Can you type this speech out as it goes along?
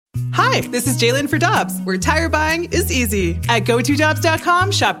Hi, this is Jalen for Dobbs, where tire buying is easy. At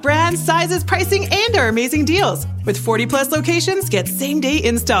GoToDobbs.com, shop brands, sizes, pricing, and our amazing deals. With 40-plus locations, get same-day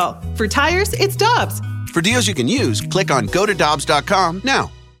install. For tires, it's Dobbs. For deals you can use, click on GoToDobbs.com now.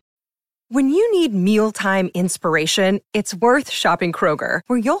 When you need mealtime inspiration, it's worth shopping Kroger,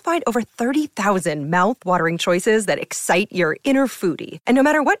 where you'll find over 30,000 mouth-watering choices that excite your inner foodie. And no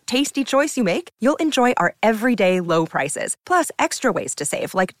matter what tasty choice you make, you'll enjoy our everyday low prices, plus extra ways to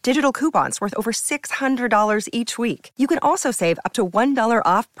save, like digital coupons worth over $600 each week. You can also save up to $1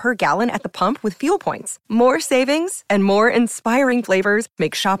 off per gallon at the pump with fuel points. More savings and more inspiring flavors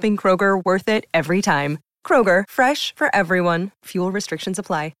make shopping Kroger worth it every time. Kroger, fresh for everyone. Fuel restrictions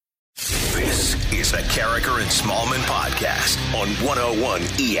apply. This is the Carricker and Smallman podcast on 101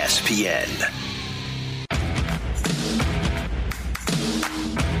 ESPN.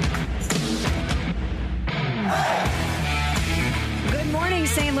 Good morning,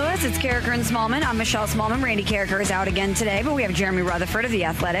 St. Louis. It's Carricker and Smallman. I'm Michelle Smallman. Randy Carricker is out again today, but we have Jeremy Rutherford of The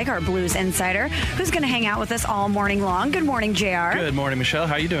Athletic, our Blues insider, who's going to hang out with us all morning long. Good morning, JR. Good morning, Michelle.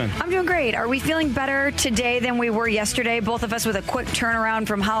 How you doing? I'm doing great. Are we feeling better today than we were yesterday? Both of us with a quick turnaround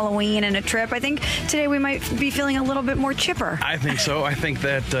from Halloween and a trip. I think today we might be feeling a little bit more chipper. I think so. I think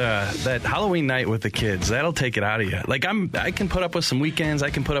that that Halloween night with the kids, that'll take it out of you. Like I can put up with some weekends. I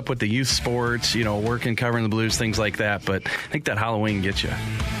can put up with the youth sports, working, covering the Blues, things like that. But I think that Halloween gets you.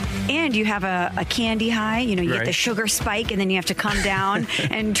 And you have a candy high, you right. get the sugar spike, and then you have to come down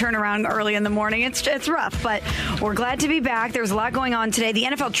and turn around early in the morning. It's rough, but we're glad to be back. There's a lot going on today. The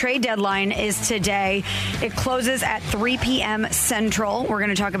NFL trade deadline is today. It closes at 3 p.m. Central. We're going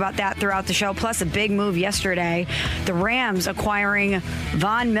to talk about that throughout the show, plus a big move yesterday. The Rams acquiring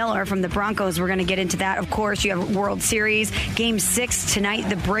Von Miller from the Broncos. We're going to get into that. Of course, you have World Series. Game 6 tonight.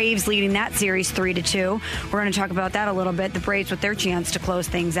 The Braves leading that series 3-2. We're going to talk about that a little bit. The Braves with their chance to close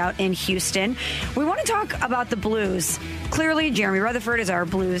things out in Houston. We want to talk about the Blues. Clearly, Jeremy Rutherford is our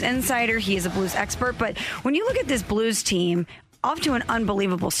Blues insider. He is a Blues expert. But when you look at this Blues team, off to an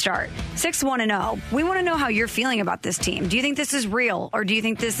unbelievable start. 6-1-0. We want to know how you're feeling about this team. Do you think this is real, or do you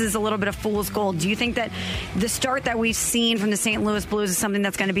think this is a little bit of fool's gold? Do you think that the start that we've seen from the St. Louis Blues is something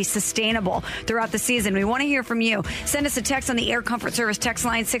that's going to be sustainable throughout the season? We want to hear from you. Send us a text on the Air Comfort Service text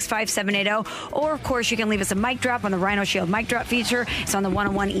line 65780, or of course you can leave us a mic drop on the Rhino Shield mic drop feature. It's on the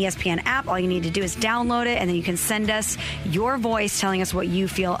 101 ESPN app. All you need to do is download it, and then you can send us your voice telling us what you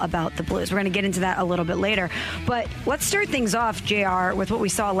feel about the Blues. We're going to get into that a little bit later, but let's start things off, JR, with what we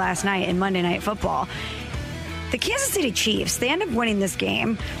saw last night in Monday Night Football. The Kansas City Chiefs, they end up winning this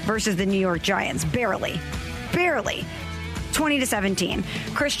game versus the New York Giants. Barely. 20-17.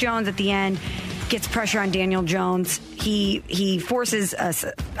 Chris Jones at the end gets pressure on Daniel Jones. He forces a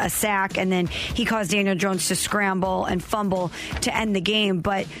sack, and then he caused Daniel Jones to scramble and fumble to end the game.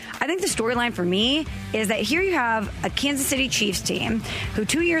 But I think the storyline for me is that here you have a Kansas City Chiefs team who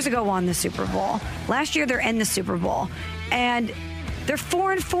 2 years ago won the Super Bowl. Last year, they're in the Super Bowl. And they're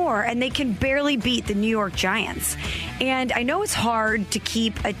 4-4, and they can barely beat the New York Giants. And I know it's hard to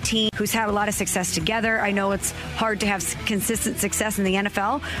keep a team who's had a lot of success together. I know it's hard to have consistent success in the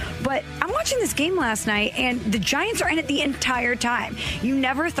NFL. But I'm watching this game last night, and the Giants are in it the entire time. You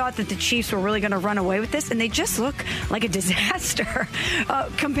never thought that the Chiefs were really going to run away with this, and they just look like a disaster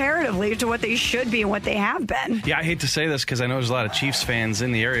comparatively to what they should be and what they have been. Yeah, I hate to say this because I know there's a lot of Chiefs fans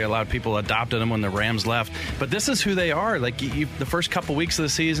in the area. A lot of people adopted them when the Rams left. But this is who they are. Like the first couple weeks of the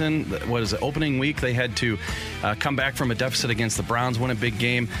season, what is it, opening week, they had to come back from a deficit against the Browns, win a big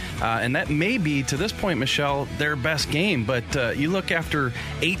game, and that may be, to this point, Michelle, their best game. But you look after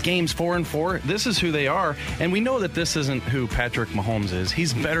 8 games, 4-4, this is who they are, and we know that this isn't who Patrick Mahomes is.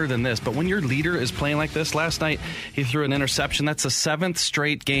 He's better than this, but when your leader is playing like this, last night he threw an interception. That's the 7th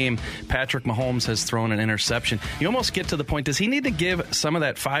straight game Patrick Mahomes has thrown an interception. You almost get to the point, does he need to give some of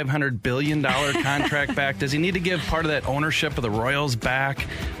that $500 billion contract back? Does he need to give part of that ownership of the Royals back?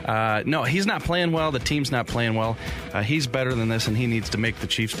 No, he's not playing well. The team's not playing well. He's better than this, and he needs to make the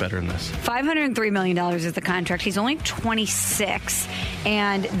Chiefs better than this. $503 million is the contract. He's only 26,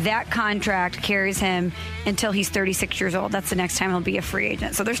 and that contract carries him until he's 36 years old. That's the next time he'll be a free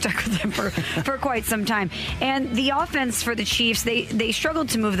agent. So they're stuck with him for quite some time. And the offense for the Chiefs, they struggled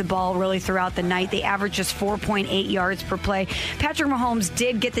to move the ball really throughout the night. They averaged just 4.8 yards per play. Patrick Mahomes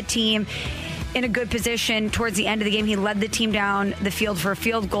did get the team in a good position towards the end of the game. He led the team down the field for a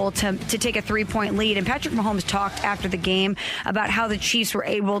field goal to take a 3-point lead. And Patrick Mahomes talked after the game about how the Chiefs were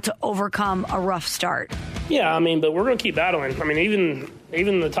able to overcome a rough start. Yeah, but we're going to keep battling. Even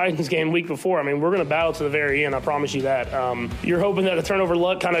Even the Titans game week before, I mean, we're going to battle to the very end. I promise you that. You're hoping that the turnover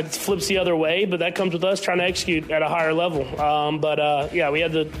luck kind of flips the other way, but that comes with us trying to execute at a higher level. We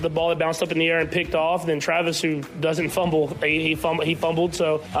had the ball that bounced up in the air and picked off. Then Travis, who doesn't fumble, he fumbled.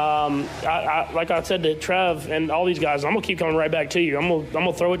 So, like I said to Trev and all these guys, I'm gonna keep coming right back to you. I'm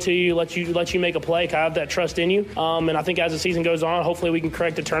gonna throw it to you, let you make a play. I have that trust in you. And I think as the season goes on, hopefully we can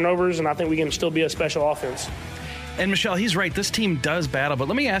correct the turnovers, and I think we can still be a special offense. And Michelle, he's right. This team does battle. But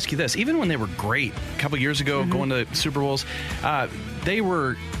let me ask you this. Even when they were great a couple years ago, going to Super Bowls, they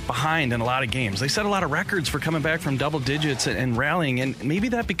were behind in a lot of games. They set a lot of records for coming back from double digits and rallying. And maybe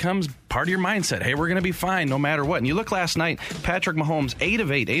that becomes part of your mindset. Hey, we're going to be fine no matter what. And you look last night, Patrick Mahomes, 8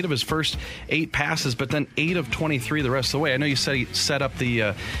 of his first 8 passes, but then 8 of 23 the rest of the way. I know you said he set up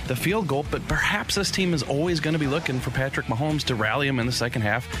the field goal, but perhaps this team is always going to be looking for Patrick Mahomes to rally him in the second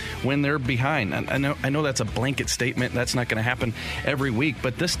half when they're behind. And I know that's a blanket statement. That's not going to happen every week.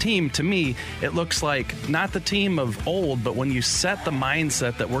 But this team, to me, it looks like not the team of old, but when you set the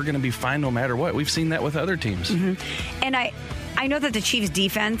mindset that we're going to be fine no matter what. We've seen that with other teams. Mm-hmm. And I know that the Chiefs'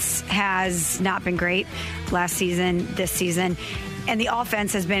 defense has not been great last season, this season. And the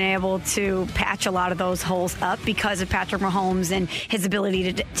offense has been able to patch a lot of those holes up because of Patrick Mahomes and his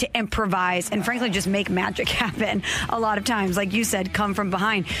ability to improvise and, frankly, just make magic happen a lot of times. Like you said, come from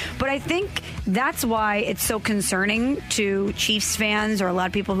behind. But I think that's why it's so concerning to Chiefs fans or a lot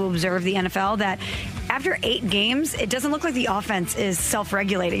of people who observe the NFL that after 8 games, it doesn't look like the offense is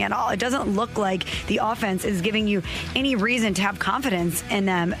self-regulating at all. It doesn't look like the offense is giving you any reason to have confidence in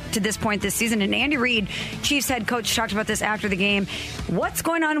them to this point this season. And Andy Reid, Chiefs head coach, talked about this after the game. What's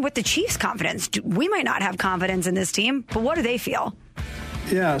going on with the Chiefs' confidence? We might not have confidence in this team, but what do they feel?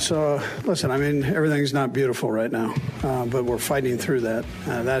 Yeah, so listen, I mean, everything's not beautiful right now, but we're fighting through that.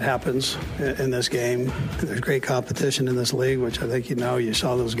 That happens in this game. There's great competition in this league, which I think you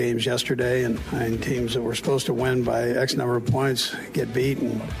saw those games yesterday, and teams that were supposed to win by X number of points get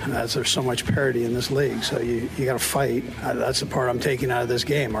beaten. There's so much parity in this league, so you got to fight. That's the part I'm taking out of this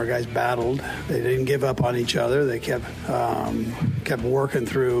game. Our guys battled. They didn't give up on each other. They kept working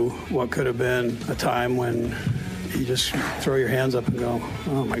through what could have been a time when you just throw your hands up and go,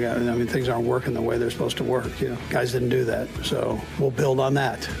 oh, my God. I mean, things aren't working the way they're supposed to work. Guys didn't do that. So we'll build on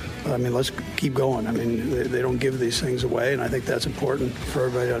that. I mean, let's keep going. I mean, they don't give these things away, and I think that's important for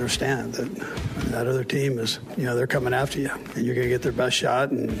everybody to understand that other team is, they're coming after you, and you're going to get their best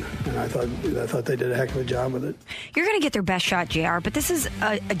shot, and I thought they did a heck of a job with it. You're going to get their best shot, JR, but this is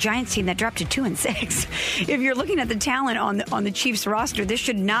a Giants team that dropped to 2-6. If you're looking at the talent on the Chiefs roster, this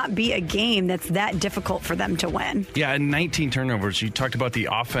should not be a game that's that difficult for them to win. Yeah, and 19 turnovers. You talked about the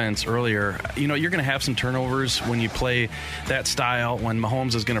offense earlier. You're going to have some turnovers when you play that style, when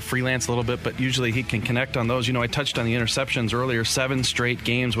Mahomes is going to freelance a little bit, but usually he can connect on those. I touched on the interceptions earlier, 7 straight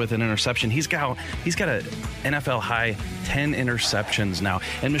games with an interception. He's got a NFL high 10 interceptions now.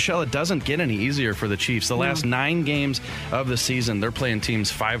 And Michelle, it doesn't get any easier for the Chiefs. The last 9 games of the season, they're playing teams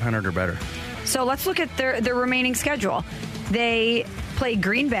 500 or better. So let's look at their remaining schedule. They play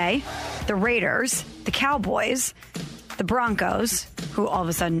Green Bay, the Raiders, the Cowboys, the Broncos, who all of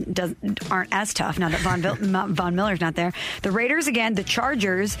a sudden aren't as tough now that Von Miller's not there. The Raiders again, the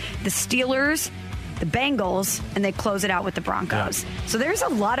Chargers, the Steelers, the Bengals, and they close it out with the Broncos. Yeah. So there's a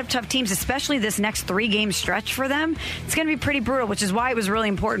lot of tough teams, especially this next 3-game stretch for them. It's going to be pretty brutal, which is why it was really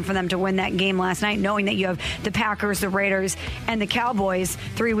important for them to win that game last night, knowing that you have the Packers, the Raiders, and the Cowboys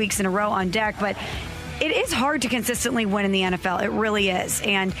 3 weeks in a row on deck. But it is hard to consistently win in the NFL. It really is.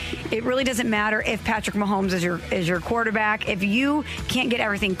 And it really doesn't matter if Patrick Mahomes is your quarterback. If you can't get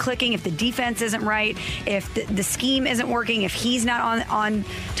everything clicking, if the defense isn't right, if the scheme isn't working, if he's not on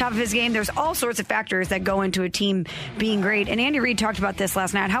top of his game, there's all sorts of factors that go into a team being great. And Andy Reid talked about this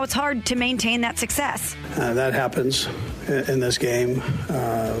last night, how it's hard to maintain that success. That happens in this game.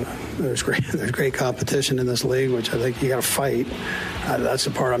 There's great competition in this league, which I think you got to fight. That's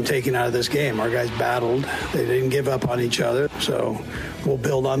the part I'm taking out of this game. Our guys battled. They didn't give up on each other, so we'll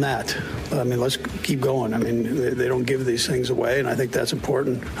build on that. I mean, let's keep going. I mean, they don't give these things away, and I think that's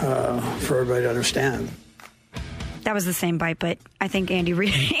important for everybody to understand. That was the same bite, but I think Andy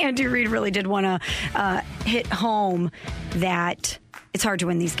Reid really did want to hit home that it's hard to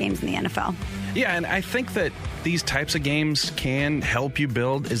win these games in the NFL. Yeah, and I think that these types of games can help you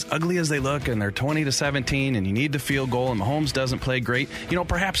build, as ugly as they look, and they're 20-17, and you need the field goal, and Mahomes doesn't play great.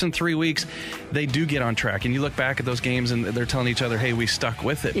 Perhaps in 3 weeks, they do get on track, and you look back at those games, and they're telling each other, hey, we stuck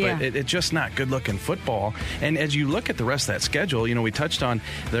with it. Yeah. But it's just not good-looking football. And as you look at the rest of that schedule, we touched on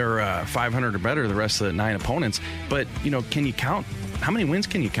they're 500 or better, the rest of the 9 opponents. But, can you count How many wins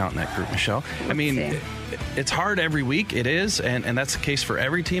can you count in that group, Michelle? I mean, it's hard every week. It is, and that's the case for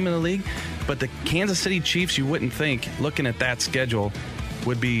every team in the league. But the Kansas City Chiefs, you wouldn't think, looking at that schedule,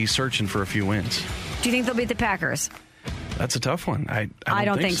 would be searching for a few wins. Do you think they'll beat the Packers? That's a tough one. I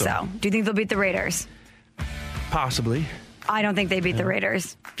don't think so. Do you think they'll beat the Raiders? Possibly. I don't think they beat the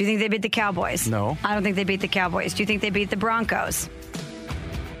Raiders. Do you think they beat the Cowboys? No. I don't think they beat the Cowboys. Do you think they beat the Broncos?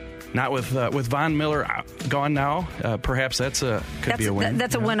 Not with Von Miller gone now. Perhaps could be a win.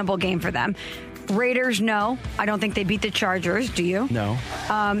 That's a winnable game for them. Raiders, no. I don't think they beat the Chargers. Do you? No.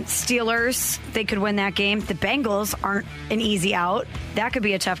 Steelers, they could win that game. The Bengals aren't an easy out. That could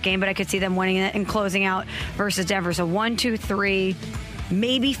be a tough game, but I could see them winning it and closing out versus Denver. So 1, 2, 3,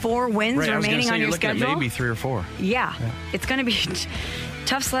 maybe 4 wins remaining on your schedule. At maybe 3 or 4. Yeah. It's going to be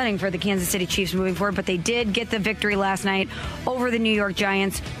tough sledding for the Kansas City Chiefs moving forward, but they did get the victory last night over the New York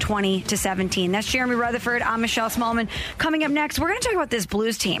Giants, 20-17. That's Jeremy Rutherford. I'm Michelle Smallman. Coming up next, we're going to talk about this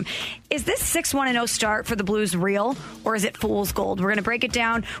Blues team. Is this 6-1-0 start for the Blues real, or is it fool's gold? We're going to break it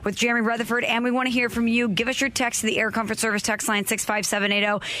down with Jeremy Rutherford, and we want to hear from you. Give us your text to the Air Comfort Service text line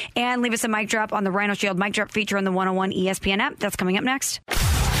 65780, and leave us a mic drop on the Rhino Shield mic drop feature on the 101 ESPN app. That's coming up next.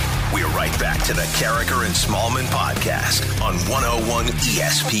 We're right back to the Carricker and Smallman podcast on 101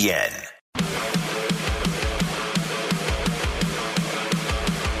 ESPN.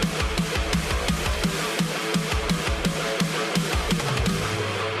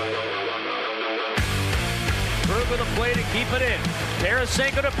 Berg with a play to keep it in.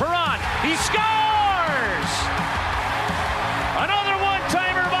 Tarasenko to Perron. He scores! Another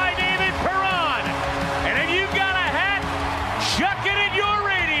one-timer by David Perron. And if you've got a hat, chuck it in your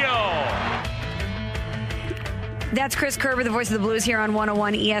radio. That's Chris Kerber, the voice of the Blues, here on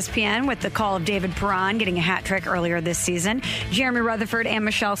 101 ESPN with the call of David Perron getting a hat trick earlier this season. Jeremy Rutherford and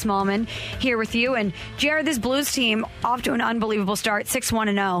Michelle Smallman here with you. And Jared, this Blues team off to an unbelievable start,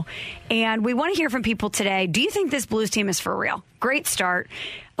 6-1-0. And we want to hear from people today. Do you think this Blues team is for real? Great start.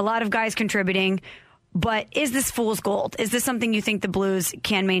 A lot of guys contributing. But is this fool's gold? Is this something you think the Blues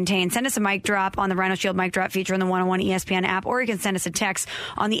can maintain? Send us a mic drop on the Rhino Shield mic drop feature on the 101 ESPN app, or you can send us a text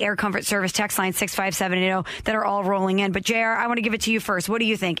on the Air Comfort Service text line 65780 that are all rolling in. But JR, I want to give it to you first. What do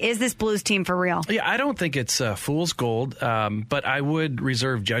you think? Is this Blues team for real? Yeah, I don't think it's fool's gold, but I would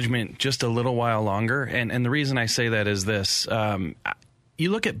reserve judgment just a little while longer. And the reason I say that is this. You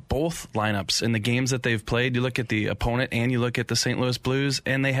look at both lineups in the games that they've played. You look at the opponent and you look at the St. Louis Blues,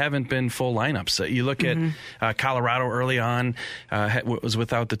 and they haven't been full lineups. You look at Colorado early on, was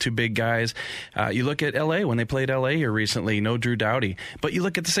without the 2 big guys. You look at L.A. when they played L.A. here recently, no Drew Doughty. But you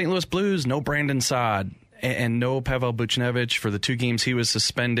look at the St. Louis Blues, no Brandon Saad. And no Pavel Buchnevich for the 2 games he was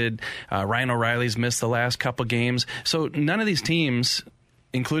suspended. Ryan O'Reilly's missed the last couple games. So none of these teams,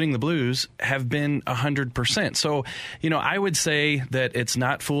 including the Blues, have been 100%. So, I would say that it's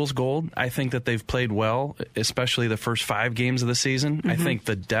not fool's gold. I think that they've played well, especially the first 5 games of the season. I think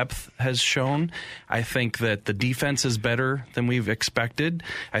the depth has shown. I think that the defense is better than we've expected.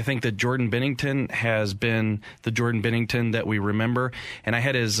 I think that Jordan Binnington has been the Jordan Binnington that we remember. And I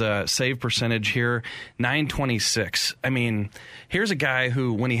had his save percentage here, .926. I mean, here's a guy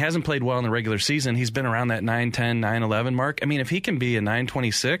who, when he hasn't played well in the regular season, he's been around that .910, .911 mark. I mean, if he can be a .926,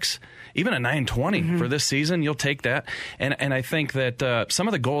 even a .920 for this season, you'll take that. And I think that some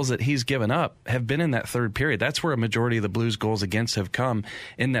of the goals that he's given up have been in that third period. That's where a majority of the Blues goals against have come,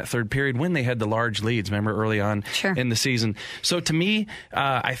 in that third period when they had the large leads, remember, early on in the season. So to me,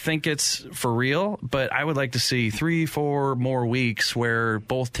 I think it's for real, but I would like to see 3-4 more weeks where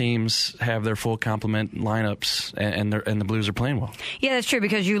both teams have their full complement lineups and the Blues are playing well. Yeah, that's true,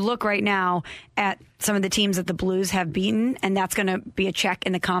 because you look right now at some of the teams that the Blues have beaten, and that's going to be a check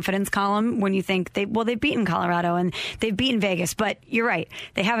in the confidence column when you think they've beaten Colorado and they've beaten Vegas. But you're right,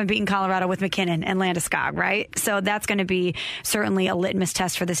 they haven't beaten Colorado with McKinnon and Landeskog, right? So that's going to be certainly a litmus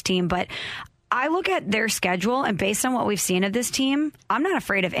test for this team. But I look at their schedule, and based on what we've seen of this team, I'm not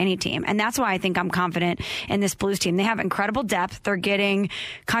afraid of any team. And that's why I think I'm confident in this Blues team. They have incredible depth. They're getting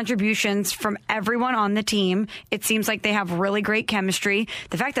contributions from everyone on the team. It seems like they have really great chemistry.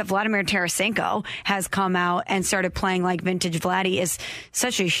 The fact that Vladimir Tarasenko has come out and started playing like vintage Vladdy is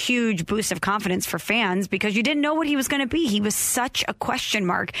such a huge boost of confidence for fans, because you didn't know what he was going to be. He was such a question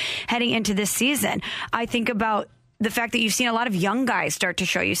mark heading into this season. I think about the fact that you've seen a lot of young guys start to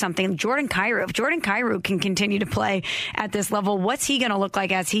show you something. Jordan Kyrou, if Jordan Kyrou can continue to play at this level, what's he going to look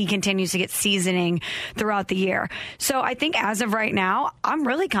like as he continues to get seasoning throughout the year? So I think as of right now, I'm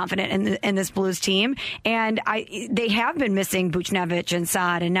really confident in this Blues team. And they have been missing Buchnevich and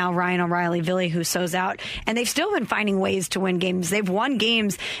Saad, and now Ryan O'Reilly, Ville Husso's out. And they've still been finding ways to win games. They've won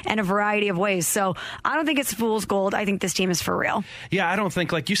games in a variety of ways. So I don't think it's fool's gold. I think this team is for real. Yeah, I don't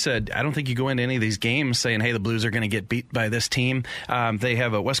think, like you said, I don't think you go into any of these games saying, hey, the Blues are going to get beat by this team. They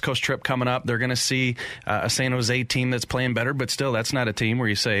have a West Coast trip coming up. They're going to see a San Jose team that's playing better, but still, that's not a team where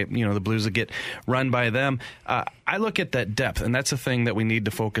you say, the Blues will get run by them. I look at that depth, and that's the thing that we need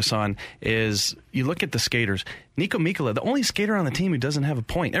to focus on is you look at the skaters. Nico Mikkola, the only skater on the team who doesn't have a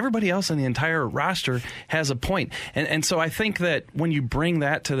point. Everybody else on the entire roster has a point. And so I think that when you bring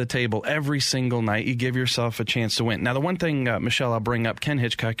that to the table every single night, you give yourself a chance to win. Now, the one thing, Michelle, I'll bring up, Ken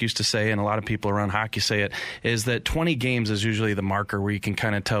Hitchcock used to say, and a lot of people around hockey say it, is that 20 games is usually the marker where you can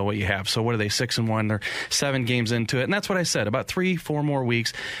kind of tell what you have. So what are they, 6-1? They're 7 games into it. And that's what I said. About 3-4 more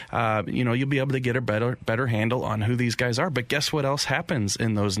weeks, you'll be able to get a better handle on who these guys are. But guess what else happens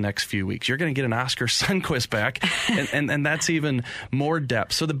in those next few weeks? You're going to get an Oscar Sundqvist back, and that's even more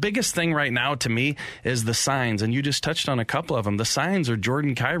depth. So the biggest thing right now to me is the signs, and you just touched on a couple of them. The signs are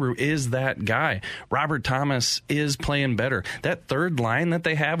Jordan Kyrou is that guy. Robert Thomas is playing better. That third line that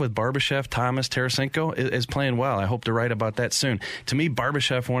they have with Barbashev, Thomas, Tarasenko is playing well. I hope to write about that soon. To me,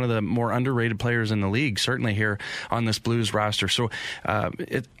 Barbashev, one of the more underrated players in the league, certainly here on this Blues roster. So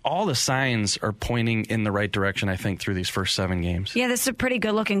all the signs are pointing in the right direction, I think, through these first 7 games. Yeah, this is a pretty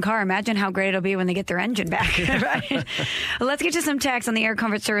good-looking car. Imagine how great it'll be when they get their engine back. Right? Let's get to some text on the Air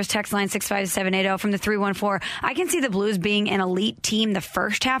Comfort Service text line 65780 from the 314. I can see the Blues being an elite team the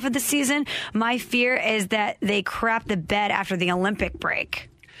first half of the season. My fear is that they crap the bed after the Olympic break.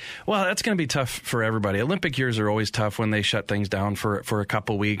 Well, that's going to be tough for everybody. Olympic years are always tough when they shut things down for a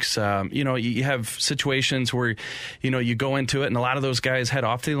couple weeks. You have situations where, you go into it, and a lot of those guys head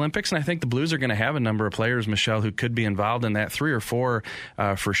off to the Olympics, and I think the Blues are going to have a number of players, Michelle, who could be involved in that, 3 or 4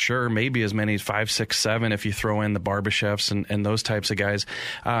 for sure, maybe as many as 5, 6, 7 if you throw in the Barbashevs and those types of guys.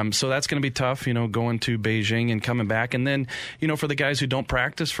 So that's going to be tough, going to Beijing and coming back. And then, for the guys who don't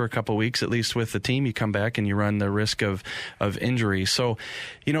practice for a couple weeks, at least with the team, you come back and you run the risk of injury. So,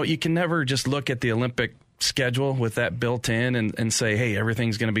 you can never just look at the Olympic schedule with that built in and say, hey,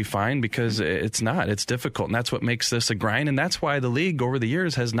 everything's going to be fine, because it's not. It's difficult, and that's what makes this a grind, and that's why the league over the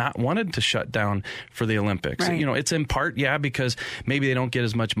years has not wanted to shut down for the Olympics. Right. It's in part, because maybe they don't get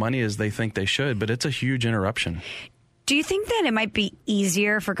as much money as they think they should, but it's a huge interruption. Do you think that it might be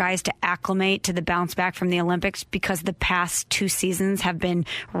easier for guys to acclimate to the bounce back from the Olympics because the past 2 seasons have been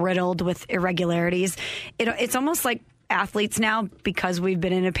riddled with irregularities? It's almost like athletes now, because we've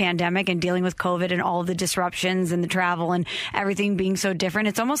been in a pandemic and dealing with COVID and all the disruptions and the travel and everything being so different,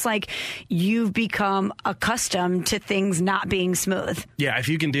 it's almost like you've become accustomed to things not being smooth. Yeah, if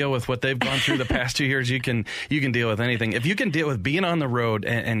you can deal with what they've gone through the past 2 years, you can deal with anything. If you can deal with being on the road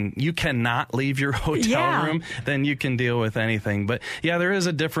and you cannot leave your hotel room, then you can deal with anything. But yeah, there is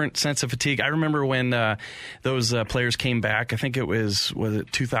a different sense of fatigue. I remember when those players came back, I think was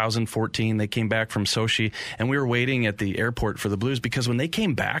it 2014, they came back from Sochi, and we were waiting at the airport for the Blues, because when they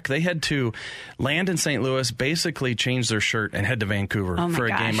came back, they had to land in St. Louis, basically change their shirt, and head to Vancouver for a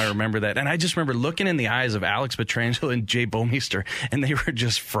game. I remember that. And I just remember looking in the eyes of Alex Pietrangelo and Jay Bouwmeester, and they were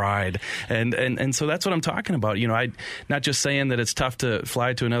just fried. And so that's what I'm talking about. I'm not just saying that it's tough to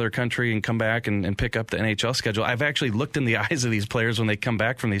fly to another country and come back and pick up the NHL schedule. I've actually looked in the eyes of these players when they come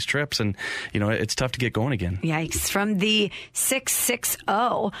back from these trips, and, it's tough to get going again. Yikes. From the 660,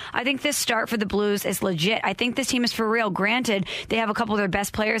 I think this start for the Blues is legit. I think this team is for real. Granted, they have a couple of their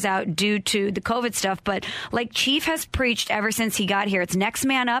best players out due to the COVID stuff, but like Chief has preached ever since he got here, it's next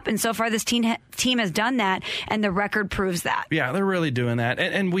man up, and so far this team has done that, and the record proves that. Yeah, they're really doing that,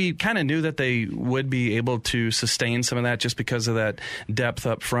 and we kind of knew that they would be able to sustain some of that just because of that depth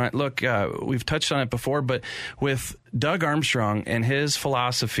up front. Look, we've touched on it before, but with Doug Armstrong and his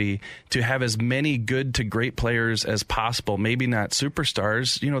philosophy to have as many good to great players as possible, maybe not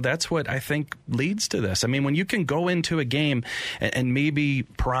superstars, that's what I think leads to this. I mean, when you can go into a game and maybe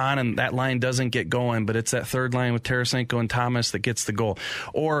Perron and that line doesn't get going, but it's that third line with Tarasenko and Thomas that gets the goal.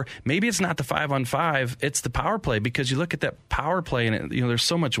 Or maybe it's not the 5-on-5, it's the power play, because you look at that power play and there's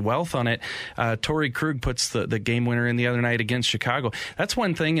so much wealth on it. Torrey Krug puts the game winner in the other night against Chicago. That's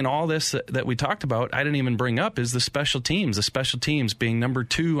one thing in all this that we talked about, I didn't even bring up, is the special teams being number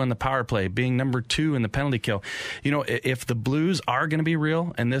 2 on the power play, being number 2 in the penalty kill. If the Blues are going to be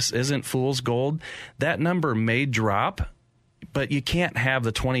real and this isn't fool's gold, that number may drop But you can't have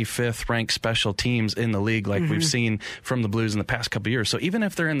the 25th ranked special teams in the league like we've seen from the Blues in the past couple of years. So even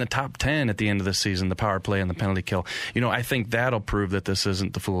if they're in the top 10 at the end of the season, the power play and the penalty kill, I think that'll prove that this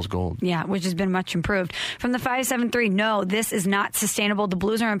isn't the fool's gold. Yeah, which has been much improved. From the 573, no, this is not sustainable. The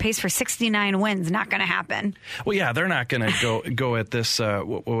Blues are on pace for 69 wins. Not going to happen. Well, yeah, they're not going to go at this.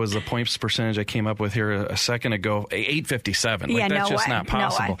 What was the points percentage I came up with here a second ago? 857. Yeah, that's no just way. not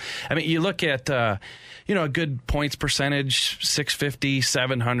possible. No way. I mean, you look at a good points percentage, 650,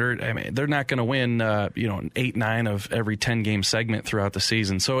 700. I mean, they're not going to win 8, 9 of every 10 game segment throughout the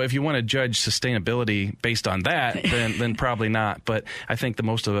season. So if you want to judge sustainability based on that, then probably not. But I think the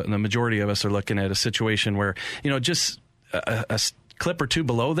majority of us are looking at a situation where just a clip or two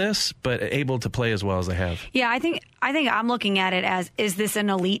below this, but able to play as well as they have. Yeah, I think I'm looking at it as, is this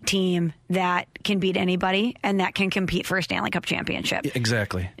an elite team that can beat anybody and that can compete for a Stanley Cup championship?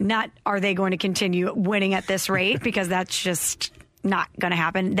 Exactly. Not, are they going to continue winning at this rate? Because that's just not going to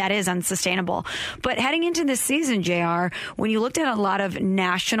happen. That is unsustainable. But heading into this season, JR, when you looked at a lot of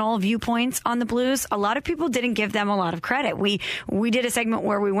national viewpoints on the Blues, a lot of people didn't give them a lot of credit. We did a segment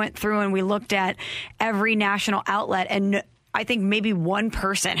where we went through and we looked at every national outlet, and I think maybe one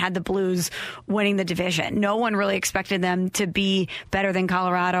person had the Blues winning the division. No one really expected them to be better than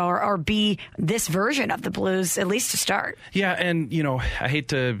Colorado or be this version of the Blues, at least to start. Yeah, and, I hate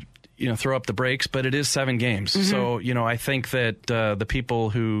to throw up the brakes, but it is 7 games. So, I think that the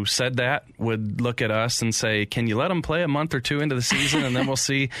people who said that would look at us and say, can you let them play a month or two into the season and then we'll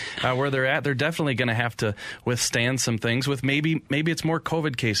see where they're at? They're definitely going to have to withstand some things with maybe it's more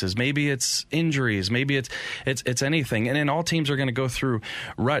COVID cases. Maybe it's injuries. Maybe it's anything. And then all teams are going to go through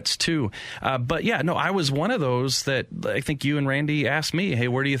ruts too. But yeah, no, I was one of those that I think you and Randy asked me, hey,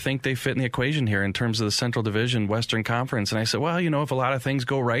 where do you think they fit in the equation here in terms of the Central Division, Western Conference? And I said, well, if a lot of things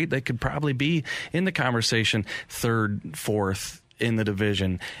go right, they could probably be in the conversation 3rd, 4th in the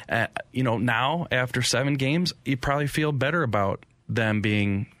division. Now after 7 games, you probably feel better about them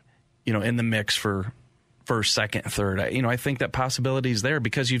being, in the mix for 1st, 2nd, 3rd. I think that possibility is there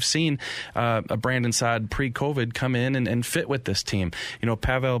because you've seen a Brandon Saad pre-COVID come in and fit with this team.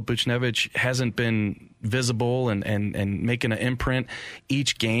 Pavel Buchnevich hasn't been visible and making an imprint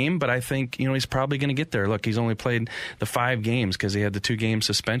each game, but I think he's probably going to get there. Look, he's only played the 5 games because he had the 2-game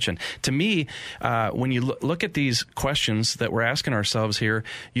suspension. To me, when you look at these questions that we're asking ourselves here,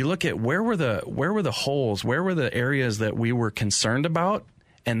 you look at where were the holes, where were the areas that we were concerned about,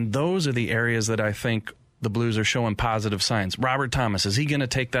 and those are the areas that I think the Blues are showing positive signs. Robert Thomas, is he going to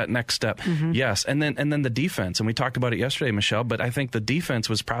take that next step? Yes. And then the defense, and we talked about it yesterday, Michelle, but I think the defense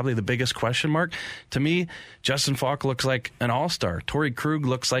was probably the biggest question mark. To me, Justin Falk looks like an all-star. Torrey Krug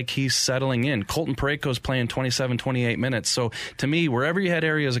looks like he's settling in. Colton Parayko's playing 27, 28 minutes. So to me, wherever you had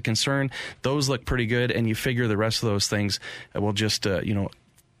areas of concern, those look pretty good, and you figure the rest of those things will just,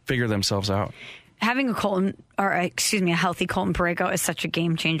 figure themselves out. Having a healthy Colton Parayko is such a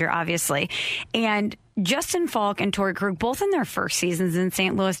game changer, obviously. And Justin Falk and Torrey Krug, both in their first seasons in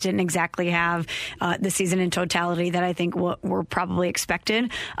St. Louis, didn't exactly have the season in totality that I think were probably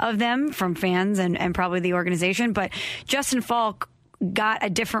expected of them from fans and probably the organization. But Justin Falk got a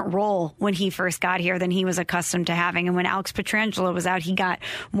different role when he first got here than he was accustomed to having. And when Alex Pietrangelo was out, he got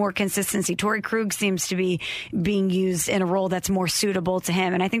more consistency. Torrey Krug seems to be being used in a role that's more suitable to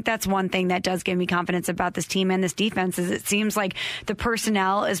him. And I think that's one thing that does give me confidence about this team and this defense is it seems like the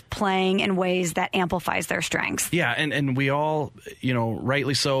personnel is playing in ways that amplifies their strengths. Yeah, and we all,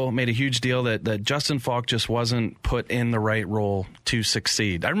 rightly so, made a huge deal that Justin Falk just wasn't put in the right role to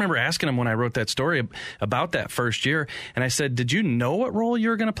succeed. I remember asking him when I wrote that story about that first year, and I said, did you know what role you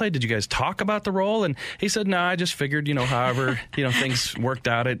were going to play? Did you guys talk about the role? And he said, no, I just figured, however, things worked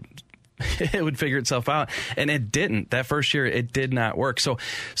out, it would figure itself out. And it didn't. That first year, it did not work. So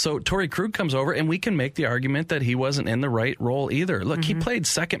Torrey Krug comes over, and we can make the argument that he wasn't in the right role either. Look, he played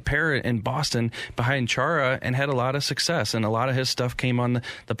second pair in Boston behind Chara and had a lot of success, and a lot of his stuff came on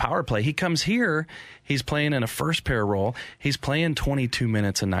the power play. He comes here, he's playing in a first pair role. He's playing 22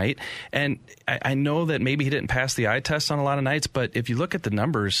 minutes a night. And I know that maybe he didn't pass the eye test on a lot of nights, but if you look at the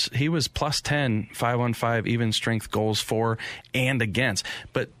numbers, he was plus 10, 5-on-5, even strength goals for and against.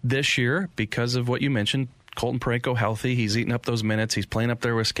 But this year, because of what you mentioned, Colton Parayko healthy. He's eating up those minutes. He's playing up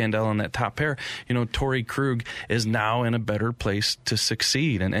there with Scandella on that top pair. Torrey Krug is now in a better place to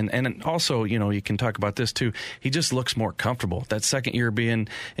succeed. And also, you can talk about this too. He just looks more comfortable. That second year being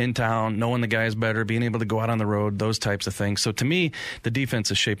in town, knowing the guys better, being able to go out on the road, those types of things. So to me, the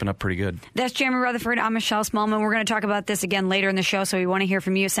defense is shaping up pretty good. That's Jeremy Rutherford. I'm Michelle Smallman. We're going to talk about this again later in the show, so we want to hear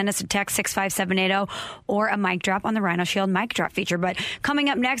from you. Send us a text 65780 or a mic drop on the Rhino Shield mic drop feature. But coming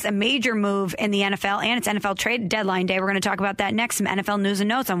up next, a major move in the NFL and it's NFL NFL trade deadline day. We're going to talk about that next. Some NFL news and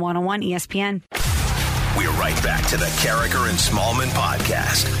notes on 101 ESPN. We're right back to the Carragher and Smallman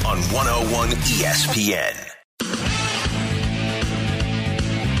podcast on 101 ESPN.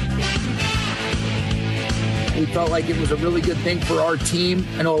 We felt like it was a really good thing for our team.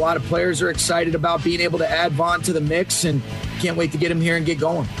 I know a lot of players are excited about being able to add Von to the mix, and can't wait to get him here and get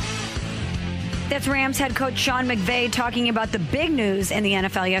going. That's Rams head coach Sean McVay talking about the big news in the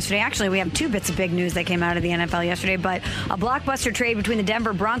NFL yesterday. Actually, we have two bits of big news that came out of the NFL yesterday, but a blockbuster trade between the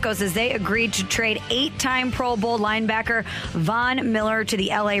Denver Broncos as they agreed to trade 8-time Pro Bowl linebacker Von Miller to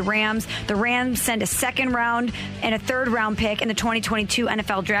the LA Rams. The Rams send a second round and a third round pick in the 2022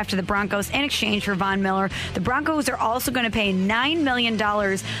 NFL draft to the Broncos in exchange for Von Miller. The Broncos are also going to pay $9 million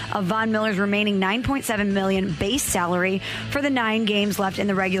of Von Miller's remaining $9.7 million base salary for the 9 games left in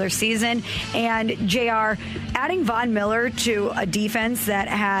the regular season. And JR, adding Von Miller to a defense that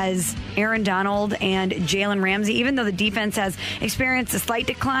has Aaron Donald and Jalen Ramsey, even though the defense has experienced a slight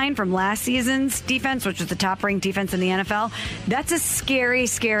decline from last season's defense, which was the top-ranked defense in the NFL, that's a scary,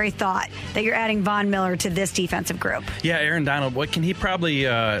 scary thought that you're adding Von Miller to this defensive group. Yeah, Aaron Donald, what can he probably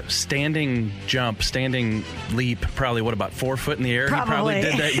standing leap, probably about 4 foot in the air? Probably. He probably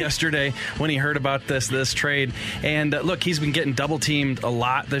did that yesterday when he heard about this trade. And look, he's been getting double-teamed a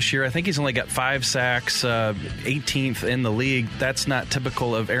lot this year. I think he's only got 5 sacks, 18th in the league. That's not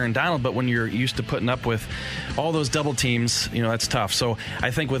typical of Aaron Donald, but when you're used to putting up with all those double teams, that's tough. So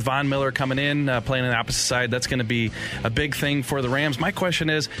I think with Von Miller coming in, playing on the opposite side, that's going to be a big thing for the Rams. My question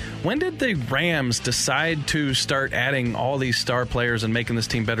is, when did the Rams decide to start adding all these star players and making this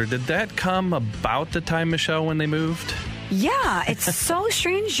team better? Did that come about the time, Michelle, when they moved? Yeah, it's so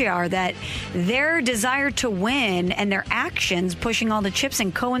strange, JR, that their desire to win and their actions pushing all the chips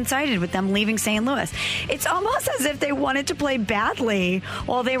and coincided with them leaving St. Louis. It's almost as if they wanted to play badly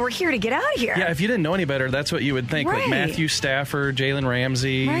while they were here to get out of here. Yeah, if you didn't know any better, that's what you would think. Right. Like Matthew Stafford, Jalen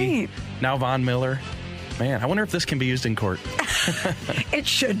Ramsey, right. Now Von Miller. Man, I wonder if this can be used in court. It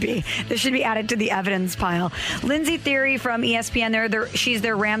should be. This should be added to the evidence pile. Lindsay Theory from ESPN, she's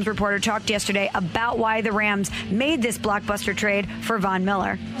their Rams reporter, talked yesterday about why the Rams made this blockbuster trade for Von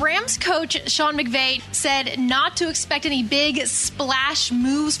Miller. Rams coach Sean McVay said not to expect any big splash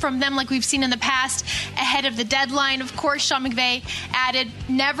moves from them like we've seen in the past ahead of the deadline. Of course, Sean McVay added,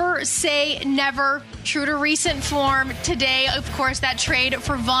 never say never. True to recent form today, of course, that trade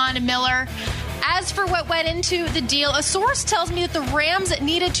for Von Miller. As for what went into the deal, a source tells me that the Rams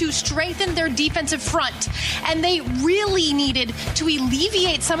needed to strengthen their defensive front, and they really needed to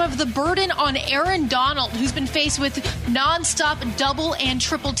alleviate some of the burden on Aaron Donald, who's been faced with nonstop double and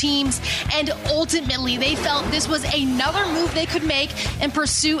triple teams, and ultimately they felt this was another move they could make in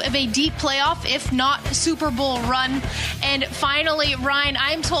pursuit of a deep playoff, if not Super Bowl run. And finally, Ryan,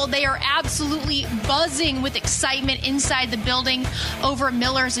 I'm told they are absolutely buzzing with excitement inside the building over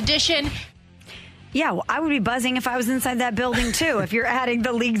Miller's addition. Yeah, well, I would be buzzing if I was inside that building, too. If you're adding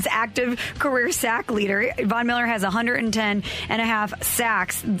the league's active career sack leader, Von Miller has 110.5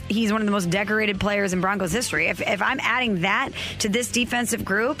 sacks. He's one of the most decorated players in Broncos history. If I'm adding that to this defensive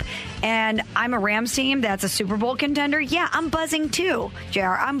group and I'm a Rams team that's a Super Bowl contender, yeah, I'm buzzing, too,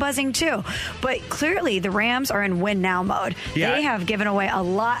 JR. I'm buzzing, too. But clearly the Rams are in win-now mode. Yeah. They have given away a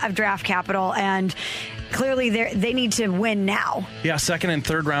lot of draft capital, and clearly they need to win now. Yeah, second and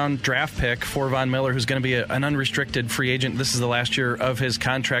third round draft pick for Von Miller, who's going to be an unrestricted free agent. This is the last year of his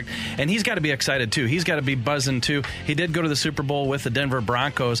contract, and he's got to be excited too. He's got to be buzzing too. He did go to the Super Bowl with the Denver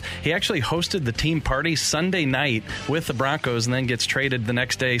Broncos. He actually hosted the team party Sunday night with the Broncos and then gets traded the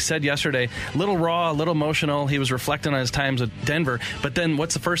next day. Said yesterday, a little raw, a little emotional. He was reflecting on his times with Denver, but then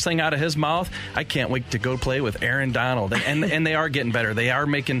what's the first thing out of his mouth? I can't wait to go play with Aaron Donald. And they are getting better. They are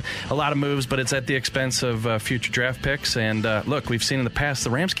making a lot of moves, but it's at the expense of future draft picks. And look, we've seen in the past the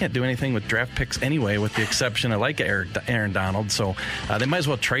Rams can't do anything with draft picks anyway, with the exception of Aaron Donald. So they might as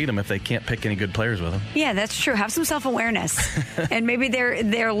well trade him if they can't pick any good players with him. Yeah, that's true. Have some self-awareness. And maybe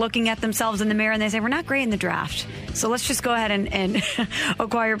they're looking at themselves in the mirror and they say, we're not great in the draft, so let's just go ahead and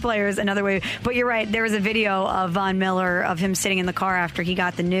acquire players another way. But you're right. There was a video of Von Miller, of him sitting in the car after he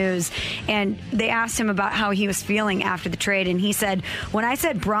got the news, and they asked him about how he was feeling after the trade, and he said, when I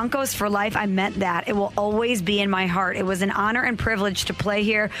said Broncos for life, I meant that. It will always be in my heart. It was an honor and privilege to play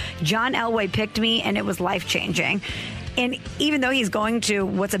here. John Elway picked me, and it was life-changing. And even though he's going to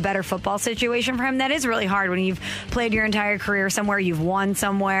what's a better football situation for him, that is really hard when you've played your entire career somewhere, you've won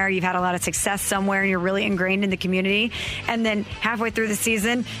somewhere, you've had a lot of success somewhere, and you're really ingrained in the community. And then halfway through the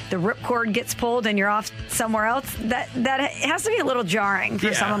season, the ripcord gets pulled and you're off somewhere else. That has to be a little jarring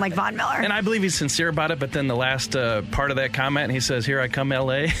for someone like Von Miller. And I believe he's sincere about it, but then the last part of that comment, he says, "Here I come,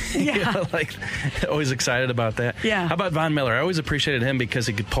 L.A." Yeah. Always excited about that. Yeah. How about Von Miller? I always appreciated him because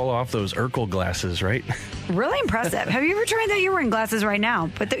he could pull off those Urkel glasses, right? Really impressive. Have you ever tried that? You're wearing glasses right now,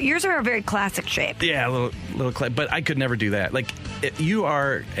 but yours are a very classic shape. Yeah, a little but I could never do that. You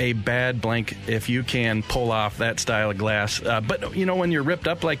are a bad blank if you can pull off that style of glass. But, when you're ripped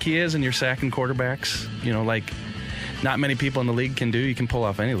up like he is and you're sacking quarterbacks, not many people in the league can do, you can pull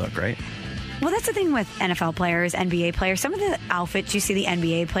off any look, right? Well, that's the thing with NFL players, NBA players. Some of the outfits you see the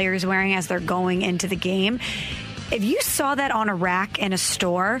NBA players wearing as they're going into the game, if you saw that on a rack in a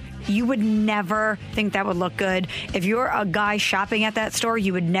store, you would never think that would look good. If you're a guy shopping at that store,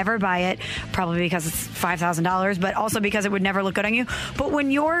 you would never buy it, probably because it's $5,000, but also because it would never look good on you. But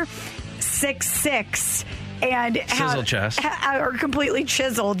when you're 6'6", and Sizzle chest, or completely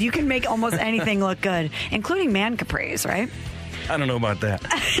chiseled, you can make almost anything look good, including man capris, right? I don't know about that.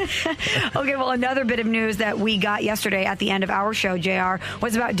 Okay, well, another bit of news that we got yesterday at the end of our show, JR,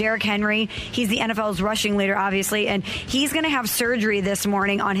 was about Derrick Henry. He's the NFL's rushing leader, obviously, and he's going to have surgery this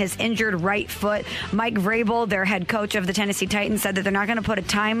morning on his injured right foot. Mike Vrabel, their head coach of the Tennessee Titans, said that they're not going to put a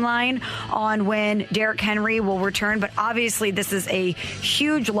timeline on when Derrick Henry will return, but obviously this is a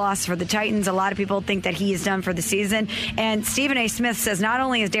huge loss for the Titans. A lot of people think that he is done for the season, and Stephen A. Smith says not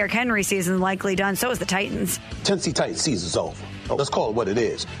only is Derrick Henry's season likely done, so is the Titans. Tennessee Titans season's over. Let's call it what it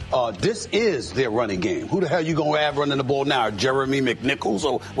is. This is their running game. Who the hell you going to have running the ball now? Jeremy McNichols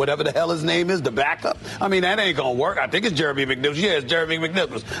or whatever the hell his name is, the backup? I mean, that ain't going to work. I think it's Jeremy McNichols. Yeah, it's Jeremy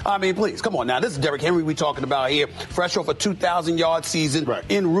McNichols. I mean, please, come on now. This is Derrick Henry we talking about here. Fresh off a 2,000-yard season,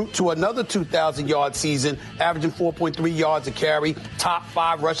 en route to another 2,000-yard season, averaging 4.3 yards a carry, top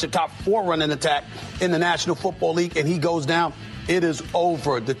 5 rusher, top 4 running attack in the National Football League, and he goes down. It is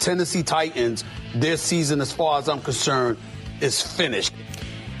over. The Tennessee Titans, their season, as far as I'm concerned, is finished.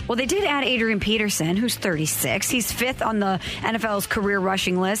 Well, they did add Adrian Peterson, who's 36. He's 5th on the NFL's career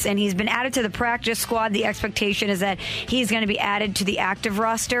rushing list, and he's been added to the practice squad. The expectation is that he's going to be added to the active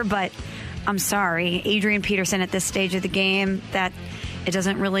roster, but I'm sorry, Adrian Peterson at this stage of the game, that it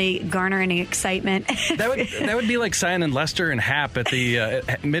doesn't really garner any excitement. That would be like signing Lester and Happ at the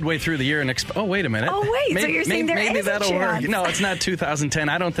midway through the year and wait a minute. Oh wait, so you're saying maybe is that'll work? No, it's not 2010.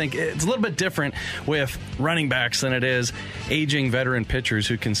 I don't think it's a little bit different with running backs than it is aging veteran pitchers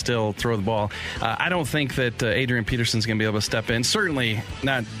who can still throw the ball. I don't think that Adrian Peterson's going to be able to step in. Certainly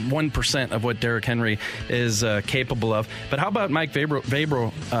not 1% of what Derrick Henry is capable of. But how about Mike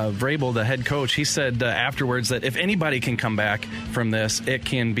Vrabel, the head coach? He said afterwards that if anybody can come back from this, it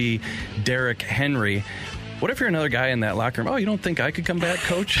can be Derrick Henry. What if you're another guy in that locker room? Oh, you don't think I could come back,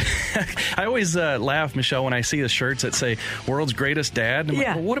 coach? I always laugh, Michelle, when I see the shirts that say world's greatest dad. I'm like,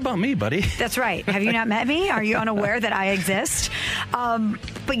 well, what about me, buddy? That's right. Have you not met me? Are you unaware that I exist?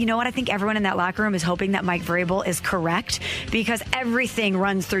 But you know what? I think everyone in that locker room is hoping that Mike Vrabel is correct, because everything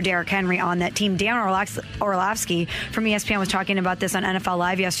runs through Derrick Henry on that team. Dan Orlovsky from ESPN was talking about this on NFL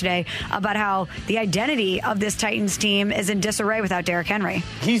Live yesterday, about how the identity of this Titans team is in disarray without Derrick Henry.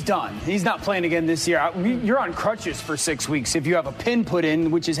 He's done. He's not playing again this year. You're on crutches for 6 weeks if you have a pin put in,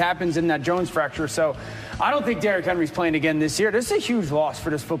 which happens in that Jones fracture. So I don't think Derrick Henry's playing again this year. This is a huge loss for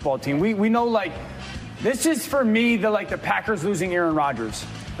this football team. We know, this is for me the Packers losing Aaron Rodgers.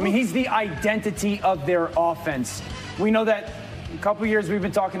 I mean, he's the identity of their offense. We know that a couple years we've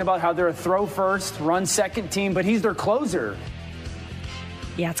been talking about how they're a throw first, run second team, but he's their closer.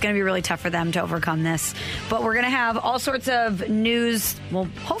 Yeah, it's going to be really tough for them to overcome this. But we're going to have all sorts of news, well,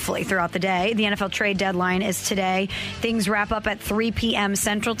 hopefully throughout the day. The NFL trade deadline is today. Things wrap up at 3 p.m.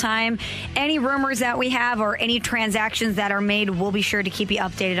 Central Time. Any rumors that we have or any transactions that are made, we'll be sure to keep you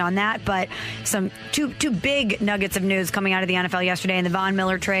updated on that. But some two big nuggets of news coming out of the NFL yesterday in the Von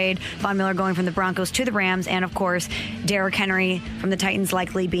Miller trade. Von Miller going from the Broncos to the Rams. And, of course, Derrick Henry from the Titans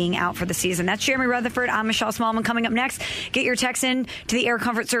likely being out for the season. That's Jeremy Rutherford. I'm Michelle Smallman. Coming up next, get your text in to the Air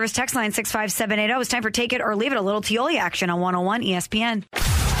Comfort Service text line 65780. It's time for Take It or Leave It, a little Tioli action on 101 ESPN.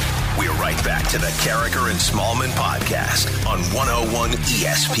 We're right back to the Carricker and Smallman podcast on 101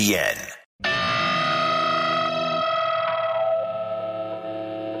 ESPN.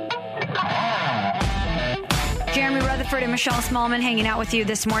 Jeremy Rutherford and Michelle Smallman hanging out with you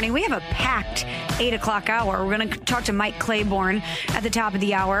this morning. We have a packed 8 o'clock hour. We're going to talk to Mike Claiborne at the top of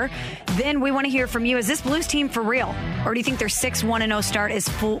the hour. Then we want to hear from you. Is this Blues team for real? Or do you think their 6-1-0 start is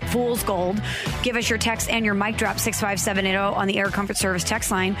fool's gold? Give us your text and your mic drop, 65780 on the Air Comfort Service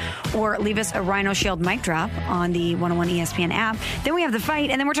text line, or leave us a Rhino Shield mic drop on the 101 ESPN app. Then we have the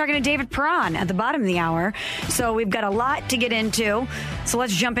fight, and then we're talking to David Perron at the bottom of the hour. So we've got a lot to get into. So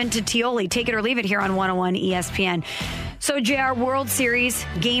let's jump into Tioli. Take it or leave it here on 101 ESPN. So, JR, World Series,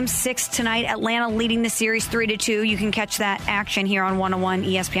 Game 6 tonight. Atlanta leading the series 3-2. You can catch that action here on 101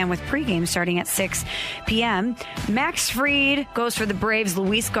 ESPN with pregame starting at 6 p.m. Max Fried goes for the Braves.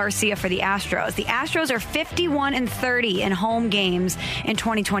 Luis Garcia for the Astros. The Astros are 51-30 in home games in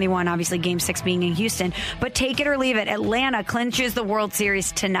 2021. Obviously, Game 6 being in Houston. But take it or leave it. Atlanta clinches the World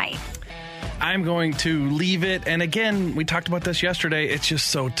Series tonight. I'm going to leave it. And again, we talked about this yesterday. It's just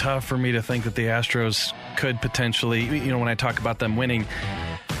so tough for me to think that the Astros could potentially, when I talk about them winning,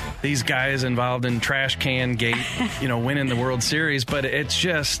 these guys involved in trash can gate, winning the World Series. But it's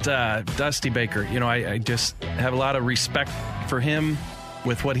just Dusty Baker. I just have a lot of respect for him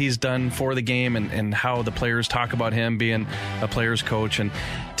with what he's done for the game and how the players talk about him being a player's coach. And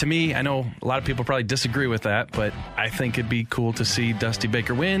to me, I know a lot of people probably disagree with that, but I think it'd be cool to see Dusty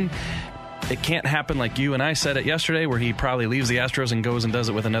Baker win. It can't happen like you and I said it yesterday, where he probably leaves the Astros and goes and does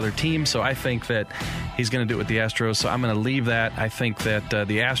it with another team. So I think that he's going to do it with the Astros. So I'm going to leave that. I think that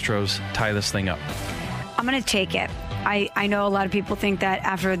the Astros tie this thing up. I'm going to take it. I know a lot of people think that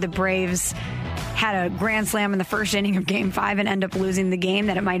after the Braves had a grand slam in the first inning of Game 5 and end up losing the game,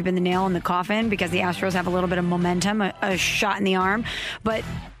 that it might have been the nail in the coffin because the Astros have a little bit of momentum, a shot in the arm. But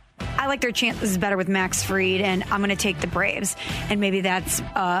I like their chances better with Max Fried, and I'm going to take the Braves. And maybe that's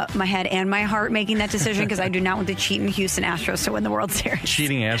my head and my heart making that decision because I do not want the cheating Houston Astros to win the World Series.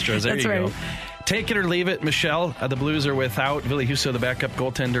 Cheating Astros, there you go. Take it or leave it, Michelle. The Blues are without Ville Husso, the backup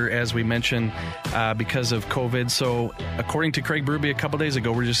goaltender, as we mentioned, because of COVID. So according to Craig Berube a couple days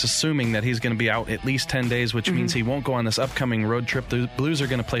ago, we're just assuming that he's going to be out at least 10 days, which means he won't go on this upcoming road trip. The Blues are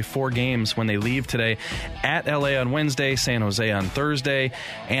going to play 4 games when they leave today: at LA on Wednesday, San Jose on Thursday,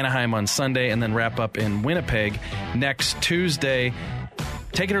 Anaheim on Sunday, and then wrap up in Winnipeg next Tuesday.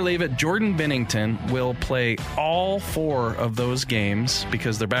 Take it or leave it, Jordan Binnington will play all 4 of those games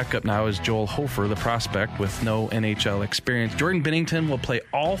because their backup now is Joel Hofer, the prospect with no NHL experience. Jordan Binnington will play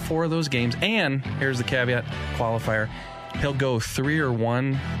all 4 of those games, and here's the caveat, qualifier, he'll go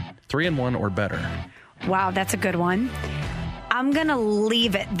 3-1 or better. Wow, that's a good one. I'm going to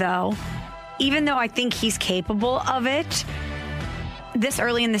leave it, though. Even though I think he's capable of it, this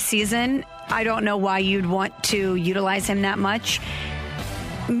early in the season, I don't know why you'd want to utilize him that much.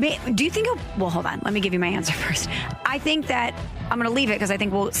 Do you think well, hold on. Let me give you my answer first. I think that I'm going to leave it because I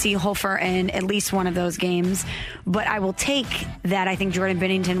think we'll see Hofer in at least one of those games. But I will take that I think Jordan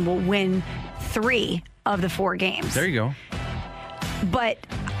Binnington will win 3 of the 4 games. There you go. But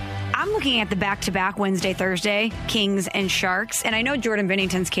I'm looking at the back-to-back Wednesday, Thursday, Kings and Sharks. And I know Jordan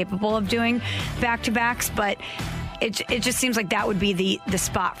Binnington's capable of doing back-to-backs, but it just seems like that would be the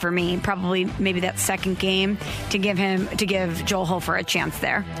spot for me. Probably maybe that second game to give Joel Hofer a chance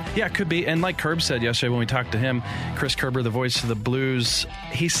there. Yeah, it could be. And like Kerb said yesterday when we talked to him, Chris Kerber, the voice of the Blues,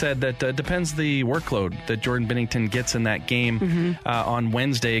 he said that depends the workload that Jordan Binnington gets in that game on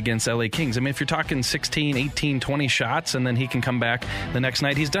Wednesday against LA Kings. I mean, if you're talking 16, 18, 20 shots and then he can come back the next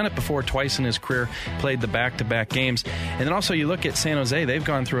night. He's done it before twice in his career, played the back-to-back games. And then also you look at San Jose, they've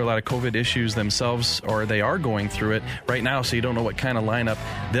gone through a lot of COVID issues themselves, or they are going through it right now, so you don't know what kind of lineup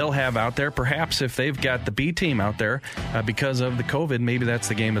they'll have out there. Perhaps if they've got the B team out there because of the COVID, maybe that's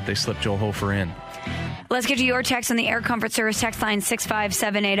the game that they slip Joel Hofer in. Let's get to your text on the Air Comfort Service text line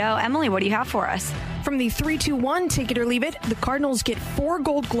 65780. Emily, what do you have for us? From the 3-2-1, take it or leave it, the Cardinals get 4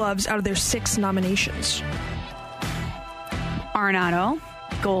 Gold Gloves out of their 6 nominations. Arenado,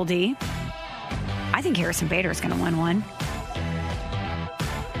 Goldie. I think Harrison Bader is going to win one.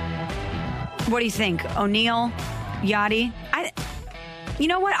 What do you think? O'Neill, Yachty? You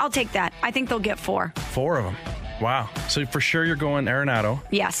know what? I'll take that. I think they'll get 4. 4 of them. Wow. So for sure you're going Arenado.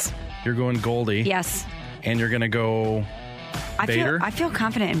 Yes. You're going Goldie. Yes. And you're going to go Bader? I feel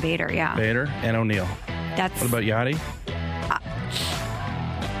confident in Bader, yeah. Bader and O'Neill. What about Yachty?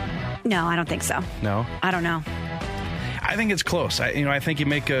 No, I don't think so. No? I don't know. I think it's close. I think you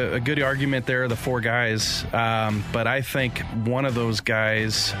make a good argument there, the 4 guys. But I think one of those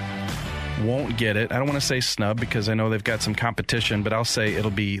guys won't get it. I don't want to say snub because I know they've got some competition, but I'll say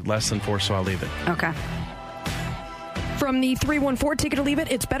it'll be less than 4, so I'll leave it. Okay. From the 3-1-4, take it or leave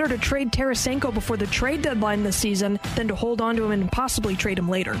it, it's better to trade Tarasenko before the trade deadline this season than to hold on to him and possibly trade him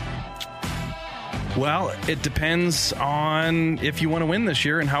later. Well, it depends on if you want to win this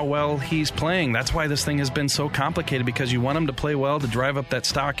year and how well he's playing. That's why this thing has been so complicated, because you want him to play well to drive up that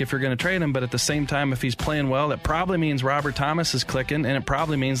stock if you're going to trade him. But at the same time, if he's playing well, that probably means Robert Thomas is clicking, and it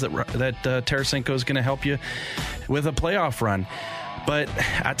probably means that Tarasenko is going to help you with a playoff run. But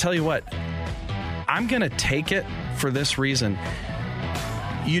I tell you what, I'm going to take it for this reason.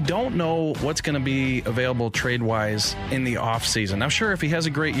 You don't know what's going to be available trade-wise in the offseason. Now, sure, if he has a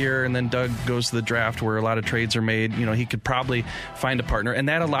great year and then Doug goes to the draft where a lot of trades are made, he could probably find a partner, and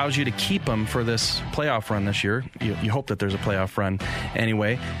that allows you to keep him for this playoff run this year. You hope that there's a playoff run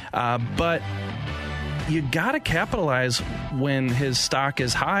anyway. But you got to capitalize when his stock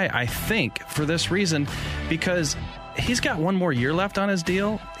is high, I think, for this reason, because he's got one more year left on his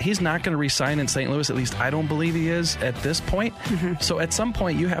deal. He's not going to re-sign in St. Louis. At least I don't believe he is at this point. Mm-hmm. So at some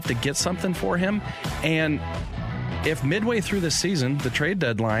point, you have to get something for him. And if midway through the season, the trade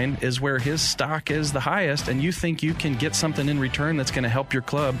deadline is where his stock is the highest, and you think you can get something in return that's going to help your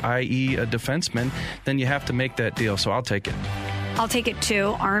club, i.e. a defenseman, then you have to make that deal. So I'll take it. I'll take it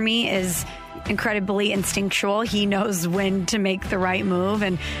too. Army is incredibly instinctual. He knows when to make the right move,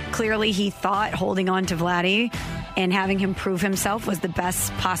 and clearly he thought holding on to Vladdy and having him prove himself was the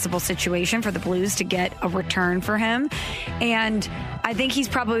best possible situation for the Blues to get a return for him. And I think he's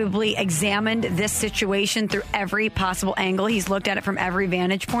probably examined this situation through every possible angle. He's looked at it from every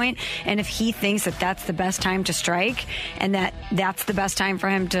vantage point. And if he thinks that that's the best time to strike and that's the best time for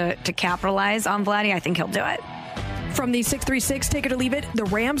him to capitalize on Vladdy, I think he'll do it. From the 636, take it or leave it, the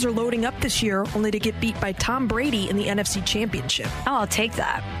Rams are loading up this year only to get beat by Tom Brady in the NFC Championship. Oh, I'll take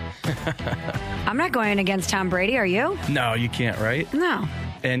that. I'm not going against Tom Brady, are you? No, you can't, right? No.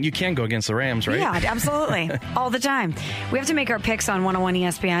 And you can go against the Rams, right? Yeah, absolutely. All the time. We have to make our picks on 101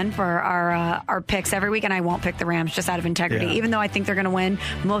 ESPN for our picks every week, and I won't pick the Rams just out of integrity. Yeah. Even though I think they're going to win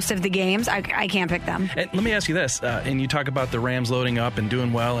most of the games, I can't pick them. And let me ask you this, and you talk about the Rams loading up and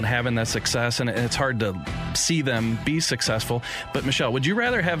doing well and having that success, and it's hard to see them be successful. But, Michelle, would you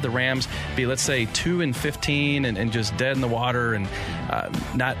rather have the Rams be, let's say, 2-15 and just dead in the water and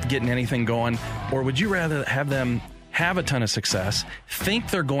not getting anything going, or would you rather have them have a ton of success, think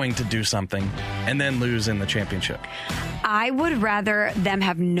they're going to do something, and then lose in the championship? I would rather them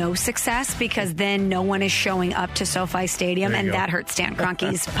have no success, because then no one is showing up to SoFi Stadium, and that hurts Stan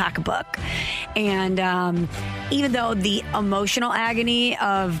Kroenke's pocketbook. And even though the emotional agony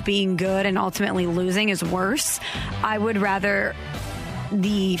of being good and ultimately losing is worse, I would rather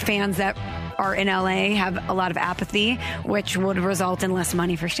the fans that are in LA have a lot of apathy, which would result in less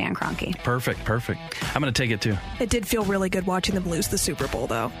money for Stan Kroenke. Perfect. I'm going to take it too. It did feel really good watching them lose the Super Bowl,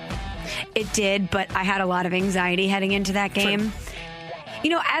 though. It did, but I had a lot of anxiety heading into that game.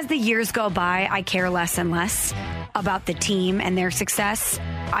 As the years go by, I care less and less about the team and their success.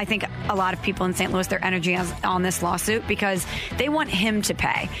 I think a lot of people in St. Louis, their energy is on this lawsuit because they want him to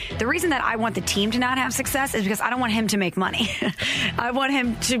pay. The reason that I want the team to not have success is because I don't want him to make money. I want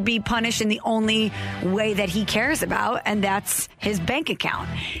him to be punished in the only way that he cares about, and that's his bank account.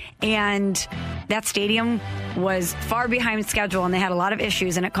 And that stadium was far behind schedule, and they had a lot of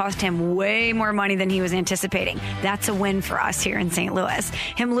issues, and it cost him way more money than he was anticipating. That's a win for us here in St. Louis.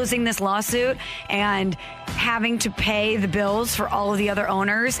 Him losing this lawsuit and having to pay the bills for all of the other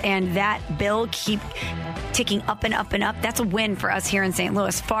owners, and that bill keep ticking up and up and up, that's a win for us here in St.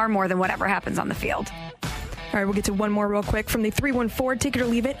 Louis, far more than whatever happens on the field. All right, we'll get to one more real quick. From the 314, take it or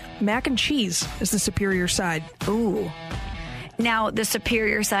leave it, mac and cheese is the superior side. Ooh. Now, the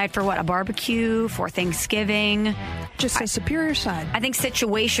superior side for what? A barbecue, for Thanksgiving? Just a superior side. I think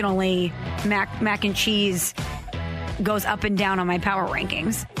situationally, mac and cheese goes up and down on my power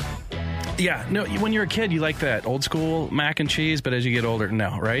rankings. Yeah, no, when you're a kid, you like that old school mac and cheese, but as you get older,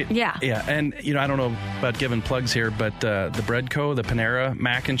 no, right? Yeah. Yeah, and, I don't know about giving plugs here, but the Breadco, the Panera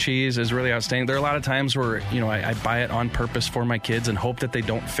mac and cheese is really outstanding. There are a lot of times where, I buy it on purpose for my kids and hope that they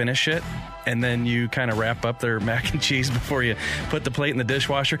don't finish it. And then you kind of wrap up their mac and cheese before you put the plate in the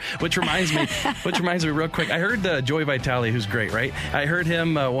dishwasher, which reminds me real quick. I heard Joey Vitale, who's great, right? I heard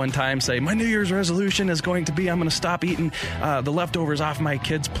him one time say, my New Year's resolution is going to be, I'm going to stop eating the leftovers off my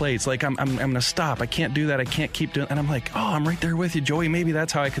kids' plates. Like, I'm going to stop. I can't do that. I can't keep doing it. And I'm like, I'm right there with you, Joey. Maybe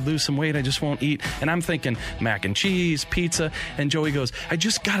that's how I could lose some weight. I just won't eat. And I'm thinking mac and cheese, pizza. And Joey goes, I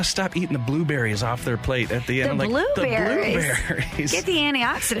just got to stop eating the blueberries off their plate at the end. The I'm like, blueberries. The blueberries. Get the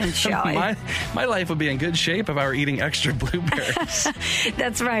antioxidants, Joey. My life would be in good shape if I were eating extra blueberries.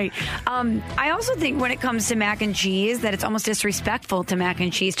 That's right. I also think when it comes to mac and cheese that it's almost disrespectful to mac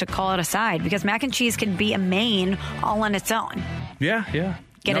and cheese to call it a side, because mac and cheese can be a main all on its own. Yeah.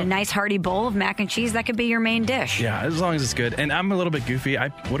 Get a nice hearty bowl of mac and cheese. That could be your main dish. Yeah, as long as it's good. And I'm a little bit goofy.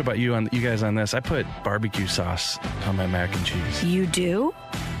 What about you guys on this? I put barbecue sauce on my mac and cheese. You do?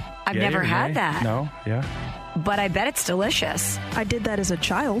 I've never had that. No? Yeah. But I bet it's delicious. I did that as a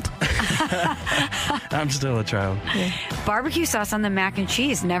child. I'm still a child. Yeah. Barbecue sauce on the mac and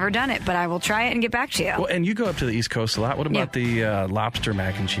cheese. Never done it, but I will try it and get back to you. Well, and you go up to the East Coast a lot. What about the lobster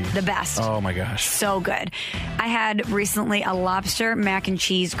mac and cheese? The best. Oh, my gosh. So good. I had recently a lobster mac and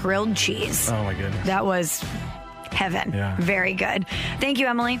cheese grilled cheese. Oh, my goodness. That was heaven. Yeah. Very good. Thank you,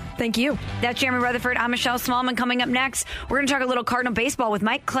 Emily. Thank you. That's Jeremy Rutherford. I'm Michelle Smallman. Coming up next, we're going to talk a little Cardinal baseball with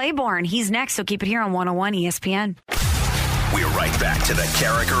Mike Claiborne. He's next, so keep it here on 101 ESPN. We're right back to the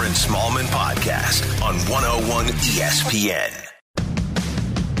Carricker and Smallman podcast on 101 ESPN.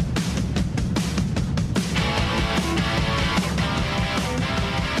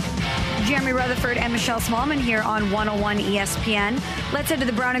 Jeremy Rutherford and Michelle Smallman here on 101 ESPN. Let's head to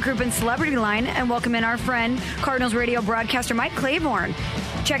the Brown & Crouppen Celebrity Line and welcome in our friend, Cardinals radio broadcaster Mike Claiborne.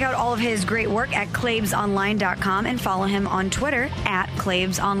 Check out all of his great work at ClaibsOnline.com and follow him on Twitter at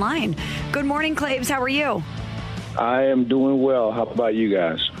ClaibsOnline. Good morning, Claibs. How are you? I am doing well. How about you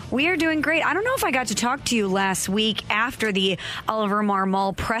guys? We are doing great. I don't know if I got to talk to you last week after the Oliver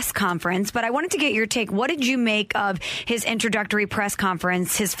Marmol press conference, but I wanted to get your take. What did you make of his introductory press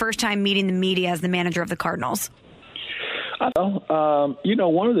conference, his first time meeting the media as the manager of the Cardinals?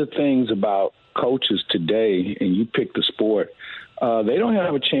 One of the things about coaches today, and you pick the sport, they don't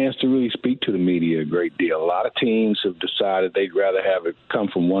have a chance to really speak to the media a great deal. A lot of teams have decided they'd rather have it come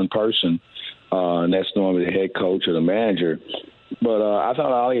from one person, and that's normally the head coach or the manager. But I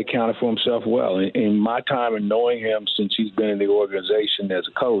thought Ali accounted for himself well. In my time and knowing him since he's been in the organization as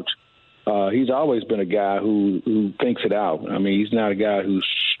a coach, he's always been a guy who thinks it out. I mean, he's not a guy who's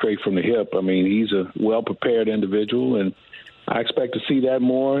straight from the hip. I mean, he's a well-prepared individual, and I expect to see that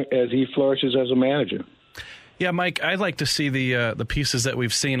more as he flourishes as a manager. Yeah, Mike, I'd like to see the pieces that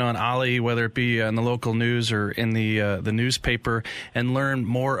we've seen on Ali, whether it be in the local news or in the newspaper, and learn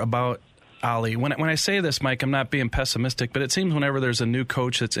more about Ali. When I say this, Mike, I'm not being pessimistic, but it seems whenever there's a new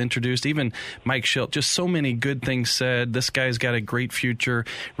coach that's introduced, even Mike Shildt, just so many good things said. This guy's got a great future,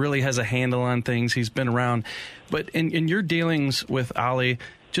 really has a handle on things. He's been around. But in your dealings with Ali,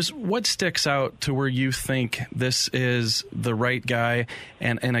 just what sticks out to where you think this is the right guy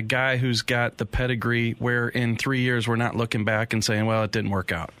and a guy who's got the pedigree where in 3 years we're not looking back and saying, well, it didn't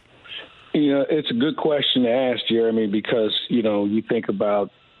work out? It's a good question to ask, Jeremy, because, you think about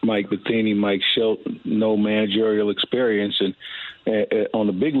Mike Matheny, Mike Shildt, no managerial experience and on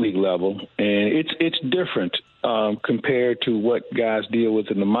the big league level, and it's different compared to what guys deal with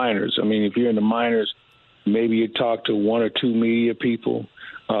in the minors. I mean, if you're in the minors, maybe you talk to one or two media people.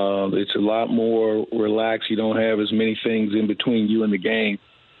 It's a lot more relaxed. You don't have as many things in between you and the game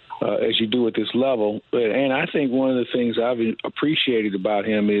as you do at this level. And I think one of the things I've appreciated about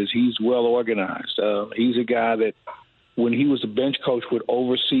him is he's well organized. He's a guy that, when he was a bench coach, would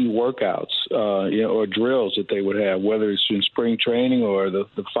oversee workouts, or drills that they would have, whether it's in spring training or the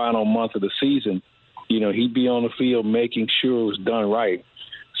final month of the season. He'd be on the field making sure it was done right.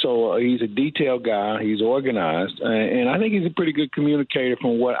 So he's a detailed guy. He's organized, and I think he's a pretty good communicator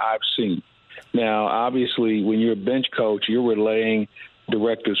from what I've seen. Now, obviously, when you're a bench coach, you're relaying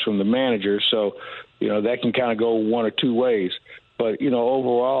directives from the manager, so that can kind of go one or two ways. But,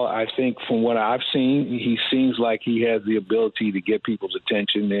 overall, I think from what I've seen, he seems like he has the ability to get people's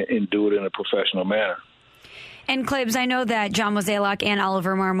attention and do it in a professional manner. And, Claibs, I know that John Mozeliak and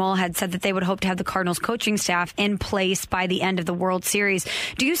Oliver Marmol had said that they would hope to have the Cardinals coaching staff in place by the end of the World Series.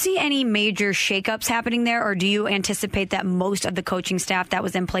 Do you see any major shakeups happening there, or do you anticipate that most of the coaching staff that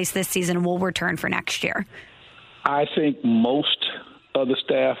was in place this season will return for next year? I think most of the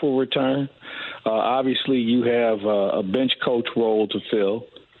staff will return. Obviously, you have a bench coach role to fill,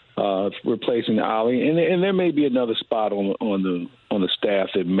 replacing Ali, and there may be another spot on the staff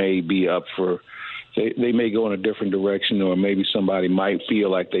that may be up for. They may go in a different direction, or maybe somebody might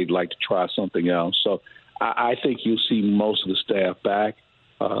feel like they'd like to try something else. So I think you'll see most of the staff back.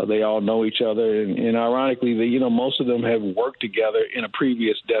 They all know each other, and ironically, most of them have worked together in a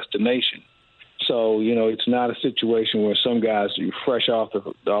previous destination. So it's not a situation where some guys are fresh off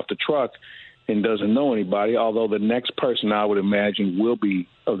the truck and doesn't know anybody. Although the next person, I would imagine, will be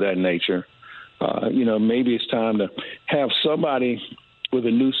of that nature. Maybe it's time to have somebody with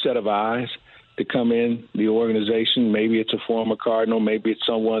a new set of eyes to come in the organization. Maybe it's a former Cardinal, maybe it's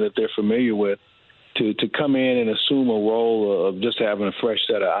someone that they're familiar with, to come in and assume a role of just having a fresh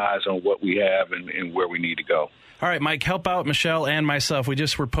set of eyes on what we have and where we need to go. All right, Mike, help out Michelle and myself. We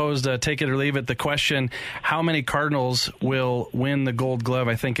just were posed, take it or leave it, the question, how many Cardinals will win the Gold Glove?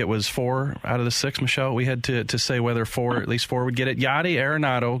 I think it was 4 out of the 6, Michelle. We had to say whether at least 4 would get it. Yadi,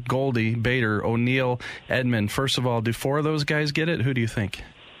 Arenado, Goldie, Bader, O'Neill, Edman. First of all, do 4 of those guys get it? Who do you think?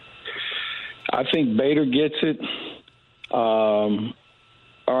 I think Bader gets it.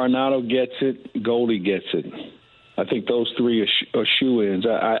 Arenado gets it. Goldie gets it. I think those 3 are shoe-ins.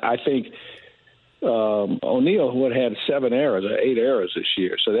 I think O'Neill had 7 errors or 8 errors this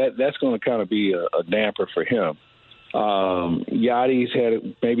year, so that's going to kind of be a damper for him. Yadi's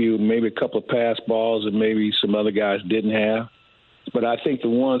had maybe a couple of pass balls and maybe some other guys didn't have. But I think the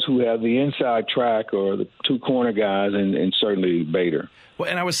ones who have the inside track are the 2 corner guys and certainly Bader. Well,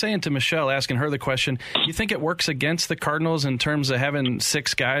 and I was saying to Michelle, asking her the question, you think it works against the Cardinals in terms of having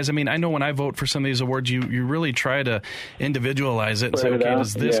 6 guys? I mean, I know when I vote for some of these awards, you really try to individualize it and say, okay,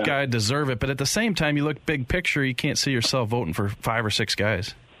 does this guy deserve it? But at the same time, you look big picture, you can't see yourself voting for 5 or 6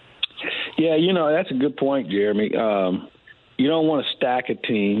 guys. Yeah, that's a good point, Jeremy. You don't want to stack a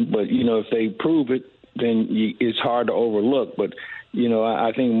team, but, if they prove it, then it's hard to overlook. But,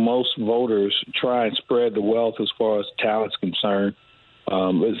 I think most voters try and spread the wealth as far as talent's concerned.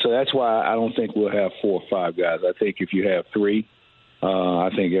 So that's why I don't think we'll have 4 or 5 guys. I think if you have 3, I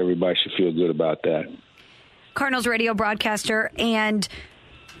think everybody should feel good about that. Cardinals radio broadcaster, and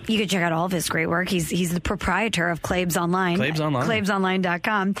you can check out all of his great work. He's the proprietor of Claibs Online. Claibs Online.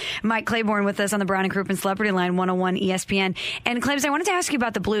 ClaibsOnline.com. Mike Claiborne with us on the Brown and Crouppen Celebrity Line, 101 ESPN. And Claibs, I wanted to ask you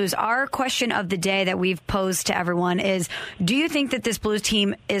about the Blues. Our question of the day that we've posed to everyone is, do you think that this Blues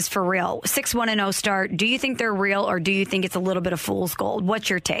team is for real? 6-1-0 start. Do you think they're real, or do you think it's a little bit of fool's gold? What's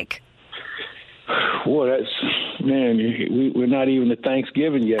your take? Well, we're not even to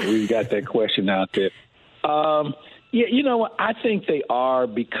Thanksgiving yet. We've got that question out there. Yeah, I think they are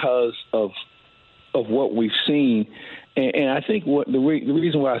because of what we've seen, and I think the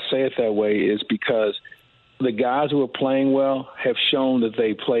reason why I say it that way is because the guys who are playing well have shown that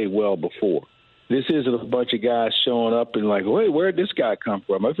they played well before. This isn't a bunch of guys showing up and like, wait, where did this guy come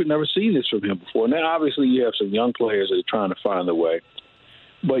from? I've never seen this from him before. Now, obviously, you have some young players that are trying to find their way,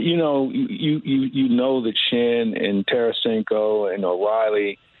 but you know that Shen and Tarasenko and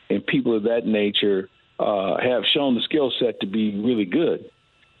O'Reilly and people of that nature have shown the skill set to be really good.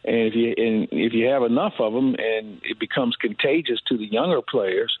 And if you have enough of them, and it becomes contagious to the younger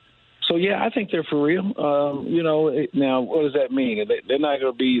players. So, yeah, I think they're for real. Now, what does that mean? They're not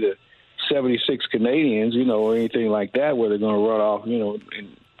going to be the 76 Canadians, or anything like that, where they're going to run off,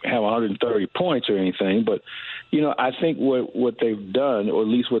 and have 130 points or anything. But, I think what they've done, or at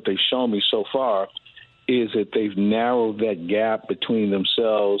least what they've shown me so far, is that they've narrowed that gap between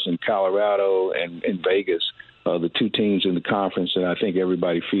themselves and Colorado and Vegas, the 2 teams in the conference that I think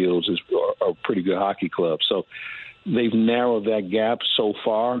everybody feels are pretty good hockey clubs. So they've narrowed that gap so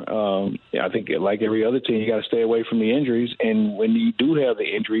far. I think like every other team, you got to stay away from the injuries. And when you do have the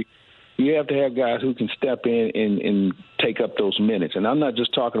injury, you have to have guys who can step in and take up those minutes. And I'm not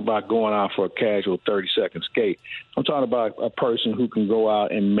just talking about going out for a casual 30-second skate. I'm talking about a person who can go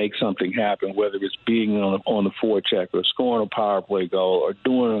out and make something happen, whether it's being on the forecheck or scoring a power play goal or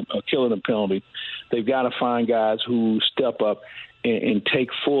killing a penalty. They've got to find guys who step up and take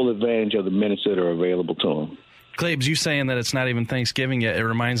full advantage of the minutes that are available to them. Claibs, you saying that it's not even Thanksgiving yet, it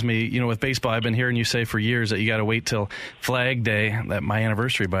reminds me, with baseball, I've been hearing you say for years that you got to wait till Flag Day, my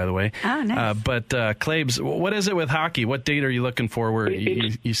anniversary, by the way. Oh, nice. But Claibs, what is it with hockey? What date are you looking for where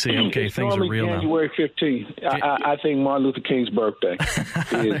you say, okay, things are real now? January 15th. I think Martin Luther King's birthday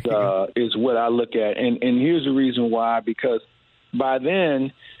is what I look at. And here's the reason why, because by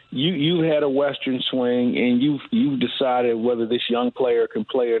then you've had a Western swing and you've decided whether this young player can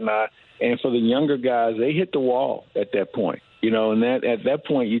play or not. And for the younger guys, they hit the wall at that point, and at that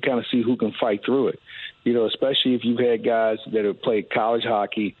point you kind of see who can fight through it, especially if you've had guys that have played college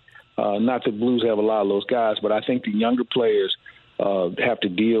hockey. Not that Blues have a lot of those guys, but I think the younger players have to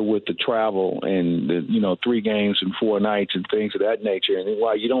deal with the travel and the 3 games and 4 nights and things of that nature. And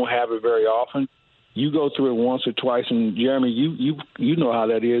while you don't have it very often, you go through it once or twice. And Jeremy, you know how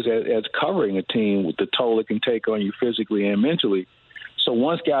that is as covering a team with the toll it can take on you physically and mentally. So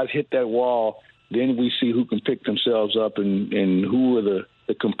once guys hit that wall, then we see who can pick themselves up and who are the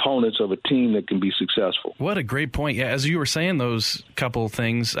the components of a team that can be successful. What a great point. Yeah, as you were saying those couple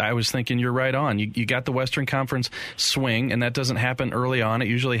things, I was thinking you're right on. You got the Western Conference swing, and that doesn't happen early on. It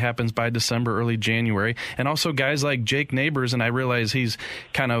usually happens by December, early January. And also guys like Jake Neighbors, and I realize he's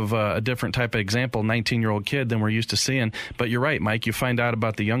kind of a different type of example, 19-year-old kid than we're used to seeing. But you're right, Mike. You find out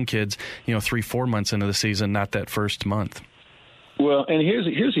about the young kids, 3-4 months into the season, not that first month. Well, and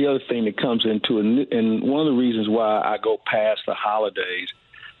here's the other thing that comes into it, and one of the reasons why I go past the holidays.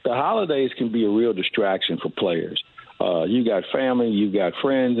 The holidays can be a real distraction for players. You got family, you got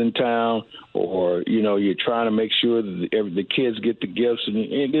friends in town, or you're trying to make sure that the kids get the gifts,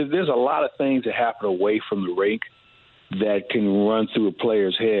 and there's a lot of things that happen away from the rink that can run through a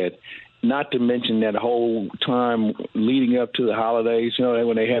player's head. Not to mention that whole time leading up to the holidays,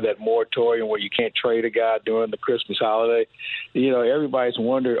 when they had that moratorium where you can't trade a guy during the Christmas holiday, everybody's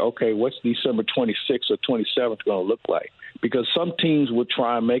wondering, okay, what's December 26th or 27th going to look like? Because some teams would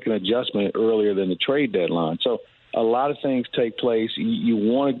try and make an adjustment earlier than the trade deadline. So a lot of things take place. You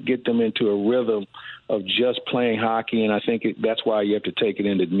want to get them into a rhythm of just playing hockey, and I think that's why you have to take it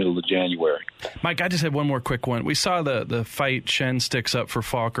into the middle of January. Mike, I just had one more quick one. We saw the fight Schenn sticks up for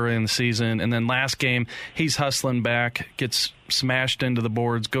Falker in the season, and then last game he's hustling back, gets smashed into the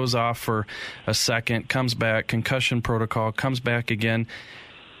boards, goes off for a second, comes back, concussion protocol, comes back again.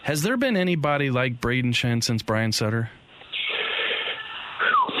 Has there been anybody like Brayden Schenn since Brian Sutter?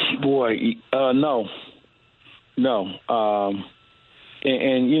 Boy, no.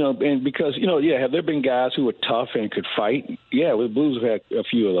 And because, have there been guys who are tough and could fight? Yeah, the Blues have had a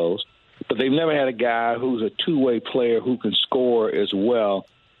few of those. But they've never had a guy who's a two-way player who can score as well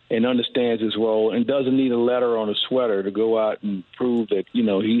and understands his role and doesn't need a letter on a sweater to go out and prove that,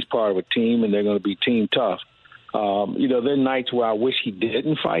 he's part of a team and they're going to be team tough. There are nights where I wish he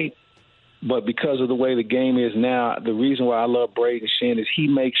didn't fight. But because of the way the game is now, the reason why I love Brayden Schenn is he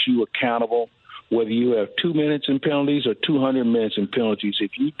makes you accountable. Whether you have 2 minutes in penalties or 200 minutes in penalties,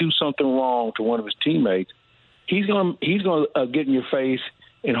 if you do something wrong to one of his teammates, he's going to get in your face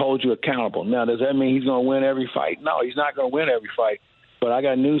and hold you accountable. Now, does that mean he's going to win every fight? No, he's not going to win every fight. But I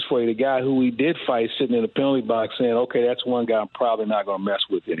got news for you. The guy who he did fight sitting in the penalty box saying, okay, that's one guy I'm probably not going to mess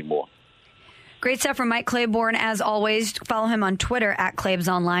with anymore. Great stuff from Mike Claiborne. As always, follow him on Twitter at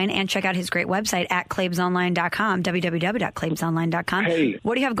ClaibsOnline and check out his great website at ClaibsOnline.com, www.ClaibsOnline.com. Hey,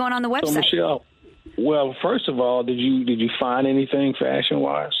 what do you have going on the website? So Michelle, well, first of all, did you find anything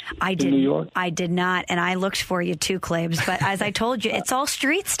fashion-wise in New York? I did not, and I looked for you too, Claibs. But as I told you, it's all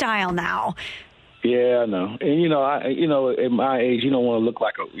street style now. Yeah, I know. And, at my age, you don't want to look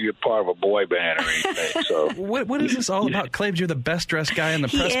like you're part of a boy band or anything. So What is this all about? Claibs, you're the best-dressed guy in the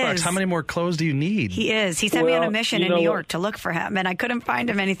press box. How many more clothes do you need? He is. He sent me on a mission in New York to look for him, and I couldn't find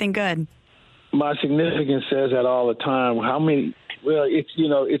him anything good. My significance says that all the time. How many... Well,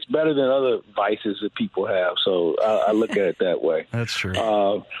 it's better than other vices that people have, so I look at it that way. That's true.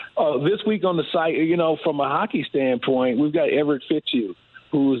 This week on the site, from a hockey standpoint, we've got Everett Fitzhugh,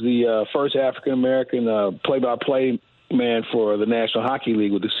 who was the first African-American play-by-play man for the National Hockey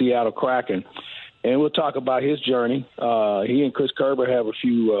League with the Seattle Kraken. And we'll talk about his journey. He and Chris Kerber have a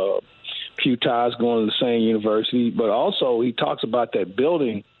few ties going to the same university, but also he talks about that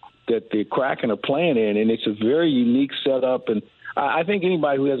building that the Kraken are playing in, and it's a very unique setup. And I think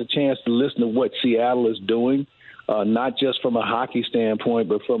anybody who has a chance to listen to what Seattle is doing, not just from a hockey standpoint,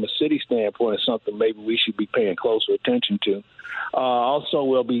 but from a city standpoint, is something maybe we should be paying closer attention to. Also,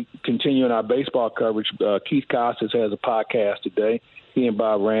 we'll be continuing our baseball coverage. Keith Costas has a podcast today. He and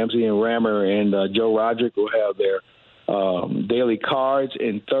Bob Ramsey and Rammer and Joe Roderick will have their daily cards.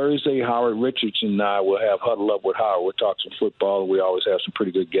 And Thursday, Howard Richardson and I will have Huddle Up with Howard. We'll talk some football, and we always have some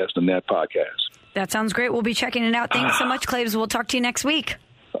pretty good guests on that podcast. That sounds great. We'll be checking it out. Thanks so much, Claibs. We'll talk to you next week.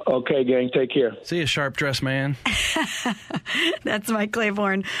 Okay, gang. Take care. See you, sharp-dressed man. That's Mike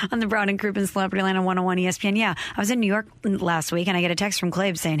Claiborne on the Brown and Crouppen Celebrity Line on 101 ESPN. Yeah, I was in New York last week, and I get a text from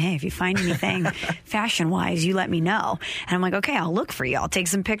Claibs saying, hey, if you find anything fashion-wise, you let me know. And I'm like, okay, I'll look for you. I'll take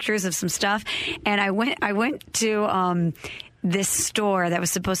some pictures of some stuff. And I went to this store that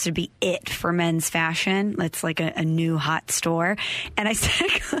was supposed to be it for men's fashion. It's like a new hot store. And I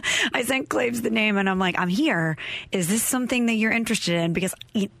sent Claibs the name, and I'm like, I'm here. Is this something that you're interested in? Because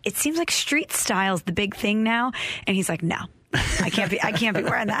it seems like street style is the big thing now. And he's like, no. I can't be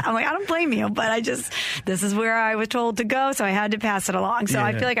wearing that. I'm like, I don't blame you, but this is where I was told to go, so I had to pass it along. So yeah.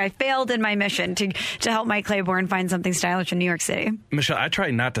 I feel like I failed in my mission to help Mike Claiborne find something stylish in New York City. Michelle, I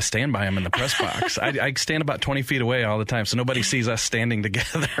try not to stand by him in the press box. I stand about 20 feet away all the time, so nobody sees us standing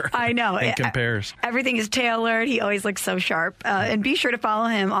together. I know. And compares. Everything is tailored. He always looks so sharp. And be sure to follow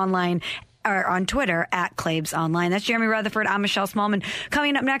him online on Twitter at Claibs Online. That's Jeremy Rutherford. I'm Michelle Smallman.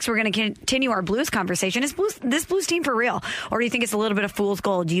 Coming up next, we're going to continue our Blues conversation. Is this Blues team for real? Or do you think it's a little bit of fool's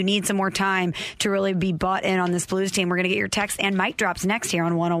gold? Do you need some more time to really be bought in on this Blues team? We're going to get your text and mic drops next here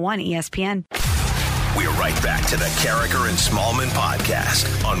on 101 ESPN. We're right back to the Carricker and Smallman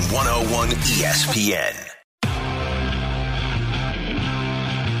podcast on 101 ESPN.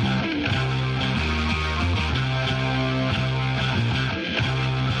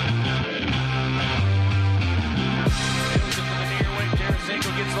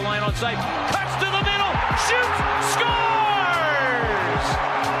 Gets the line on site, cuts to the middle, shoots, scores!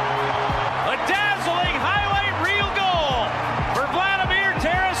 A dazzling highlight reel goal for Vladimir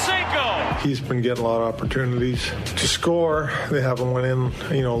Tarasenko. He's been getting a lot of opportunities to score. They haven't went in,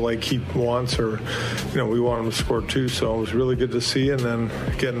 like he wants, or, we want him to score too. So it was really good to see. And then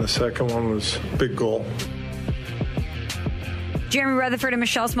getting the second one was a big goal. Jeremy Rutherford and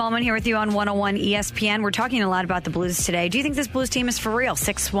Michelle Smallman here with you on 101 ESPN. We're talking a lot about the Blues today. Do you think this Blues team is for real,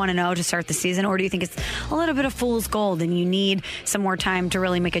 6-1-0 to start the season, or do you think it's a little bit of fool's gold and you need some more time to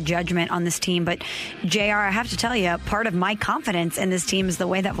really make a judgment on this team? But, JR, I have to tell you, part of my confidence in this team is the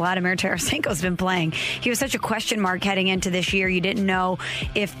way that Vladimir Tarasenko's been playing. He was such a question mark heading into this year. You didn't know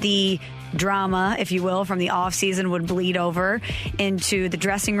if the drama, if you will, from the offseason would bleed over into the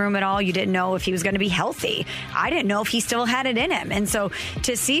dressing room at all. You didn't know if he was going to be healthy. I didn't know if he still had it in him. And so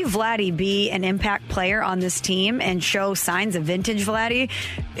to see Vladdy be an impact player on this team and show signs of vintage Vladdy,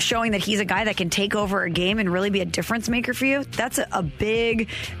 showing that he's a guy that can take over a game and really be a difference maker for you, that's a big,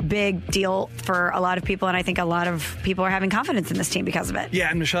 big deal for a lot of people. And I think a lot of people are having confidence in this team because of it. Yeah,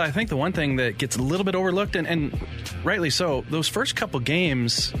 and Michelle, I think the one thing that gets a little bit overlooked, and rightly so, those first couple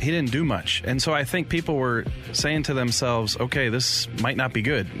games, he didn't do much. And so I think people were saying to themselves, okay, this might not be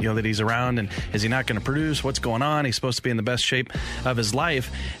good, that he's around, and is he not going to produce? What's going on? He's supposed to be in the best shape of his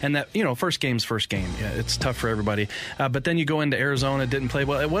life. And that, first game's first game. Yeah, it's tough for everybody. But then you go into Arizona, didn't play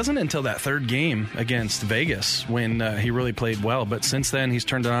well. It wasn't until that third game against Vegas when he really played well. But since then, he's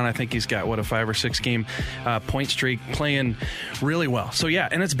turned it on. I think he's got, a 5 or 6 game point streak, playing really well. So, yeah,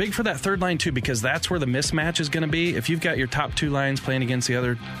 and it's big for that third line, too, because that's where the mismatch is going to be. If you've got your top two lines playing against the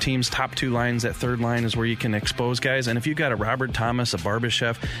other team's top two lines, that third line is where you can expose guys. And if you've got a Robert Thomas, a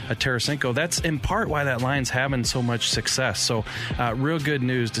Barbashev, a Tarasenko, that's in part why that line's having so much success. So real good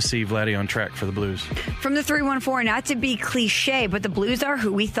news to see Vladdy on track for the Blues. From the 314, not to be cliche, but the Blues are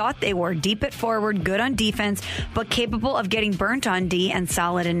who we thought they were. Deep at forward, good on defense, but capable of getting burnt on D and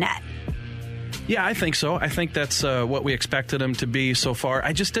solid in net. Yeah, I think so. I think that's what we expected him to be so far.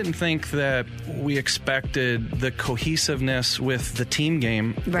 I just didn't think that we expected the cohesiveness with the team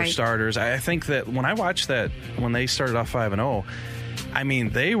game for starters. I think that when I watched that, when they started off 5-0, I mean,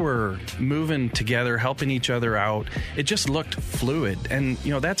 they were moving together, helping each other out. It just looked fluid. And,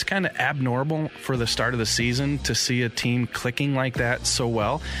 that's kind of abnormal for the start of the season to see a team clicking like that so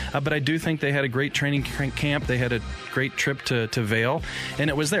well. But I do think they had a great training camp. They had a great trip to Vail, and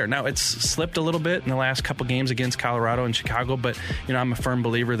it was there. Now, it's slipped a little bit in the last couple games against Colorado and Chicago, but, I'm a firm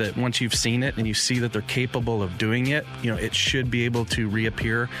believer that once you've seen it and you see that they're capable of doing it, it should be able to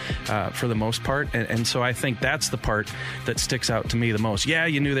reappear for the most part. And so I think that's the part that sticks out to me the most. Yeah,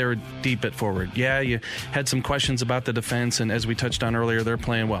 you knew they were deep at forward. Yeah, you had some questions about the defense, and as we touched on earlier, they're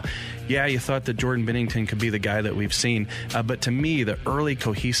playing well. Yeah, you thought that Jordan Binnington could be the guy that we've seen, but to me, the early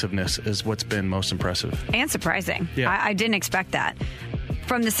cohesiveness is what's been most impressive. And surprising. Yeah. I didn't expect that.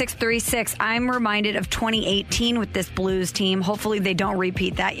 From the 636, I'm reminded of 2018 with this Blues team. Hopefully they don't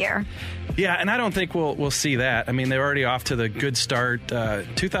repeat that year. Yeah, and I don't think we'll see that. I mean, they're already off to the good start.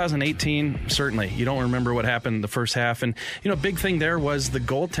 2018, certainly. You don't remember what happened in the first half. And, big thing there was the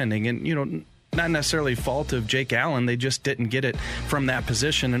goaltending. And, not necessarily fault of Jake Allen. They just didn't get it from that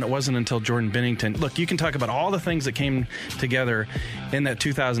position, and it wasn't until Jordan Binnington. Look, you can talk about all the things that came together in that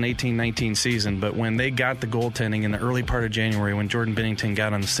 2018-19 season, but when they got the goaltending in the early part of January, when Jordan Binnington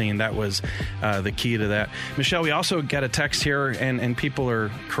got on the scene, that was the key to that. Michelle, we also got a text here, and people are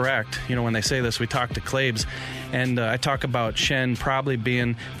correct. When they say this, we talk to Claibs, and I talk about Schenn probably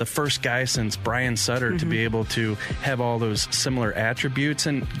being the first guy since Brian Sutter to be able to have all those similar attributes,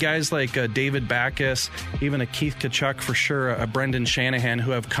 and guys like David Backes, even a Keith Tkachuk for sure, a Brendan Shanahan, who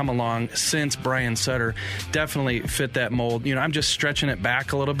have come along since Brian Sutter, definitely fit that mold. I'm just stretching it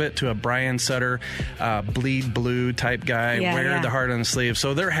back a little bit to a Brian Sutter bleed blue type guy, wear the heart on the sleeve.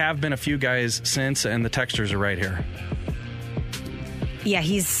 So there have been a few guys since, and the textures are right here. Yeah,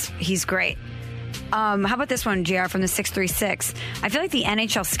 he's great. How about this one, JR, from the 636? I feel like the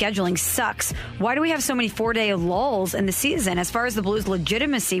NHL scheduling sucks. Why do we have so many 4-day lulls in the season? As far as the Blues'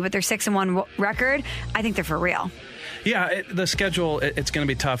 legitimacy with their 6-1 record, I think they're for real. Yeah, the schedule, it's going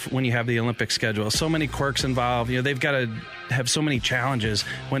to be tough when you have the Olympic schedule. So many quirks involved. They've got to have so many challenges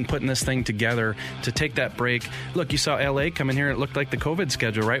when putting this thing together to take that break. Look, you saw L.A. come in here. It looked like the COVID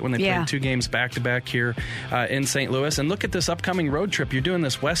schedule, right, when they played 2 games back-to-back here in St. Louis. And look at this upcoming road trip. You're doing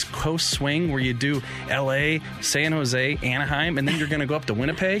this West Coast swing where you do L.A., San Jose, Anaheim, and then you're going to go up to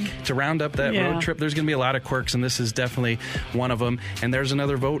Winnipeg to round up that road trip. There's going to be a lot of quirks, and this is definitely one of them. And there's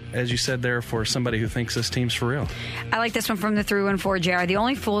another vote, as you said there, for somebody who thinks this team's for real. I like this one from the 314, JR. The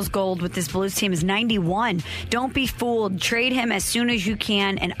only fool's gold with this Blues team is 91. Don't be fooled. Trade him as soon as you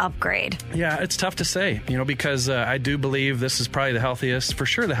can and upgrade. Yeah, it's tough to say, because I do believe this is probably the healthiest, for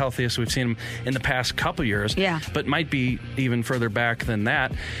sure the healthiest we've seen him in the past couple years. Yeah. But might be even further back than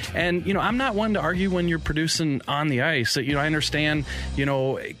that. And, I'm not one to argue when you're producing on the ice. I understand,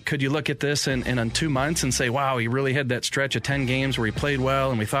 could you look at this in 2 months and say, wow, he really had that stretch of 10 games where he played well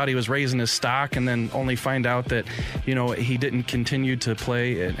and we thought he was raising his stock, and then only find out that, he didn't continue to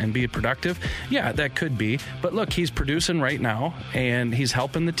play and be productive? Yeah, that could be. But look, he's producing right now, and he's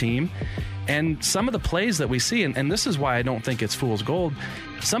helping the team. And some of the plays that we see, and this is why I don't think it's fool's gold,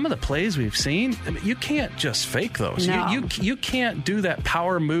 some of the plays we've seen, you can't just fake those. No. You can't do that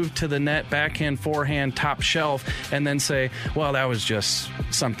power move to the net, backhand, forehand, top shelf, and then say, well, that was just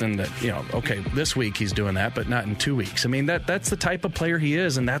something that, okay, this week he's doing that, but not in 2 weeks. I mean, that's the type of player he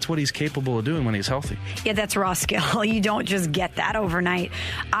is, and that's what he's capable of doing when he's healthy. Yeah, that's raw skill. You don't just get that overnight.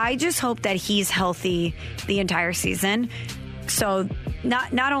 I just hope that he's healthy the entire season. So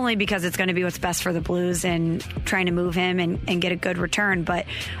not only because it's going to be what's best for the Blues and trying to move him and get a good return, but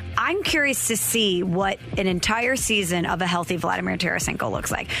I'm curious to see what an entire season of a healthy Vladimir Tarasenko looks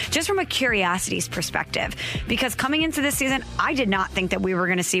like, just from a curiosity's perspective. Because coming into this season, I did not think that we were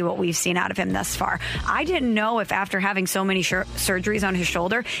going to see what we've seen out of him thus far. I didn't know if after having so many surgeries on his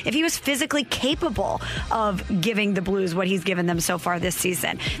shoulder, if he was physically capable of giving the Blues what he's given them so far this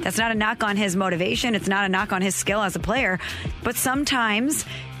season. That's not a knock on his motivation. It's not a knock on his skill as a player. But sometimes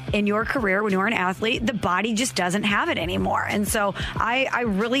in your career, when you're an athlete, the body just doesn't have it anymore. And so I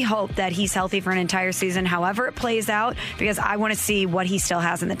really hope that he's healthy for an entire season, however it plays out, because I want to see what he still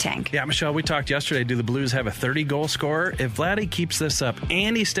has in the tank. Yeah, Michelle, we talked yesterday, do the Blues have a 30-goal scorer? If Vladdy keeps this up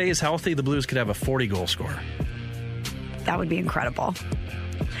and he stays healthy, the Blues could have a 40-goal scorer. That would be incredible.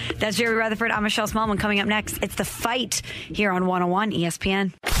 That's Jeremy Rutherford. I'm Michelle Smallman. Coming up next, it's The Fight here on 101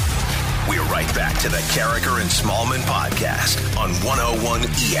 ESPN. We're right back to the Carricker and Smallman podcast on 101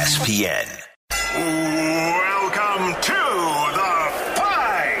 ESPN. Welcome to The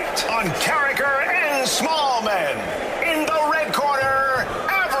Fight on Carricker and Smallman. In the red corner,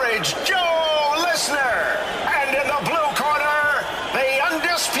 Average Joe Listener. And in the blue corner, the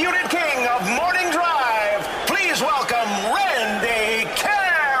undisputed king of morning drive. Please welcome Randy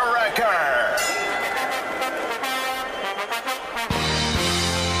Carricker.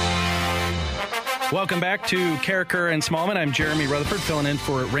 Welcome back to Carricker and Smallman. I'm Jeremy Rutherford, filling in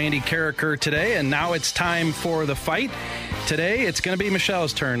for Randy Carricker today, and now it's time for the fight. Today, it's going to be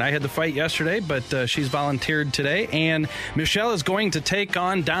Michelle's turn. I had the fight yesterday, but she's volunteered today, and Michelle is going to take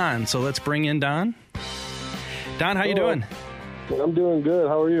on Don. So let's bring in Don. Don, how you doing? I'm doing good.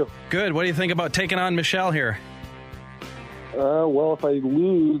 How are you? Good. What do you think about taking on Michelle here? Well, if I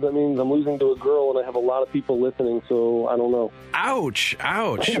lose, that means I'm losing to a girl, and I have a lot of people listening, so I don't know. Ouch.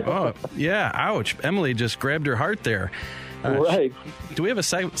 Oh, yeah, ouch. Emily just grabbed her heart there. Right. Do we have a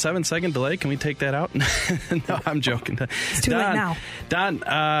 7-second delay? Can we take that out? No, I'm joking. It's too late now.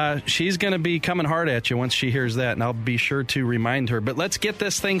 Don, she's going to be coming hard at you once she hears that, and I'll be sure to remind her. But let's get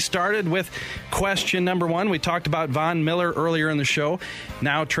this thing started with question number 1. We talked about Von Miller earlier in the show,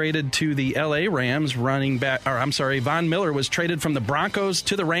 now traded to the L.A. Rams running back. Von Miller was traded from the Broncos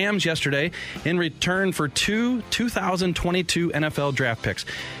to the Rams yesterday in return for 2 2022 NFL draft picks.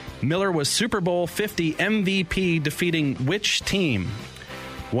 Miller was Super Bowl 50 MVP, defeating which team?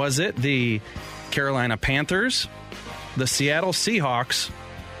 Was it the Carolina Panthers, the Seattle Seahawks,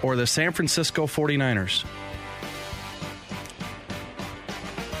 or the San Francisco 49ers?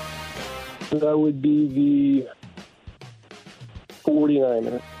 That would be the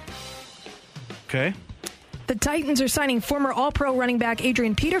 49ers. Okay. The Titans are signing former All-Pro running back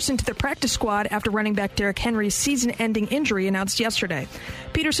Adrian Peterson to their practice squad after running back Derrick Henry's season-ending injury announced yesterday.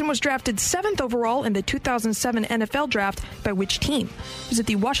 Peterson was drafted 7th overall in the 2007 NFL Draft by which team? Was it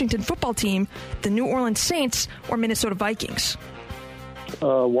the Washington Football Team, the New Orleans Saints, or Minnesota Vikings?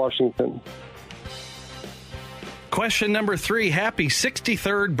 Washington. Question number 3. Happy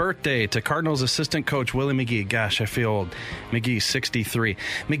 63rd birthday to Cardinals assistant coach Willie McGee. Gosh, I feel old. McGee, 63.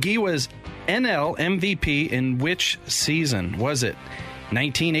 McGee was NL MVP in which season? Was it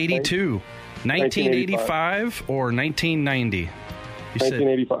 1982, 1985 or 1990? You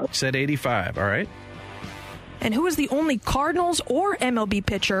 1985. Said 85. All right. And who is the only Cardinals or MLB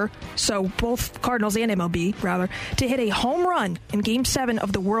pitcher, so both Cardinals and MLB, rather, to hit a home run in Game 7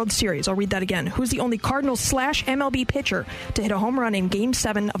 of the World Series? I'll read that again. Who's the only Cardinals/MLB pitcher to hit a home run in Game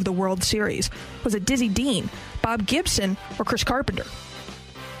 7 of the World Series? Was it Dizzy Dean, Bob Gibson, or Chris Carpenter?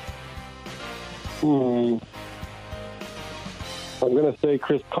 I'm going to say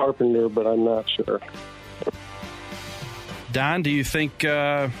Chris Carpenter, but I'm not sure. Don, do you think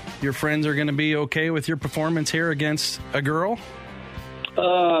your friends are going to be okay with your performance here against a girl?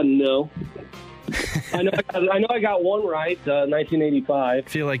 No. I know I got one right, 1985.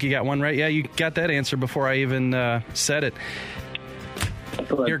 Feel like you got one right? Yeah, you got that answer before I even said it.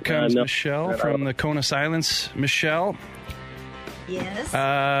 Here comes Michelle from the Cone of Silence. Michelle? Yes?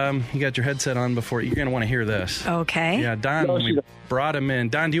 You got your headset on before. You're going to want to hear this. Okay. Yeah, Don, we brought him in.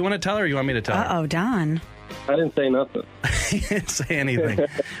 Don, do you want to tell her or you want me to tell her? Uh-oh, Don. I didn't say nothing. He didn't say anything.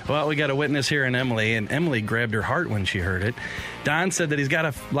 Well, we got a witness here in Emily, and Emily grabbed her heart when she heard it. Don said that he's got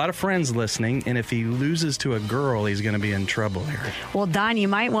a lot of friends listening, and if he loses to a girl, he's going to be in trouble here. Well, Don, you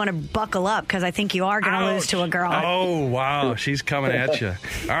might want to buckle up because I think you are going to lose to a girl. Oh, wow. She's coming at you.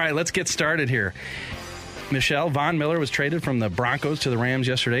 All right, let's get started here. Michelle, Von Miller was traded from the Broncos to the Rams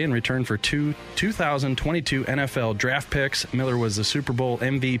yesterday in return for 2022 NFL draft picks. Miller was the Super Bowl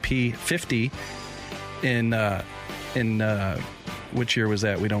MVP 50 in which year was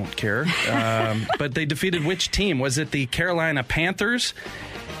that? We don't care. But they defeated which team? Was it the Carolina Panthers,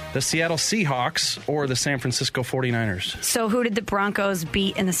 the Seattle Seahawks, or the San Francisco 49ers? So who did the Broncos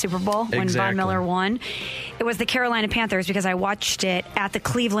beat in the Super Bowl when Von Miller won? It was the Carolina Panthers because I watched it at the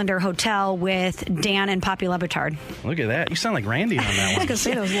Clevelander Hotel with Dan and Poppy Lebitard. Look at that. You sound like Randy on that one. I was going to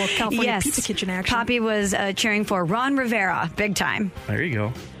say those little California Pizza Kitchen action. Poppy was cheering for Ron Rivera, big time. There you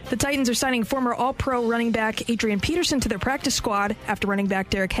go. The Titans are signing former All-Pro running back Adrian Peterson to their practice squad after running back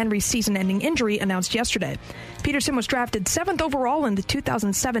Derrick Henry's season-ending injury announced yesterday. Peterson was drafted 7th overall in the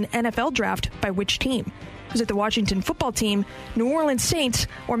 2007 NFL Draft by which team? Was it the Washington Football Team, New Orleans Saints,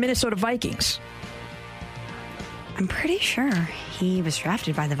 or Minnesota Vikings? I'm pretty sure he was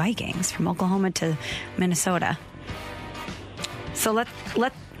drafted by the Vikings from Oklahoma to Minnesota. So let's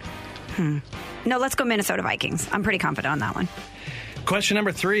go Minnesota Vikings. I'm pretty confident on that one. Question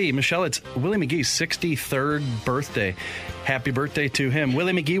number 3, Michelle, it's Willie McGee's 63rd birthday. Happy birthday to him.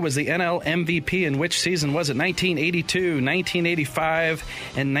 Willie McGee was the NL MVP in which season? Was it 1982, 1985,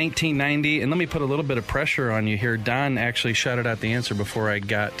 and 1990? And let me put a little bit of pressure on you here. Don actually shouted out the answer before I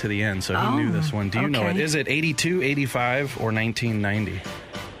got to the end, so he knew this one. Do you know it? Is it 82, 85, or 1990?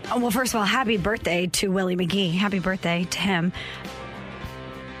 Oh, well, first of all, happy birthday to Willie McGee. Happy birthday to him.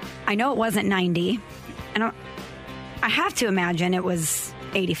 I know it wasn't 90. I have to imagine it was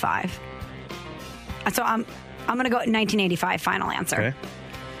 85. So I'm going to go 1985, final answer. Okay.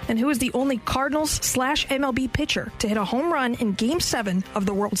 And who is the only Cardinals/MLB pitcher to hit a home run in Game 7 of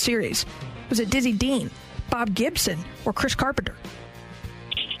the World Series? Was it Dizzy Dean, Bob Gibson, or Chris Carpenter?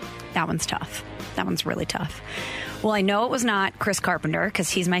 That one's tough. That one's really tough. Well, I know it was not Chris Carpenter because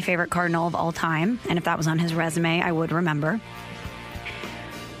he's my favorite Cardinal of all time. And if that was on his resume, I would remember.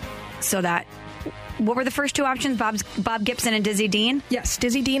 So what were the first two options? Bob Gibson and Dizzy Dean? Yes,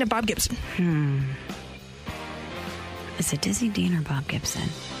 Dizzy Dean and Bob Gibson. Is it Dizzy Dean or Bob Gibson?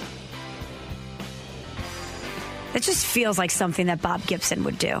 It just feels like something that Bob Gibson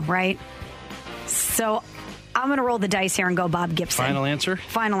would do, right? So I'm going to roll the dice here and go Bob Gibson. Final answer?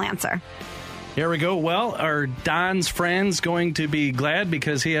 Final answer. Here we go. Well, are Don's friends going to be glad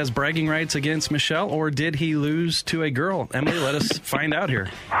because he has bragging rights against Michelle, or did he lose to a girl? Emily, let us find out here.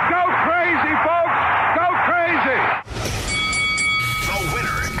 Go crazy, folks! Go crazy! The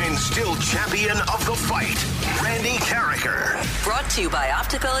winner and still champion of the fight, Randy Carricker. Brought to you by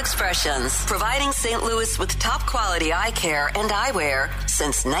Optical Expressions, providing St. Louis with top quality eye care and eyewear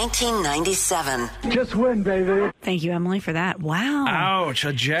since 1997. Just win, baby. Thank you, Emily, for that. Wow. Ouch,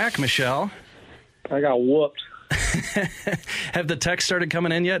 a jack, Michelle. I got whooped. Have the texts started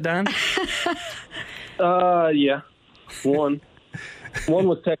coming in yet, Don? Yeah. One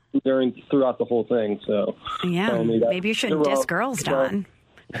was texting throughout the whole thing, so. Yeah, maybe you shouldn't diss girls, Don.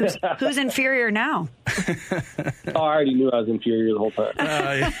 Who's inferior now? I already knew I was inferior the whole time.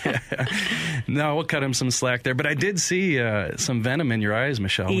 Yeah. No, we'll cut him some slack there. But I did see some venom in your eyes,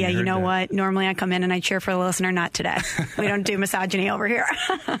 Michelle. Yeah, you know what? Normally I come in and I cheer for the listener, not today. We don't do misogyny over here.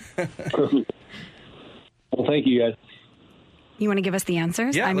 Well, thank you, guys. You want to give us the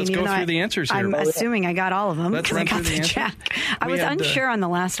answers? Yeah, let's go through the answers here. I'm assuming I got all of them because I got the check. I was unsure on the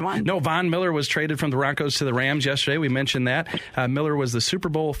last one. No, Von Miller was traded from the Broncos to the Rams yesterday. We mentioned that. Miller was the Super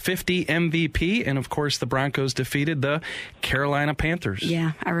Bowl 50 MVP, and of course the Broncos defeated the Carolina Panthers.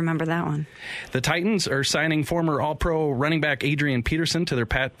 Yeah, I remember that one. The Titans are signing former All-Pro running back Adrian Peterson to their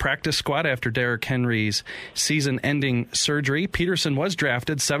practice squad after Derrick Henry's season-ending surgery. Peterson was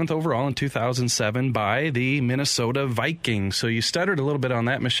drafted 7th overall in 2007 by the Minnesota Vikings. So you stuttered a little bit on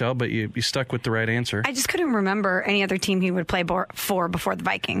that, Michelle, but you stuck with the right answer. I just couldn't remember any other team he would play for before the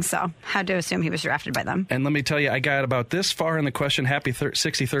Vikings, so had to assume he was drafted by them. And let me tell you, I got about this far in the question. Happy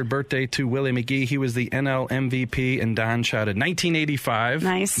 63rd birthday to Willie McGee. He was the NL MVP, and Don shouted 1985.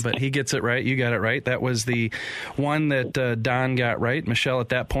 Nice. But he gets it right. You got it right. That was the one that Don got right. Michelle, at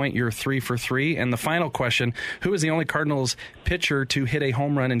that point, you're 3 for 3. And the final question, who is the only Cardinals pitcher to hit a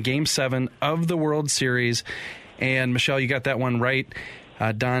home run in Game 7 of the World Series? And, Michelle, you got that one right.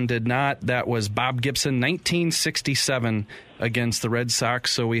 Don did not. That was Bob Gibson, 1967 against the Red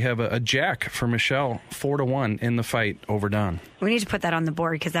Sox. So we have a jack for Michelle, 4-1 in the fight over Don. We need to put that on the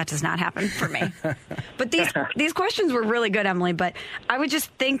board because that does not happen for me. But these questions were really good, Emily. But I would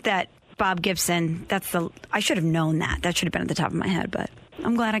just think that Bob Gibson, I should have known that. That should have been at the top of my head. But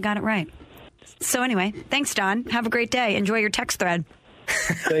I'm glad I got it right. So anyway, thanks, Don. Have a great day. Enjoy your text thread.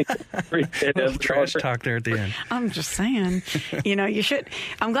 Thank you. Appreciate it. Trash talk there at the end. I'm just saying, you should.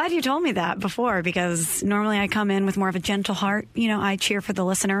 I'm glad you told me that before because normally I come in with more of a gentle heart. I cheer for the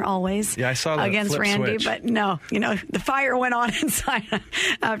listener always. Yeah, I saw that against flip Randy, switch. but no, the fire went on inside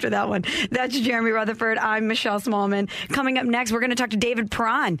after that one. That's Jeremy Rutherford. I'm Michelle Smallman. Coming up next, we're going to talk to David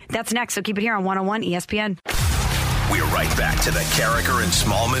Perron. That's next, so keep it here on 101 ESPN. We're right back to the Carricker and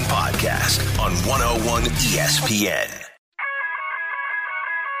Smallman podcast on 101 ESPN.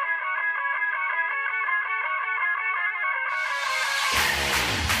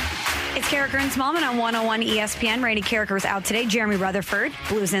 It's Carricker and Smallman on 101 ESPN. Randy Carricker is out today. Jeremy Rutherford,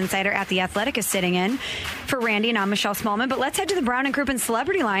 Blues insider at The Athletic, is sitting in for Randy, and I'm Michelle Smallman. But let's head to the Brown and Crouppen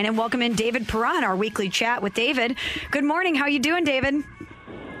Celebrity Line and welcome in David Perron, our weekly chat with David. Good morning. How you doing, David?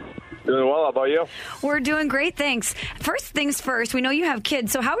 Doing well. How about you? We're doing great, thanks. First things first, we know you have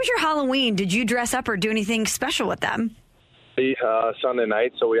kids. So how was your Halloween? Did you dress up or do anything special with them? Sunday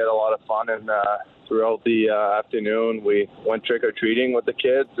night, so we had a lot of fun, and throughout the afternoon, we went trick-or-treating with the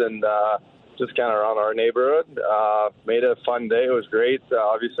kids and just kind of around our neighborhood. Made it a fun day. It was great.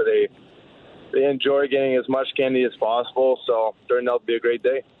 Obviously, they enjoy getting as much candy as possible, so it turned out to be a great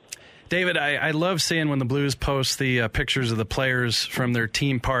day. David, I love seeing when the Blues post the pictures of the players from their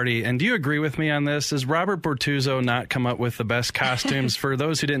team party. And do you agree with me on this? Does Robert Bortuzzo not come up with the best costumes? For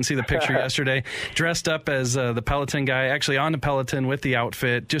those who didn't see the picture yesterday, dressed up as the Peloton guy, actually on the Peloton with the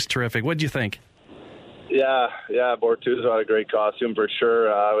outfit. Just terrific. What did you think? Yeah, Bortuzzo had a great costume for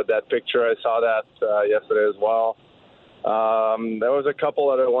sure. With that picture, I saw that yesterday as well. There was a couple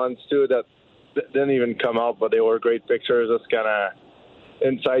other ones, too, that didn't even come out, but they were great pictures. Just kind of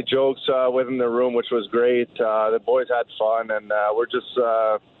inside jokes within the room, which was great. The boys had fun, and we're just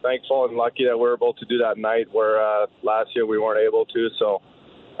thankful and lucky that we're able to do that night where last year we weren't able to, so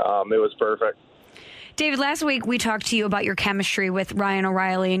it was perfect. David, last week we talked to you about your chemistry with Ryan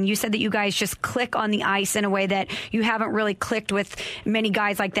O'Reilly, and you said that you guys just click on the ice in a way that you haven't really clicked with many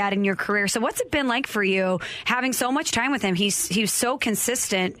guys like that in your career. So what's it been like for you having so much time with him? He's so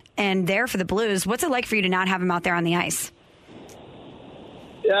consistent and there for the Blues. What's it like for you to not have him out there on the ice?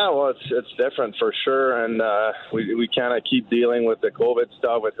 Yeah, well, it's different for sure, and we kind of keep dealing with the COVID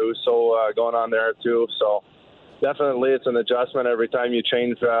stuff with Husso going on there too. So definitely, it's an adjustment every time you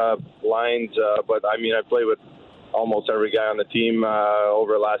change lines. But I mean, I played with almost every guy on the team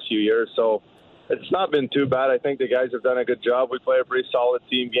over the last few years, so it's not been too bad. I think the guys have done a good job. We played a pretty solid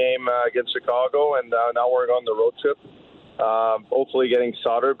team game against Chicago, and now we're on the road trip. Hopefully, getting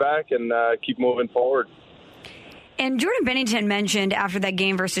Sauter back and keep moving forward. And Jordan Bennington mentioned after that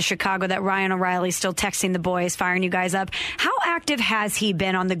game versus Chicago that Ryan O'Reilly's still texting the boys, firing you guys up. How active has he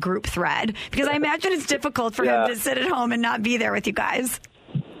been on the group thread? Because I imagine it's difficult for him to sit at home and not be there with you guys.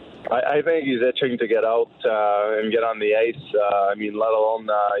 I think he's itching to get out and get on the ice. I mean, let alone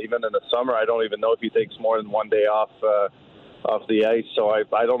even in the summer, I don't even know if he takes more than one day off the ice. So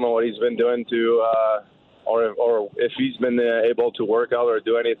I don't know what he's been doing to or if he's been able to work out or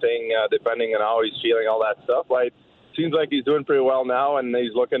do anything, depending on how he's feeling, all that stuff. Seems like he's doing pretty well now, and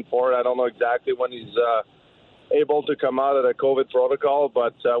he's looking forward. I don't know exactly when he's able to come out of the COVID protocol,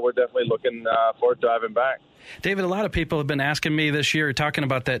 but we're definitely looking forward to having him back. David, a lot of people have been asking me this year, talking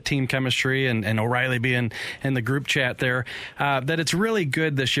about that team chemistry and O'Reilly being in the group chat there, that it's really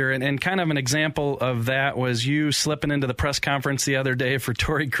good this year. And kind of an example of that was you slipping into the press conference the other day for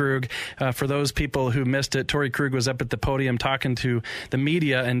Torrey Krug. For those people who missed it, Torrey Krug was up at the podium talking to the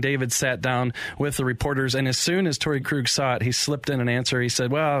media, and David sat down with the reporters. And as soon as Torrey Krug saw it, he slipped in an answer. He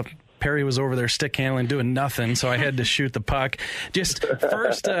said, well, Perry was over there stick handling, doing nothing, so I had to shoot the puck. Just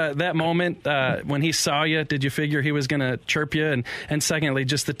first, that moment when he saw you, did you figure he was going to chirp you? And secondly,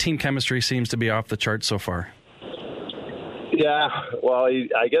 just the team chemistry seems to be off the charts so far. Yeah, well,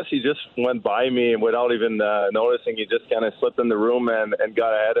 I guess he just went by me without even noticing. He just kind of slipped in the room and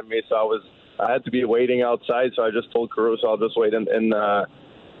got ahead of me, so I had to be waiting outside, so I just told Caruso I'll just wait in the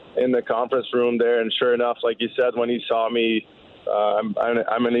conference room there. And sure enough, like you said, when he saw me,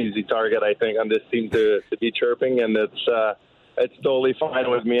 I'm an easy target, I think, on this team to be chirping, and it's totally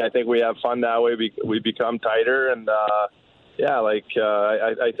fine with me. I think we have fun that way. We become tighter, and I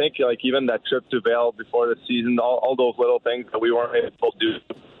think like even that trip to Vail before the season, all those little things that we weren't able to do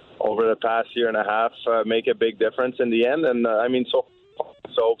over the past year and a half make a big difference in the end. And so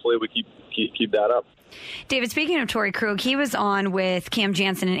hopefully we keep that up. David, speaking of Torrey Krug, he was on with Cam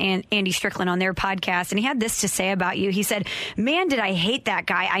Jansen and Andy Strickland on their podcast, and he had this to say about you. He said, man, did I hate that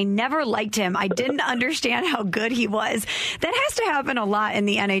guy. I never liked him. I didn't understand how good he was. That has to happen a lot in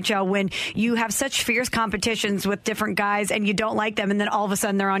the NHL when you have such fierce competitions with different guys and you don't like them, and then all of a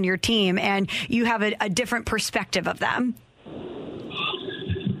sudden they're on your team and you have a different perspective of them.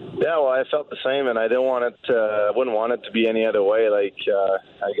 Yeah, well, I felt the same, and I wouldn't want it to be any other way. Like,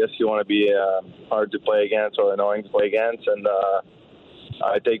 I guess you want to be hard to play against or annoying to play against, and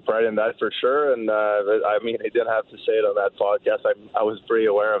I take pride in that for sure. And I didn't have to say it on that podcast. I was pretty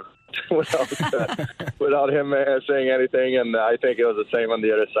aware of it without him saying anything, and I think it was the same on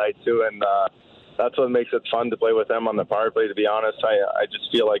the other side too. And that's what makes it fun to play with him on the power play. To be honest, I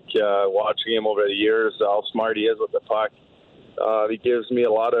just feel like watching him over the years, how smart he is with the puck. He gives me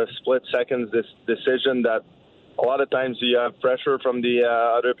a lot of split seconds decision that a lot of times you have pressure from the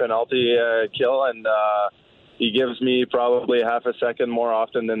other penalty kill, and he gives me probably half a second more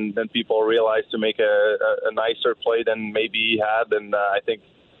often than people realize to make a nicer play than maybe he had. And I think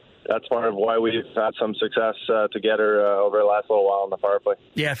that's part of why we've had some success together over the last little while on the power play.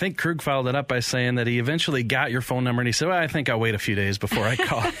 Yeah, I think Krug followed it up by saying that he eventually got your phone number, and he said, well, I think I'll wait a few days before I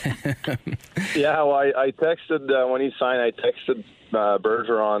call. Yeah, well, I texted, when he signed, I texted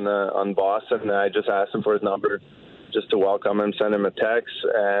Berger on Boston, and I just asked him for his number just to welcome him, send him a text,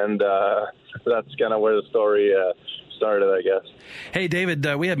 and that's kind of where the story started, I guess. Hey, David,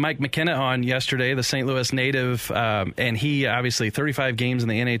 we had Mike McKenna on yesterday, the St. Louis native, and he obviously 35 games in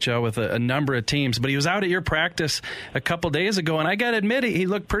the NHL with a number of teams, but he was out at your practice a couple days ago, and I got to admit, he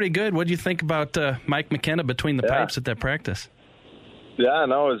looked pretty good. What do you think about Mike McKenna between the pipes at that practice? Yeah,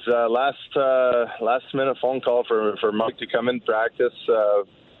 no, it was last-minute phone call for Mike to come in practice.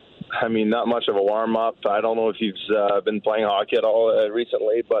 Not much of a warm-up. I don't know if he's been playing hockey at all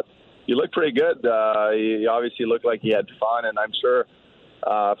recently, but he looked pretty good. He obviously looked like he had fun, and I'm sure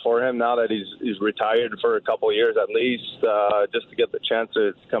for him now that he's retired for a couple of years at least, just to get the chance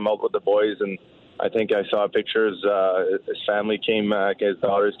to come out with the boys. And I think I saw pictures. His family came, his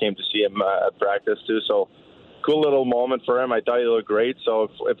daughters came to see him at practice too. So cool little moment for him. I thought he looked great. So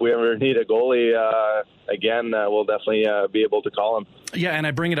if we ever need a goalie again, we'll definitely be able to call him. Yeah, and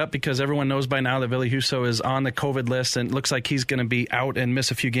I bring it up because everyone knows by now that Ville Husso is on the COVID list and looks like he's going to be out and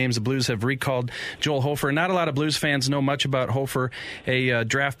miss a few games. The Blues have recalled Joel Hofer. Not a lot of Blues fans know much about Hofer, a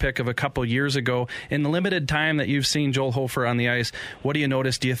draft pick of a couple years ago. In the limited time that you've seen Joel Hofer on the ice, what do you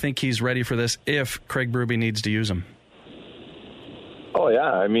notice? Do you think he's ready for this if Craig Berube needs to use him? Oh,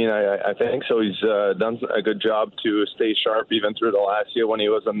 yeah. I think so. He's done a good job to stay sharp even through the last year when he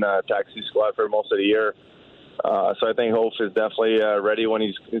was on the taxi squad for most of the year. So I think Hof is definitely ready when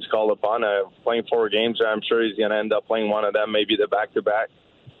he's called upon. Playing 4 games, I'm sure he's going to end up playing one of them, maybe the back-to-back.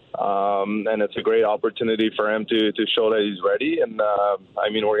 And it's a great opportunity for him to show that he's ready. And,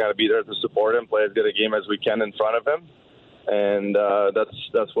 we're going to be there to support him, play as good a game as we can in front of him. And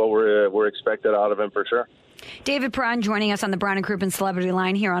that's what we're expected out of him for sure. David Perron joining us on the Brown and Crouppen Celebrity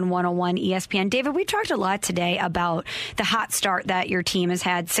Line here on 101 ESPN. David, we talked a lot today about the hot start that your team has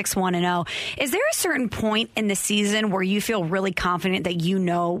had, 6-1-0. Is there a certain point in the season where you feel really confident that you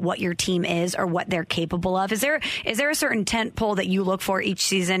know what your team is or what they're capable of? Is there a certain tent pole that you look for each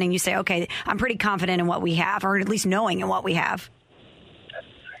season and you say, okay, I'm pretty confident in what we have, or at least knowing in what we have?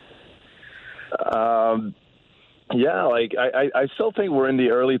 Yeah, like I still think we're in the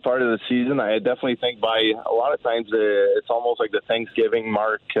early part of the season. I definitely think by a lot of times it's almost like the Thanksgiving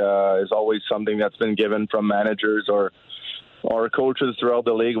mark is always something that's been given from managers or coaches throughout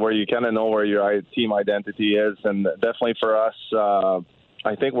the league where you kind of know where your team identity is. And definitely for us,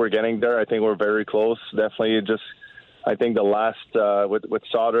 I think we're getting there. I think we're very close. Definitely I think the last with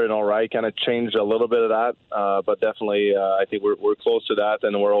Sauter and O'Reilly kind of changed a little bit of that. But definitely I think we're close to that,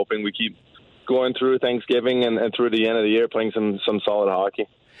 and we're hoping we keep going through Thanksgiving and through the end of the year playing some solid hockey.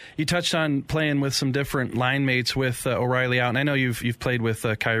 You touched on playing with some different line mates with O'Reilly out, and I know you've played with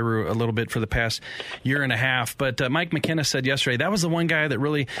Kyrou a little bit for the past year and a half, but Mike McKenna said yesterday that was the one guy that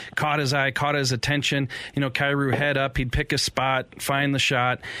really caught his eye, caught his attention. You know, Kyrou head up, he'd pick his spot, find the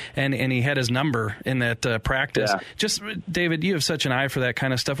shot, and he had his number in that practice. Yeah. Just, David, you have such an eye for that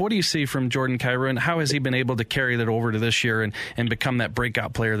kind of stuff. What do you see from Jordan Kyrou, and how has he been able to carry that over to this year and become that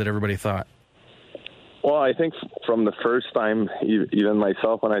breakout player that everybody thought? Well, I think from the first time, even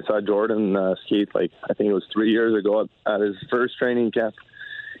myself, when I saw Jordan skate, like I think it was 3 years ago at his first training camp,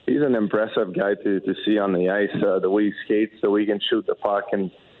 he's an impressive guy to see on the ice. The way he skates, the way he can shoot the puck and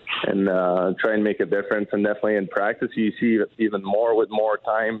try and make a difference. And definitely in practice, you see even more with more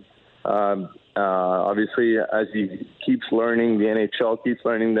time. Obviously, as he keeps learning the NHL, keeps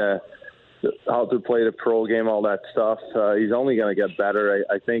learning how to play the pro game, all that stuff. He's only going to get better.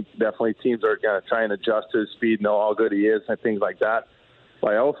 I think definitely teams are going to try and adjust to his speed, know how good he is and things like that.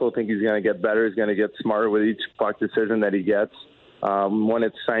 But I also think he's going to get better. He's going to get smarter with each puck decision that he gets. When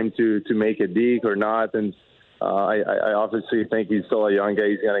it's time to make a deke or not. And I obviously think he's still a young guy.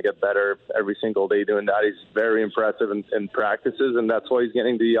 He's going to get better every single day doing that. He's very impressive in practices, and that's why he's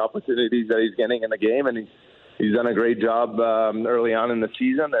getting the opportunities that he's getting in the game. And he's done a great job early on in the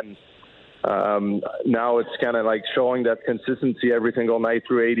season. And now it's kind of like showing that consistency every single night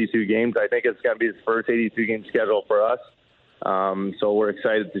through 82 games. I think it's going to be his first 82-game schedule for us. So we're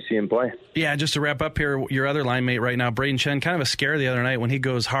excited to see him play. Yeah, just to wrap up here, your other line mate right now, Braden Chen, kind of a scare the other night when he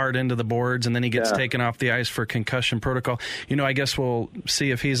goes hard into the boards and then he gets taken off the ice for concussion protocol. You know, I guess we'll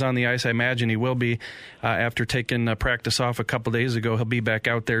see if he's on the ice. I imagine he will be after taking practice off a couple days ago. He'll be back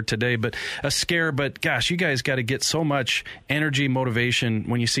out there today. But a scare, but gosh, you guys got to get so much energy, motivation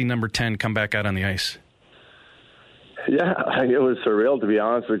when you see number 10 come back out on the ice. Yeah, it was surreal, to be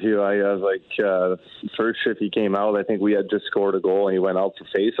honest with you. I was like, first shift he came out, I think we had just scored a goal, and he went out for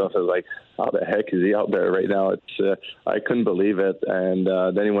face-off. I was like, how the heck is he out there right now? I couldn't believe it. And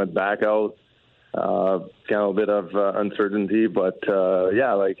then he went back out, kind of a bit of uncertainty. But,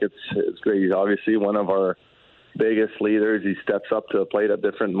 yeah, like it's great. He's obviously one of our biggest leaders. He steps up to the plate at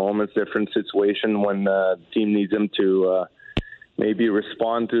different moments, different situation when the team needs him to maybe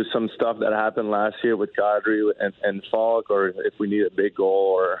respond to some stuff that happened last year with Kadri and Falk, or if we need a big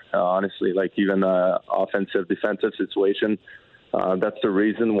goal, or honestly, like even an offensive, defensive situation. That's the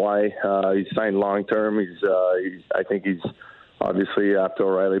reason why he's signed long-term. I think he's obviously, after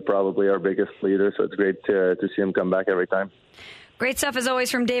O'Reilly, probably our biggest leader, so it's great to see him come back every time. Great stuff, as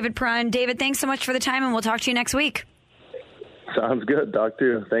always, from David Perron. David, thanks so much for the time, and we'll talk to you next week. Sounds good. Talk to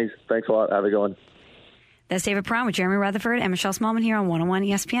you. Thanks a lot. Have a good one. That's David Perron with Jeremy Rutherford and Michelle Smallman here on 101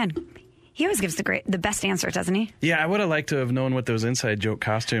 ESPN. He always gives the best answers, doesn't he? Yeah, I would have liked to have known what those inside joke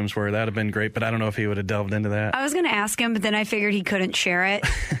costumes were. That would have been great, but I don't know if he would have delved into that. I was going to ask him, but then I figured he couldn't share it,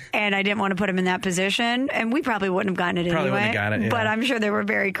 and I didn't want to put him in that position, and we probably wouldn't have gotten it probably anyway. Wouldn't have got it, yeah. But I'm sure they were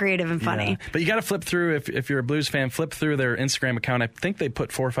very creative and funny. Yeah. But you got to flip through, if you're a Blues fan, flip through their Instagram account. I think they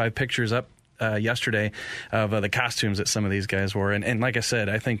put 4 or 5 pictures up yesterday of the costumes that some of these guys wore. And like I said,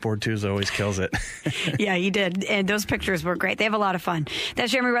 I think Bortuzzo always kills it. Yeah, he did. And those pictures were great. They have a lot of fun.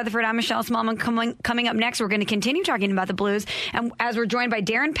 That's Jeremy Rutherford. I'm Michelle Smallman. Coming up next, we're going to continue talking about the Blues. And as we're joined by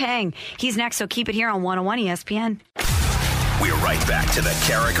Darren Pang, he's next. So keep it here on 101 ESPN. We're right back to the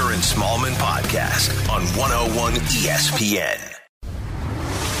Carriker and Smallman podcast on 101 ESPN.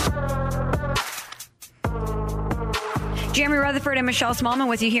 Jeremy Rutherford and Michelle Smallman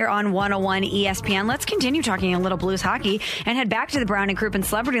with you here on 101 ESPN. Let's continue talking a little Blues hockey and head back to the Brown and Crouppen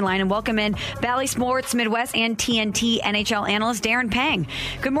Celebrity Line and welcome in Bally Sports Midwest and TNT NHL analyst Darren Pang.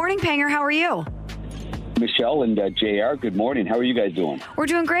 Good morning, Panger. How are you? Michelle and JR, good morning. How are you guys doing? We're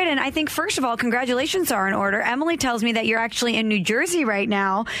doing great. And I think, first of all, congratulations are in order. Emily tells me that you're actually in New Jersey right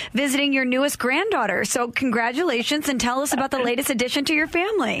now visiting your newest granddaughter. So congratulations, and tell us about the latest addition to your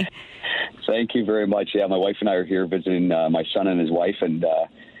family. Thank you very much. Yeah, my wife and I are here visiting my son and his wife, and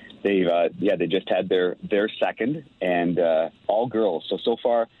they just had their second, and all girls. So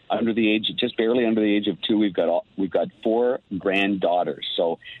far, just barely under the age of 2, we've got 4 granddaughters.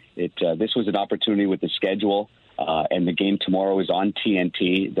 So this was an opportunity with the schedule, and the game tomorrow is on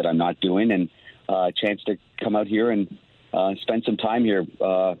TNT that I'm not doing, and a chance to come out here and spend some time here,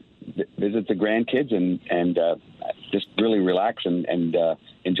 visit the grandkids, and just really relax and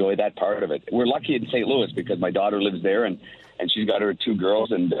enjoy that part of it. We're lucky in St. Louis because my daughter lives there, and she's got her 2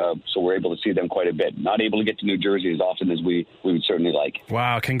 girls, and so we're able to see them quite a bit. Not able to get to New Jersey as often as we would certainly like.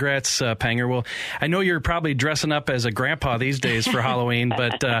 Wow, congrats, Panger. Well, I know you're probably dressing up as a grandpa these days for Halloween,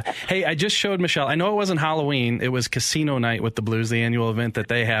 but hey, I just showed Michelle. I know it wasn't Halloween. It was Casino Night with the Blues, the annual event that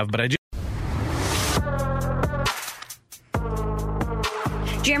they have, but I just...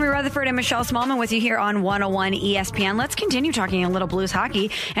 Jeremy Rutherford and Michelle Smallman with you here on 101 ESPN. Let's continue talking a little Blues hockey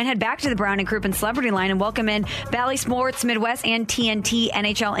and head back to the Brown and Crouppen Celebrity Line and welcome in Bally Sports Midwest and TNT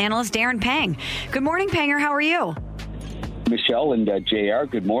NHL analyst Darren Pang. Good morning, Panger. How are you? Michelle and JR,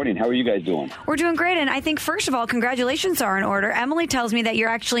 good morning. How are you guys doing? We're doing great. And I think, first of all, congratulations are in order. Emily tells me that you're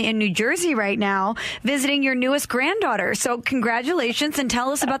actually in New Jersey right now visiting your newest granddaughter. So congratulations, and tell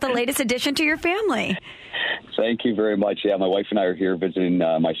us about the latest addition to your family. Thank you very much. Yeah, my wife and I are here visiting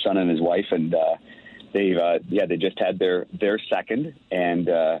my son and his wife, and they just had their second, and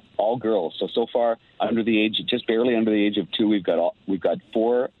all girls. So far, just barely under the age of 2, we've got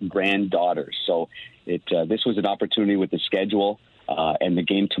 4 granddaughters. So this was an opportunity with the schedule, and the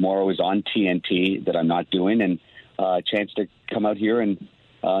game tomorrow is on TNT that I'm not doing, and a chance to come out here and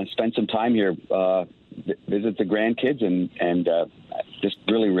spend some time here, visit the grandkids, and just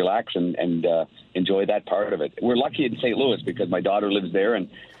really relax and enjoy that part of it. We're lucky in St. Louis because my daughter lives there, and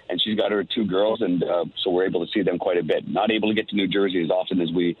she's got her 2 girls, and so we're able to see them quite a bit. Not able to get to New Jersey as often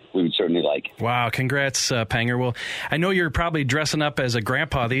as we would certainly like. Wow, congrats, Panger. Well, I know you're probably dressing up as a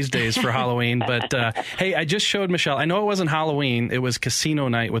grandpa these days for Halloween, but hey, I just showed Michelle. I know it wasn't Halloween. It was Casino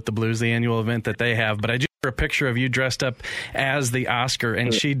Night with the Blues, the annual event that they have, but I just showed a picture of you dressed up as the Oscar,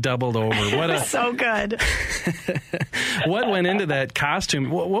 and she doubled over. So good. What went into that costume?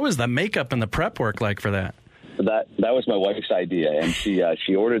 What was the makeup and the prep work like for that? That was my wife's idea, and she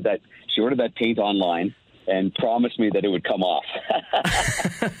ordered that paint online and promised me that it would come off.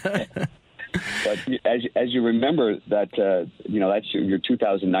 But as you remember that that's your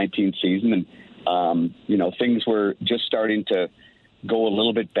 2019 season, and things were just starting to go a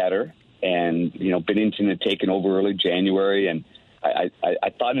little bit better, and Binnington had taken over early January, and I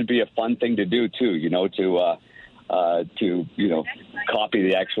thought it'd be a fun thing to do too, to copy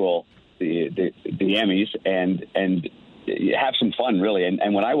the actual. The Emmys and have some fun, really.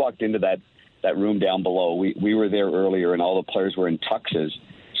 And when I walked into that room down below, we were there earlier, and all the players were in tuxes.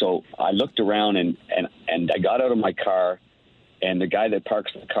 So I looked around and I got out of my car, and the guy that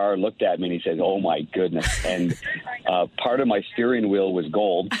parks the car looked at me and he said, "Oh my goodness!" And part of my steering wheel was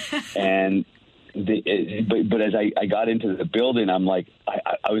gold, and. But as I got into the building, I'm like,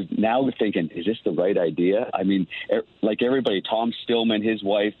 I was now thinking, is this the right idea? I mean, like everybody, Tom Stillman, his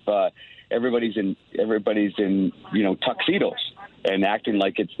wife, everybody's in tuxedos and acting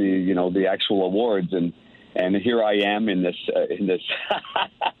like it's the actual awards, and here I am in this in this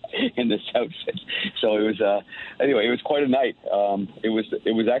outfit. So it was anyway. It was quite a night.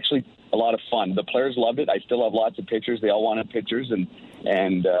 It was actually a lot of fun. The players loved it. I still have lots of pictures. They all wanted pictures, and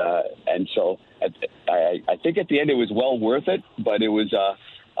so I think at the end it was well worth it. But it was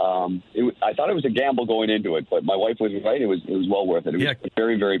I thought it was a gamble going into it, but my wife was right. It was well worth it. It was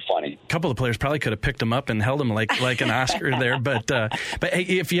very, very funny. A couple of players probably could have picked him up and held him like an Oscar there. But hey,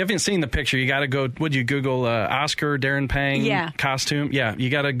 if you haven't seen the picture, you got to go. Would you Google Oscar Darren Pang costume? Yeah, you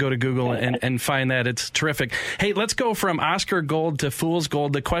got to go to Google and find that. It's terrific. Hey, let's go from Oscar gold to Fool's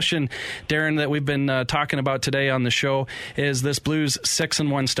gold. The question, Darren, that we've been talking about today on the show is this Blues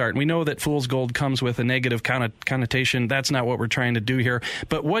 6-1 start. And we know that Fool's gold comes with a negative connotation. That's not what we're trying to do here.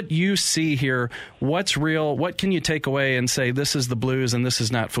 But what you see here, what's real? What can you take away and say this is the Blues and this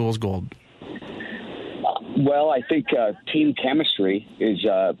is not Fool's gold? Well, I think team chemistry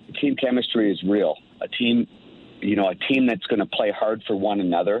is real. A team that's going to play hard for one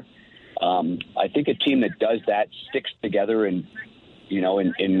another. I think a team that does that sticks together in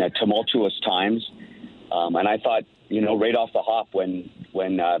tumultuous times. And I thought, right off the hop when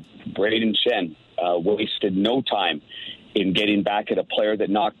Braden Shen wasted no time in getting back at a player that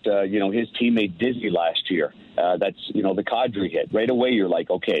knocked, his teammate dizzy last year. That's, the Kadri hit. Right away, you're like,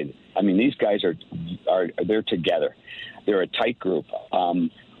 okay, I mean, these guys they're together. They're a tight group.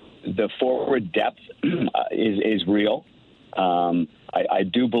 The forward depth is real. I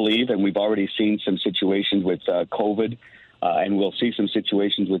do believe, and we've already seen some situations with COVID, and we'll see some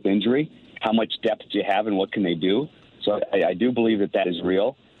situations with injury, how much depth do you have and what can they do? So I do believe that is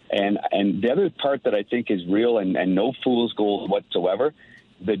real. And the other part that I think is real and no fool's gold whatsoever,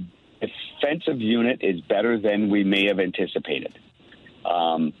 the defensive unit is better than we may have anticipated.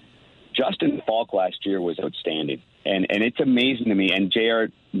 Justin Falk last year was outstanding, and it's amazing to me. And JR,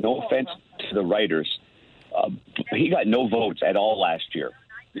 no offense to the writers, he got no votes at all last year,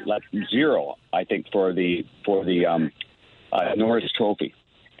 like 0, I think, for the Norris Trophy,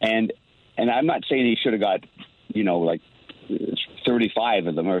 and I'm not saying he should have got, like 35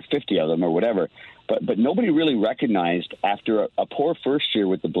 of them or 50 of them or whatever, but nobody really recognized after a poor first year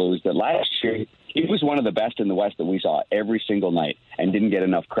with the Blues that last year he was one of the best in the West that we saw every single night and didn't get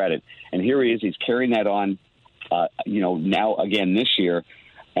enough credit. And here he is, he's carrying that on, now again this year,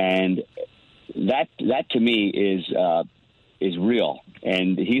 and that to me is real,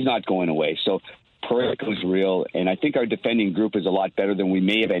 and he's not going away. So Parayko's real, and I think our defending group is a lot better than we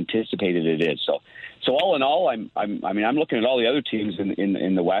may have anticipated it is. So all in all, I'm looking at all the other teams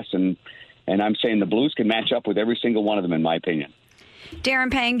in the West, and I'm saying the Blues can match up with every single one of them, in my opinion.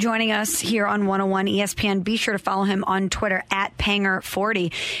 Darren Pang joining us here on 101 ESPN. Be sure to follow him on Twitter at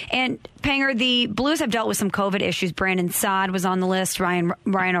Panger40. And Panger, the Blues have dealt with some COVID issues. Brandon Saad was on the list. Ryan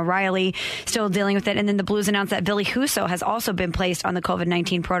O'Reilly still dealing with it. And then the Blues announced that Ville Husso has also been placed on the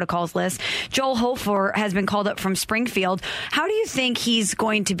COVID-19 protocols list. Joel Hofer has been called up from Springfield. How do you think he's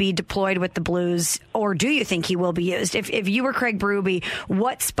going to be deployed with the Blues, or do you think he will be used? If you were Craig Berube,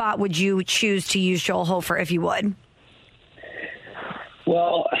 what spot would you choose to use Joel Hofer if you would?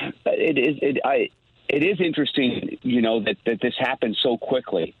 Well, it is interesting, that this happened so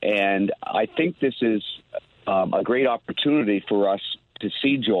quickly, and I think this is a great opportunity for us to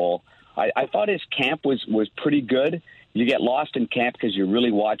see Joel. I thought his camp was pretty good. You get lost in camp because you're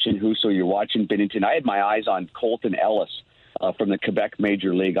really watching Husso, you're watching Binnington. I had my eyes on Colton Ellis from the Quebec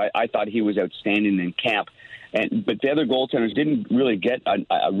Major League. I thought he was outstanding in camp, but the other goaltenders didn't really get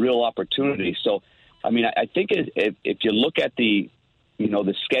a real opportunity. So, I think if you look at the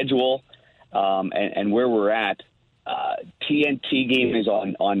schedule and where we're at, TNT game is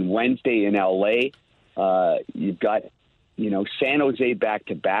on Wednesday in LA. You've got, San Jose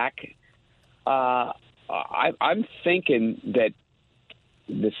back-to-back. I'm thinking that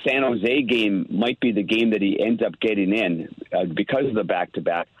the San Jose game might be the game that he ends up getting in because of the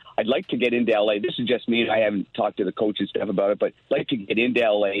back-to-back. I'd like to get into LA. This is just me, and I haven't talked to the coaching staff about it, but I'd like to get into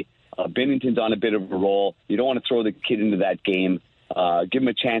LA. Binnington's on a bit of a roll. You don't want to throw the kid into that game. Give him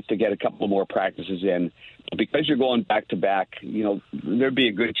a chance to get a couple more practices in. Because you're going back-to-back, there'd be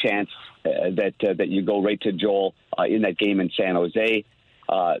a good chance that you go right to Joel in that game in San Jose.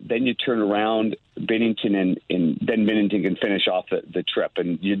 Then you turn around Binnington, and then Binnington can finish off the trip.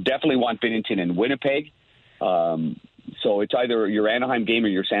 And you definitely want Binnington in Winnipeg. So it's either your Anaheim game or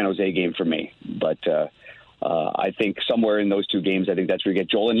your San Jose game for me. But I think somewhere in those two games, I think that's where you get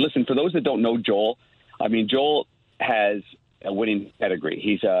Joel. And listen, for those that don't know Joel, Joel has a winning pedigree.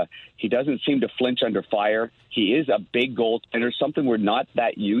 He doesn't seem to flinch under fire. He is a big goaltender, something we're not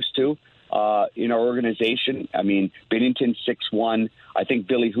that used to in our organization. Binnington 6'1". I think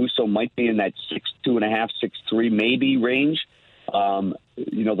Ville Husso might be in that 6'2.5", 6'3" maybe range.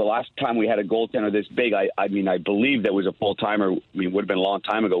 The last time we had a goaltender this big, I believe that was a full-timer. Would have been a long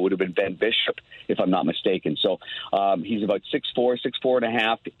time ago. Would have been Ben Bishop, if I'm not mistaken. So he's about 6'4",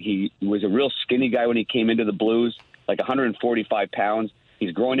 6'4.5". He was a real skinny guy when he came into the Blues, like 145 pounds.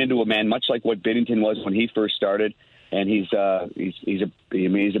 He's growing into a man, much like what Binnington was when he first started. And he's a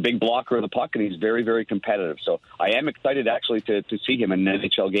big blocker of the puck, and he's very, very competitive. So I am excited actually to see him in an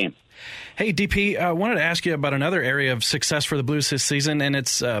NHL game. Hey, DP, I wanted to ask you about another area of success for the Blues this season, and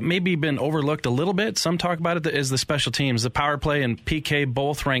it's maybe been overlooked a little bit. Some talk about it as the special teams. The power play and PK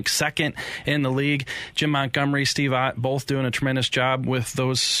both rank second in the league. Jim Montgomery, Steve Ott, both doing a tremendous job with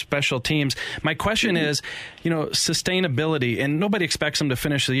those special teams. My question is, sustainability, and nobody expects them to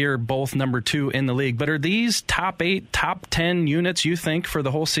finish the year both number 2 in the league, but are these top 8, top 10 units, you think, for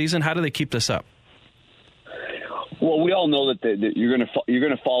the whole season? How do they keep this up? Well, we all know that you're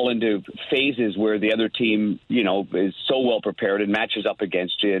going to fall into phases where the other team, is so well prepared and matches up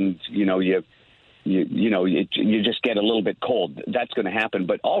against you, and you just get a little bit cold. That's going to happen.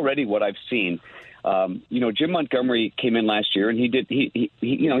 But already, what I've seen, Jim Montgomery came in last year, and he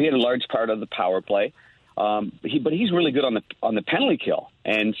had a large part of the power play. But he's really good on the penalty kill,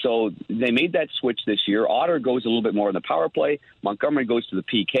 and so they made that switch this year. Otter goes a little bit more on the power play. Montgomery goes to the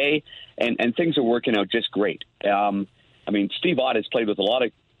PK, and things are working out just great. Steve Ott has played with a lot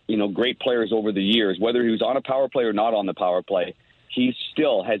of great players over the years. Whether he was on a power play or not on the power play, he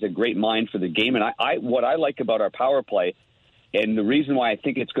still has a great mind for the game. And what I like about our power play, and the reason why I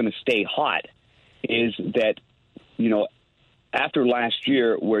think it's going to stay hot, is that after last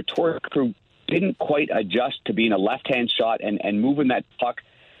year where Torrey Krug didn't quite adjust to being a left-hand shot and moving that puck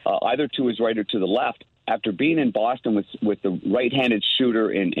either to his right or to the left. after being in Boston with the right-handed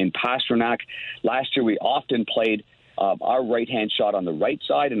shooter in Pasternak, last year we often played our right-hand shot on the right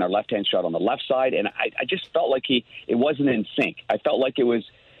side and our left-hand shot on the left side, and I just felt like it wasn't in sync. I felt like it was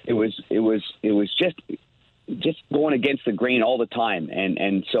just going against the grain all the time.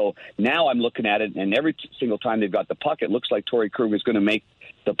 And so now I'm looking at it, and every single time they've got the puck, it looks like Torrey Krug is going to make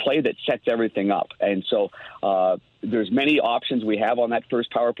the play that sets everything up. And so there's many options we have on that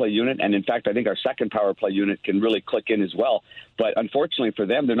first power play unit. And, in fact, I think our second power play unit can really click in as well. But unfortunately for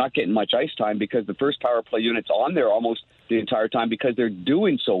them, they're not getting much ice time because the first power play unit's on there almost the entire time because they're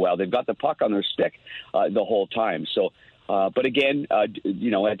doing so well. They've got the puck on their stick the whole time. So, but again, at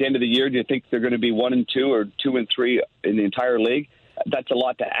the end of the year, do you think they're going to be 1-2 or 2-3 in the entire league? That's a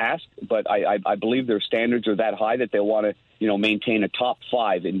lot to ask, but I believe their standards are that high that they'll want to, maintain a top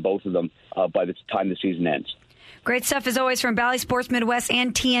 5 in both of them by the time the season ends. Great stuff as always from Bally Sports Midwest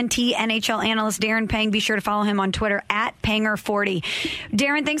and TNT NHL analyst Darren Pang. Be sure to follow him on Twitter at Panger40.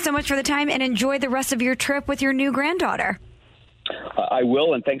 Darren, thanks so much for the time and enjoy the rest of your trip with your new granddaughter. I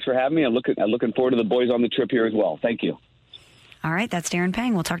will, and thanks for having me. I'm looking forward to the boys on the trip here as well. Thank you. All right, that's Darren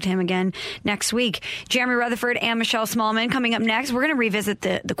Pang. We'll talk to him again next week. Jeremy Rutherford and Michelle Smallman coming up next. We're going to revisit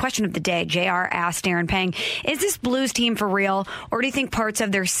the question of the day. JR asked Darren Pang, is this Blues team for real, or do you think parts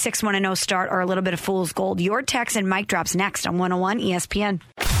of their 6-1-0 start are a little bit of fool's gold? Your text and mic drops next on 101 ESPN.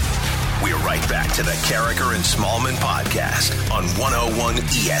 We're right back to the Carricker and Smallman podcast on 101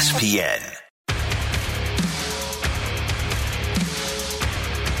 ESPN.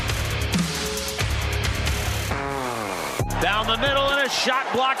 Down the middle and a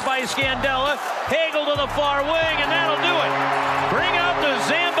shot blocked by Scandella. Hagel to the far wing, and that'll do it. Bring out the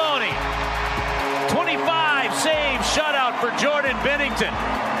Zamboni. 25 save shutout for Jordan Binnington.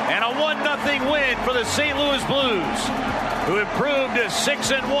 And a 1-0 win for the St. Louis Blues, who improved to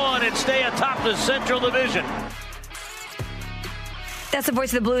 6-1 and stay atop the Central Division. That's the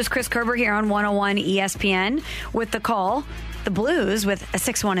voice of the Blues, Chris Kerber, here on 101 ESPN with the call. The Blues with a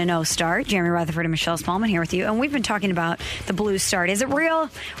 6-1-0 start. Jeremy Rutherford and Michelle Smallman here with you. And we've been talking about the Blues start. Is it real?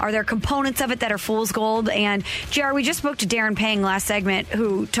 Are there components of it that are fool's gold? And, JR, we just spoke to Darren Pang last segment,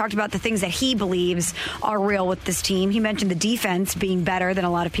 who talked about the things that he believes are real with this team. He mentioned the defense being better than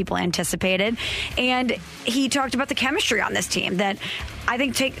a lot of people anticipated. And he talked about the chemistry on this team that I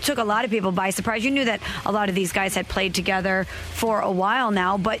think took a lot of people by surprise. You knew that a lot of these guys had played together for a while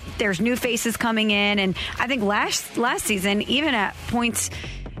now, but there's new faces coming in. And I think last season, even at points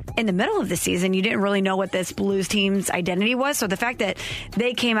in the middle of the season, you didn't really know what this Blues team's identity was. So the fact that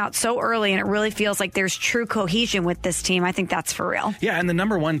they came out so early and it really feels like there's true cohesion with this team, I think that's for real. Yeah, and the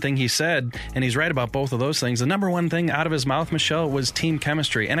number one thing he said, and he's right about both of those things, the number one thing out of his mouth, Michelle, was team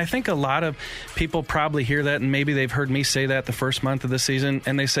chemistry. And I think a lot of people probably hear that, and maybe they've heard me say that the first month of the season,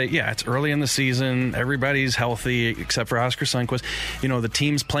 and they say, yeah, it's early in the season, everybody's healthy except for Oscar Sundqvist. The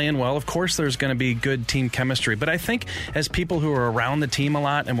team's playing well. Of course there's going to be good team chemistry. But I think as people who are around the team a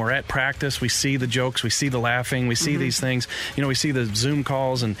lot and we're at practice, we see the jokes, we see the laughing, we see these things. We see the Zoom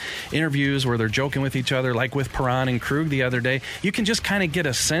calls and interviews where they're joking with each other, like with Perron and Krug the other day. You can just kind of get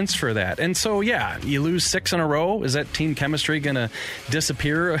a sense for that. And so, yeah, you lose 6 in a row. Is that team chemistry going to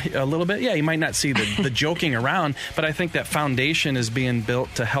disappear a little bit? Yeah, you might not see the joking around, but I think that foundation is being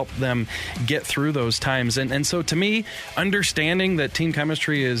built to help them get through those times. And so, to me, understanding that team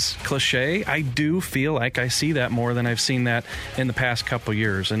chemistry is cliche, I do feel like I see that more than I've seen that in the past couple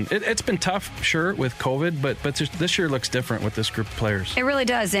years. And it's been tough, sure, with COVID, but this year looks different with this group of players. It really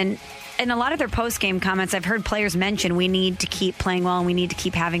does. And in a lot of their post-game comments, I've heard players mention we need to keep playing well and we need to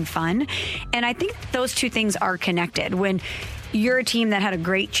keep having fun. And I think those two things are connected. When you're a team that had a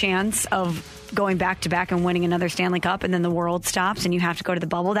great chance of going back-to-back and winning another Stanley Cup, and then the world stops and you have to go to the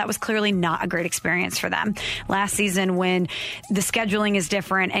bubble, that was clearly not a great experience for them. Last season, when the scheduling is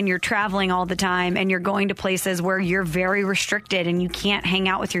different and you're traveling all the time and you're going to places where you're very restricted and you can't hang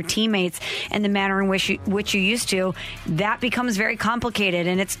out with your teammates in the manner in which you used to, that becomes very complicated.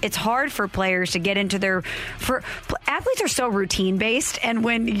 And it's hard for players to get into athletes are so routine-based, and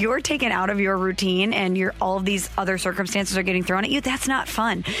when you're taken out of your routine and all of these other circumstances are getting thrown at you, that's not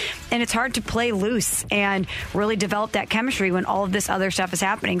fun. And it's hard to play loose and really develop that chemistry when all of this other stuff is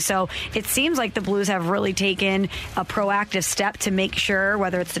happening. So it seems like the Blues have really taken a proactive step to make sure,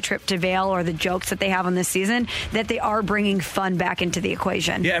 whether it's the trip to Vail or the jokes that they have on this season, that they are bringing fun back into the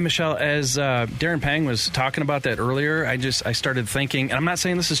equation. Yeah, Michelle, as Darren Pang was talking about that earlier, I started thinking, and I'm not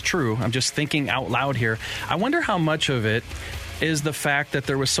saying this is true, I'm just thinking out loud here. I wonder how much of it is the fact that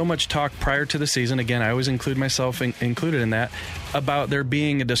there was so much talk prior to the season. Again, I always include myself included in that, about there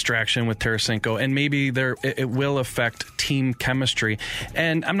being a distraction with Tarasenko, and maybe it will affect team chemistry.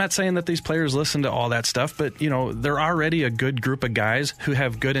 And I'm not saying that these players listen to all that stuff, but they're already a good group of guys who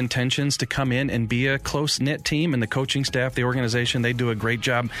have good intentions to come in and be a close-knit team, and the coaching staff, the organization, they do a great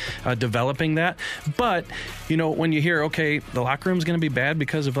job developing that. But when you hear, okay, the locker room's going to be bad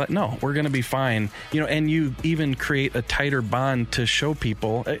because of that, no, we're going to be fine. And you even create a tighter bond to show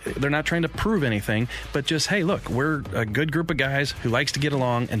people they're not trying to prove anything, but just, hey, look, we're a good group of guys who likes to get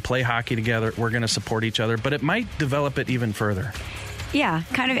along and play hockey together. We're going to support each other, but it might develop it even further. Yeah,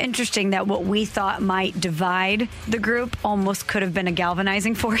 kind of interesting that what we thought might divide the group almost could have been a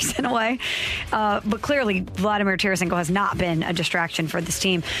galvanizing force in a way. But clearly, Vladimir Tarasenko has not been a distraction for this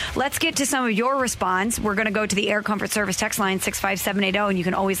team. Let's get to some of your response. We're going to go to the Air Comfort Service text line 65780, and you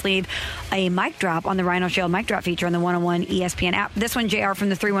can always leave a mic drop on the Rhino Shield mic drop feature on the 101 ESPN app. This one, JR from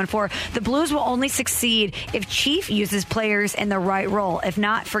the 314. The Blues will only succeed if Chief uses players in the right role. If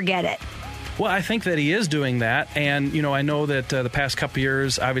not, forget it. Well, I think that he is doing that. And, I know that the past couple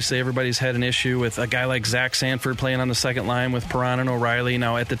years, obviously everybody's had an issue with a guy like Zach Sanford playing on the second line with Perron and O'Reilly.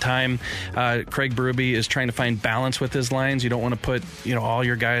 Now, at the time, Craig Berube is trying to find balance with his lines. You don't want to put, all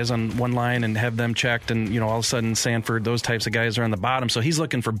your guys on one line and have them checked and, all of a sudden Sanford, those types of guys are on the bottom. So he's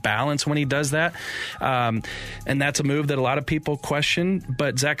looking for balance when he does that. And that's a move that a lot of people question,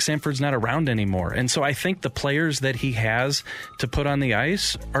 but Zach Sanford's not around anymore. And so I think the players that he has to put on the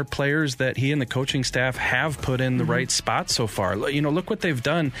ice are players that he and the coaching staff have put in the right spot so far. Look what they've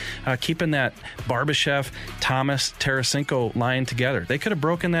done keeping that Barbashev, Thomas, Tarasenko line together. They could have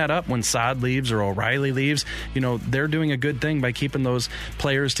broken that up when Saad leaves or O'Reilly leaves. They're doing a good thing by keeping those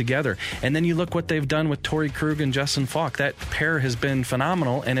players together. And then you look what they've done with Torrey Krug and Justin Falk. That pair has been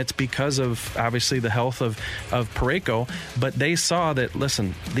phenomenal, and it's because of, obviously, the health of Parayko. But they saw that,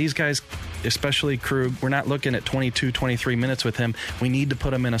 listen, these guys, especially Krug, we're not looking at 22, 23 minutes with him. We need to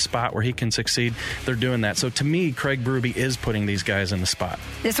put him in a spot where he can succeed. They're doing that. So to me, Craig Berube is putting these guys in the spot.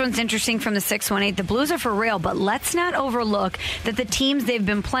 This one's interesting from the 618. The Blues are for real, but let's not overlook that the teams they've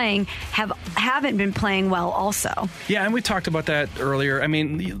been playing haven't been playing well also. Yeah, and we talked about that earlier. I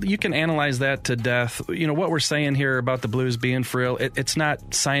mean, you can analyze that to death. What we're saying here about the Blues being for real, it's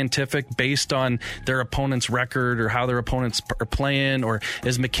not scientific based on their opponent's record or how their opponents are playing, or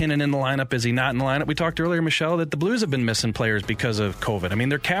is McKinnon in the lineup? Is he not in the lineup? We talked earlier, Michelle, that the Blues have been missing players because of COVID. I mean,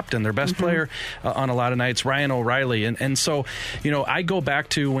 their captain, their best player on a lot of nights, Ryan O'Reilly. And so, I go back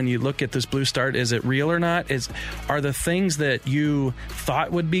to when you look at this Blue start, is it real or not? Are the things that you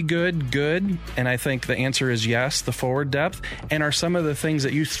thought would be good? And I think the answer is yes, the forward depth. And are some of the things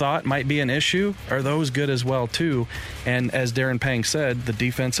that you thought might be an issue, are those good as well, too? And as Darren Pang said, the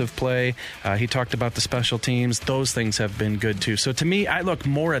defensive play, he talked about the special teams, those things have been good, too. So to me, I look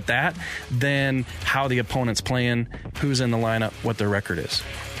more at that than how the opponent's playing, who's in the lineup, what their record is.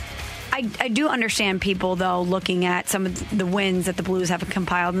 I do understand people, though, looking at some of the wins that the Blues have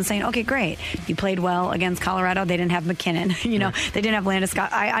compiled and saying, okay, great, you played well against Colorado. They didn't have McKinnon. They didn't have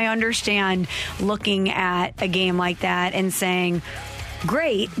Landeskog. I understand looking at a game like that and saying,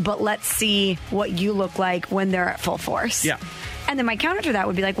 great, but let's see what you look like when they're at full force. Yeah. And then my counter to that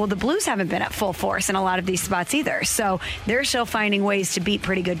would be like, well, the Blues haven't been at full force in a lot of these spots either. So they're still finding ways to beat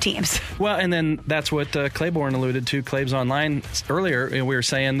pretty good teams. Well, and then that's what Claiborne alluded to, Claib's online earlier. And we were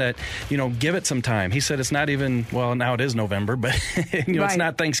saying that, give it some time. He said it's not even, well, now it is November, but it's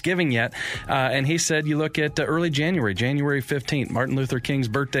not Thanksgiving yet. And he said you look at early January 15th, Martin Luther King's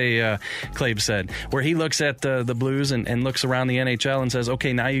birthday, Claib said, where he looks at the Blues and looks around the NHL and says,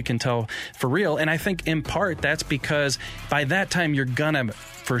 okay, now you can tell for real. And I think in part that's because by that time, you're gonna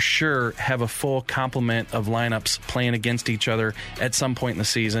for sure have a full complement of lineups playing against each other at some point in the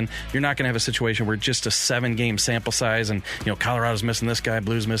season. You're not going to have a situation where just a 7-game sample size and Colorado's missing this guy,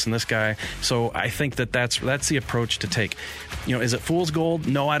 Blues missing this guy. So I think that's the approach to take. Is it fool's gold?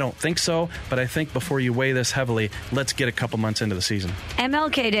 No, I don't think so. But I think before you weigh this heavily, let's get a couple months into the season.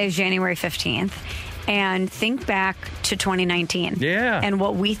 MLK Day is January 15th. And think back to 2019. Yeah. And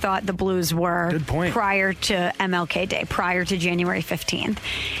what we thought the Blues were. Good point. Prior to MLK Day, prior to January 15th.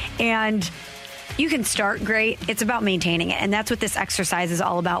 And you can start great. It's about maintaining it. And that's what this exercise is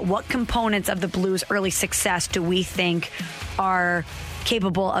all about. What components of the Blues' early success do we think are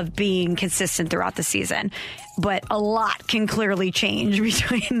capable of being consistent throughout the season? but a lot can clearly change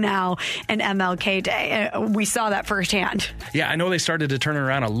between now and MLK Day. We saw that firsthand. Yeah, I know they started to turn it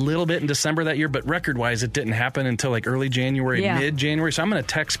around a little bit in December that year, but record-wise, it didn't happen until like early January, mid-January. So I'm going to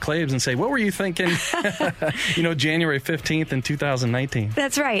text Claves and say, what were you thinking, January 15th in 2019?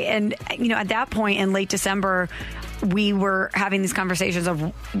 That's right. And, at that point in late December, we were having these conversations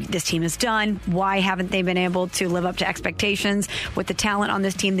of this team is done. Why haven't they been able to live up to expectations? With the talent on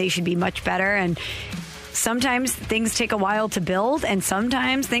this team, they should be much better. And sometimes things take a while to build, and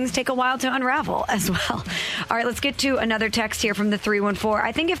sometimes things take a while to unravel as well. All right, let's get to another text here from the 314.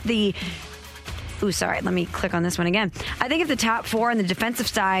 I think if the let me click on this one again. I think if the top four on the defensive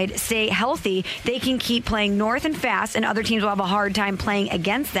side stay healthy, they can keep playing north and fast, and other teams will have a hard time playing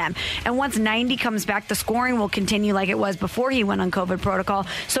against them. And once 90 comes back, the scoring will continue like it was before he went on COVID protocol.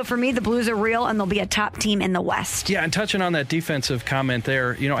 So for me, the Blues are real, and they'll be a top team in the West. Yeah, and touching on that defensive comment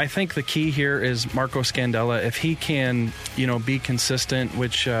there, I think the key here is Marco Scandella. If he can, be consistent,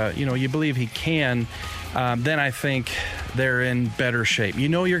 which, you believe he can, then I think they're in better shape.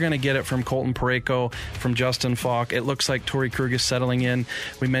 You're going to get it from Colton Parayko, from Justin Falk. It looks like Torrey Krug is settling in.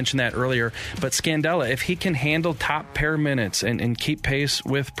 We mentioned that earlier. But Scandella, if he can handle top pair minutes and keep pace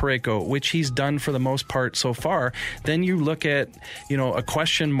with Parayko, which he's done for the most part so far, then you look at, a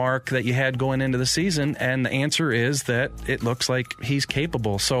question mark that you had going into the season, and the answer is that it looks like he's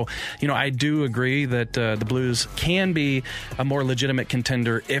capable. So, I do agree that the Blues can be a more legitimate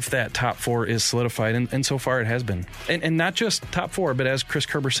contender if that top four is solidified, and so far it has been. And not just top four, but as Chris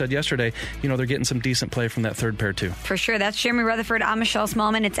Kerber said yesterday, they're getting some decent play from that third pair too. For sure. That's Jeremy Rutherford. I'm Michelle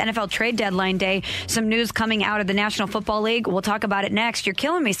Smallman. It's NFL trade deadline day. Some news coming out of the National Football League. We'll talk about it next. You're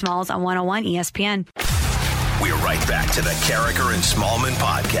killing me, Smalls, on 101 ESPN. We're right back to the Carricker and Smallman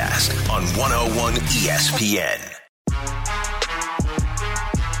podcast on 101 ESPN.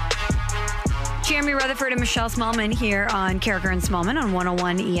 Jeremy Rutherford and Michelle Smallman here on Carricker and Smallman on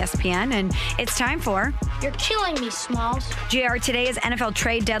 101 ESPN, and it's time for You're Killing Me, Smalls. JR, today is NFL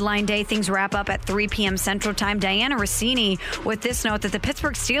trade deadline day. Things wrap up at 3 p.m. Central Time. Diana Rossini with this note that the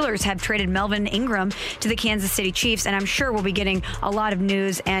Pittsburgh Steelers have traded Melvin Ingram to the Kansas City Chiefs, and I'm sure we'll be getting a lot of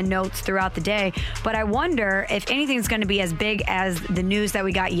news and notes throughout the day. But I wonder if anything's going to be as big as the news that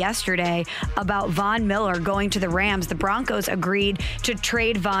we got yesterday about Von Miller going to the Rams. The Broncos agreed to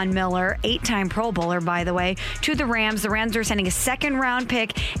trade Von Miller, 8-time Pro Bowler, by the way, to the Rams. The Rams are sending a second-round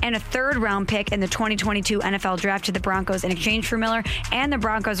pick and a third-round pick in the 2022 NFL Draft to the Broncos in exchange for Miller, and the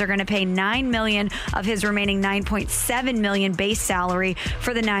Broncos are going to pay $9 million of his remaining $9.7 million base salary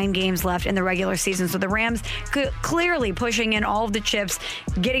for the 9 games left in the regular season. So the Rams clearly pushing in all of the chips,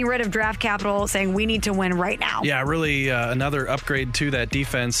 getting rid of draft capital, saying we need to win right now. Yeah, really another upgrade to that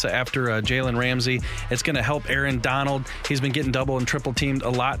defense after Jalen Ramsey. It's going to help Aaron Donald. He's been getting double and triple teamed a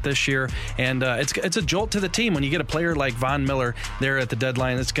lot this year, and it's a jolt to the team when you get a player like Von Miller there at the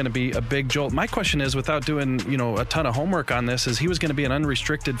deadline. It's going to be a big jolt. My question is, without doing a ton of homework on this, is he was going to be an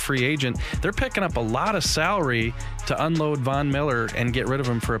unrestricted free agent. They're picking up a lot of salary to unload Von Miller and get rid of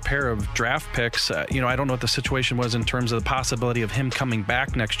him for a pair of draft picks. I don't know what the situation was in terms of the possibility of him coming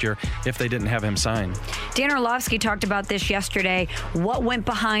back next year if they didn't have him signed. Dan Orlovsky talked about this yesterday. What went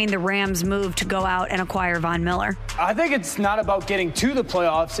behind the Rams' move to go out and acquire Von Miller? I think it's not about getting to the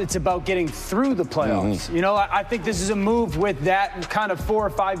playoffs. It's about getting through the playoffs. Mm-hmm. I think this is a move with that kind of 4 or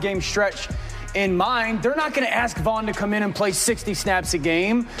 5 game stretch in mind. They're not going to ask Vaughn to come in and play 60 snaps a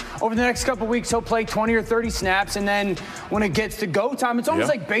game. Over the next couple of weeks, he'll play 20 or 30 snaps, and then when it gets to go time, it's almost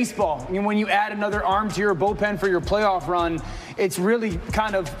like baseball. When you add another arm to your bullpen for your playoff run, it's really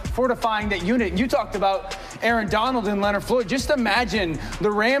kind of fortifying that unit. You talked about Aaron Donald and Leonard Floyd. Just imagine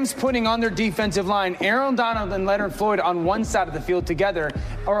the Rams putting on their defensive line Aaron Donald and Leonard Floyd on one side of the field together,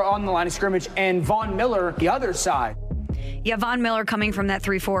 or on the line of scrimmage, and Von Miller the other side. Yeah, Von Miller coming from that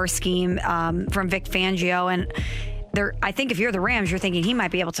 3-4 scheme from Vic Fangio. And I think if you're the Rams, you're thinking he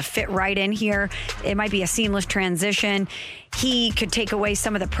might be able to fit right in here. It might be a seamless transition. He could take away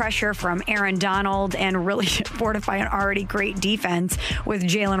some of the pressure from Aaron Donald and really fortify an already great defense with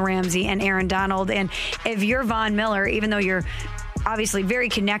Jalen Ramsey and Aaron Donald. And if you're Von Miller, even though you're obviously very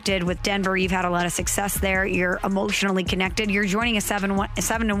connected with Denver, you've had a lot of success there, you're emotionally connected, you're joining a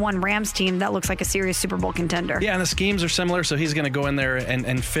 7-1 Rams team that looks like a serious Super Bowl contender. Yeah, and the schemes are similar, so he's going to go in there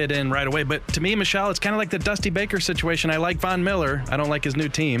and fit in right away. But to me, Michelle, it's kind of like the Dusty Baker situation. I like Von Miller. I don't like his new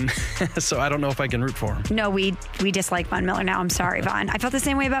team, so I don't know if I can root for him. No, we dislike Von Miller now. I'm sorry, Von. I felt the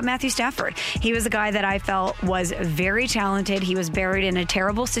same way about Matthew Stafford. He was a guy that I felt was very talented. He was buried in a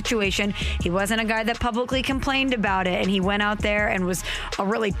terrible situation. He wasn't a guy that publicly complained about it, and he went out there and was a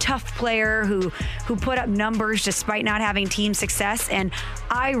really tough player who put up numbers despite not having team success. And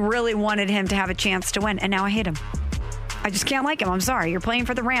I really wanted him to have a chance to win, and now I hate him. I just can't like him. I'm sorry. You're playing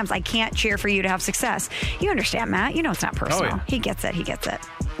for the Rams. I can't cheer for you to have success. You understand, Matt. You know it's not personal. Oh, yeah. He gets it.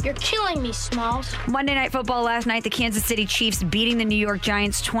 You're killing me, Smalls. Monday Night Football last night, the Kansas City Chiefs beating the New York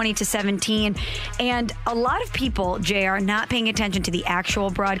Giants 20-17. And a lot of people, JR, not paying attention to the actual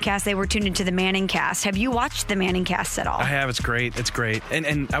broadcast. They were tuned into the Manning cast. Have you watched the Manning cast at all? I have. It's great.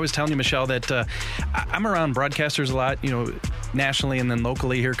 And I was telling you, Michelle, that I'm around broadcasters a lot, nationally and then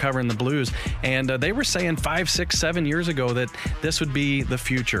locally here covering the Blues. And they were saying 5, 6, 7 years ago that this would be the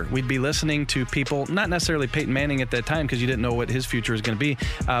future. We'd be listening to people, not necessarily Peyton Manning at that time because you didn't know what his future was going to be,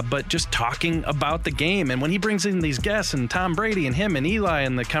 but just talking about the game. And when he brings in these guests and Tom Brady and him and Eli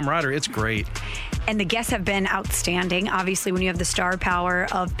and the camaraderie, it's great. And the guests have been outstanding. Obviously, when you have the star power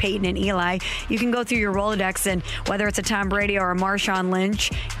of Peyton and Eli, you can go through your Rolodex and whether it's a Tom Brady or a Marshawn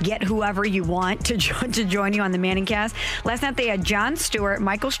Lynch, get whoever you want to join you on the Manning cast. Last night they had Jon Stewart,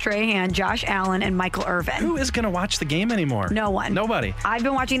 Michael Strahan, Josh Allen, and Michael Irvin. Who is going to watch the game anymore? No one. Nobody. I've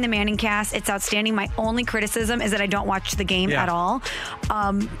been watching the Manning cast. It's outstanding. My only criticism is that I don't watch the game at all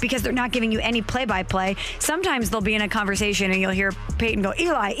because they're not giving you any play-by-play. Sometimes they'll be in a conversation and you'll hear Peyton go,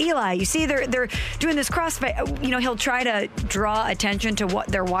 Eli, you see they're doing this crossfit. He'll try to draw attention to what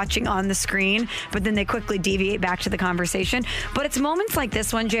they're watching on the screen, but then they quickly deviate back to the conversation. But it's moments like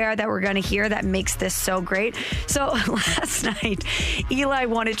this one, JR, that we're going to hear that makes this so great. So last night, Eli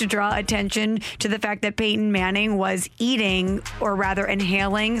wanted to draw attention to the fact that Peyton Manning was eating, or rather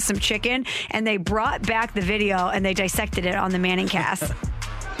inhaling, some chicken, and they brought back the video and they dissected it on the Manning cast.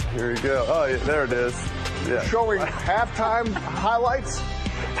 Here you go. Oh, yeah, there it is. Yeah. Showing halftime highlights?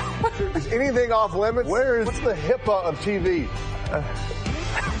 Is anything off limits? What's the HIPAA of TV?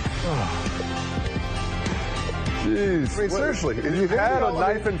 Jeez. I mean, seriously, if you had a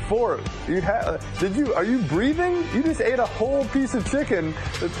knife and fork, are you breathing? You just ate a whole piece of chicken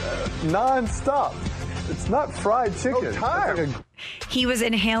non-stop. It's not fried chicken. No time. He was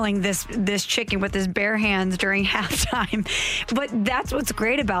inhaling this chicken with his bare hands during halftime. But that's what's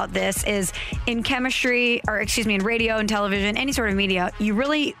great about this is in radio and television, any sort of media, you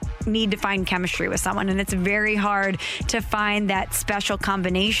really need to find chemistry with someone. And it's very hard to find that special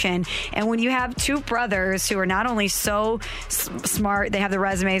combination. And when you have two brothers who are not only so smart, they have the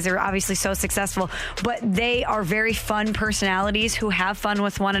resumes, they're obviously so successful, but they are very fun personalities who have fun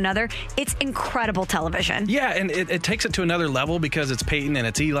with one another. It's incredible television. Yeah, and it takes it to another level because it's Peyton and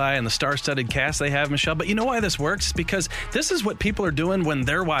it's Eli and the star-studded cast they have, Michelle. But you know why this works? Because this is what people are doing when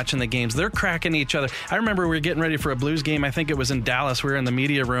they're watching the games. They're cracking each other. I remember we were getting ready for a Blues game. I think it was in Dallas. We were in the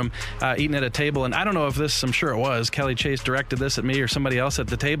media room eating at a table. And I don't know if this, I'm sure it was, Kelly Chase directed this at me or somebody else at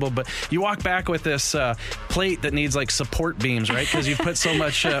the table. But you walk back with this plate that needs like support beams, right? Because you put so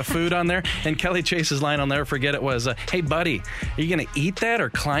much food on there. And Kelly Chase's line, I'll never forget it, was, hey, buddy, are you going to eat that or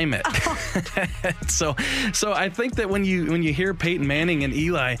climb it? So I think that when you hear Peyton Manning and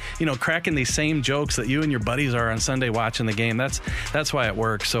Eli, cracking these same jokes that you and your buddies are on Sunday watching the game, that's why it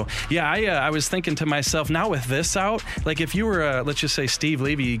works. So yeah, I was thinking to myself, now with this out, like if you were, let's just say Steve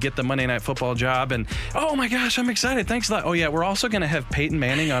Levy, you get the Monday Night Football job and, oh my gosh, I'm excited. Thanks a lot. Oh yeah, we're also going to have Peyton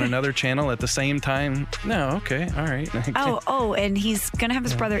Manning on another channel at the same time. No, okay. All right. And he's going to have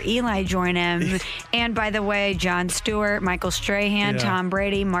his brother Eli join him. And by the way, Jon Stewart, Michael Strahan, Tom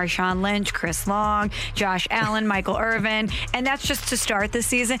Brady, Marshawn Lynch, Chris Long, Josh Allen, Michael Irvin. And that's just to start the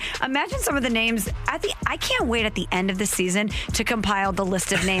season. Imagine some of the names. I can't wait at the end of the season to compile the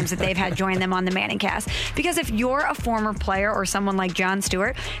list of names that they've had join them on the Manning cast. Because if you're a former player or someone like Jon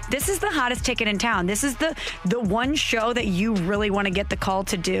Stewart, this is the hottest ticket in town. This is the one show that you really want to get the call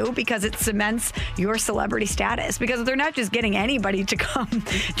to do because it cements your celebrity status. Because they're not just getting anybody to come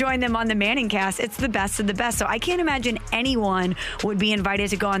join them on the Manning cast. It's the best of the best. So I can't imagine anyone would be invited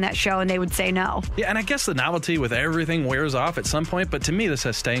to go on that show and they would say no. Yeah, and I guess the novelty with everything wears off at some point, but to me, this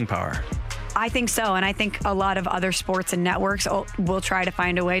has staying power. I think so, and I think a lot of other sports and networks will try to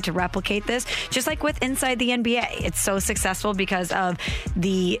find a way to replicate this, just like with Inside the NBA. It's so successful because of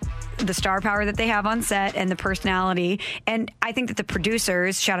the star power that they have on set and the personality. And I think that the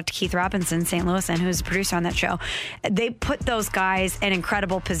producers, shout out to Keith Robinson, St. Louis, and who's a producer on that show, they put those guys in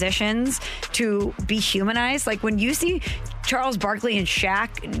incredible positions to be humanized. Like when you see Charles Barkley and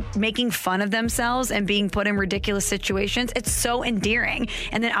Shaq making fun of themselves and being put in ridiculous situations, it's so endearing.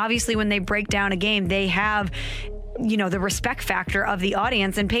 And then obviously when they break down a game, they have the respect factor of the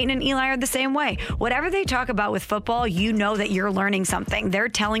audience, and Peyton and Eli are the same way. Whatever they talk about with football, you know that you're learning something. They're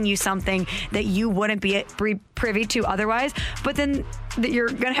telling you something that you wouldn't be privy to otherwise. But then that you're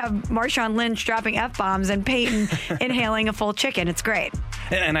going to have Marshawn Lynch dropping F-bombs and Peyton inhaling a full chicken. It's great.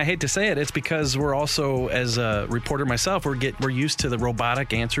 And I hate to say it, it's because we're also, as a reporter myself, we're used to the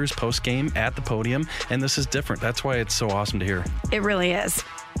robotic answers post-game at the podium, and this is different. That's why it's so awesome to hear. It really is.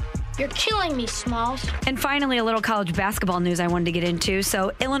 You're killing me, Smalls. And finally, a little college basketball news I wanted to get into.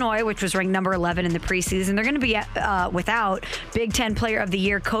 So Illinois, which was ranked number 11 in the preseason, they're going to be without Big Ten Player of the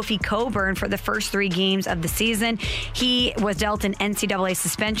Year Kofi Cockburn for the first 3 games of the season. He was dealt an NCAA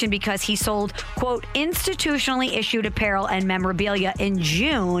suspension because he sold, quote, institutionally issued apparel and memorabilia in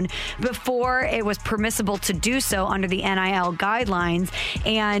June before it was permissible to do so under the NIL guidelines.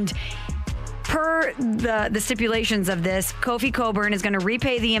 And per the stipulations of this, Kofi Cockburn is going to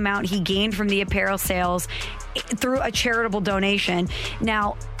repay the amount he gained from the apparel sales through a charitable donation.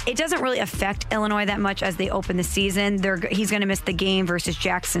 Now, it doesn't really affect Illinois that much as they open the season. He's going to miss the game versus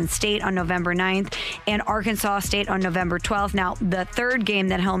Jackson State on November 9th and Arkansas State on November 12th. Now, the third game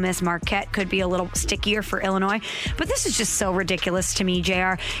that he'll miss, Marquette, could be a little stickier for Illinois. But this is just so ridiculous to me,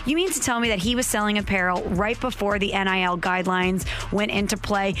 JR. You mean to tell me that he was selling apparel right before the NIL guidelines went into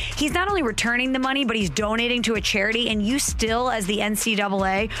play? He's not only returning the money, but he's donating to a charity, and you still, as the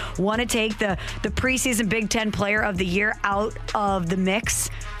NCAA, want to take the preseason Big Ten Player of the Year out of the mix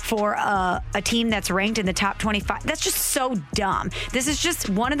for a team that's ranked in the top 25. That's just so dumb. This is just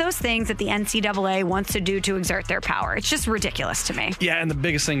one of those things that the NCAA wants to do to exert their power. It's just ridiculous to me. Yeah, and the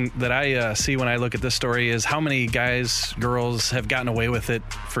biggest thing that I see when I look at this story is how many guys, girls have gotten away with it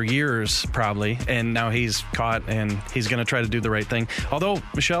for years, probably, and now he's caught and he's going to try to do the right thing. Although,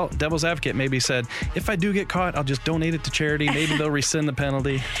 Michelle, devil's advocate, maybe said, if I do get caught, I'll just donate it to charity. Maybe they'll rescind the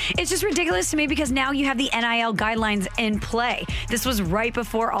penalty. It's just ridiculous to me because now you have the NIL guidelines in play. This was right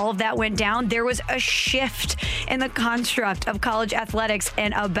before all of that went down. There was a shift in the construct of college athletics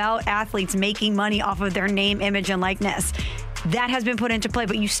and about athletes making money off of their name, image, and likeness. That has been put into play,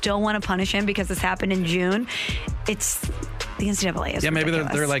 but you still want to punish him because this happened in June. It's the NCAA is maybe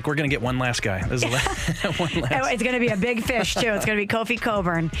ridiculous. they're like, we're going to get one last guy. This is one last. It's going to be a big fish, too. It's going to be Kofi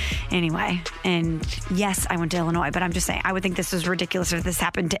Cockburn. Anyway, and yes, I went to Illinois, but I'm just saying, I would think this was ridiculous if this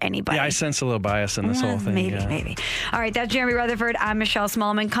happened to anybody. Yeah, I sense a little bias in this whole thing. Maybe. All right, that's Jeremy Rutherford. I'm Michelle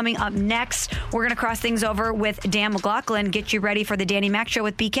Smallman. Coming up next, we're going to cross things over with Dan McLaughlin, get you ready for the Danny Mac Show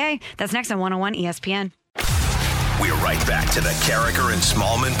with BK. That's next on 101 ESPN. We're right back to the Carricker and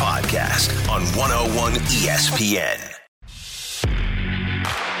Smallman podcast on 101 ESPN.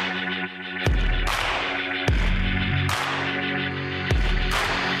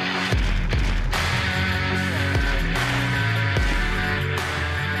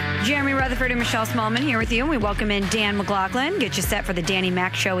 Jeremy Rutherford and Michelle Smallman here with you. We welcome in Dan McLaughlin. Get you set for the Danny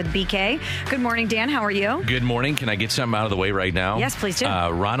Mac Show with BK. Good morning, Dan. How are you? Good morning. Can I get something out of the way right now? Yes, please do.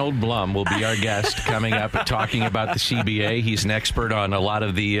 Ronald Blum will be our guest coming up talking about the CBA. He's an expert on a lot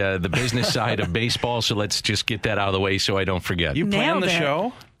of the business side of baseball, so let's just get that out of the way so I don't forget. You planned the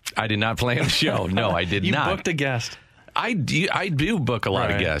show? I did not plan the show. No, I did not. You booked a guest. I do book a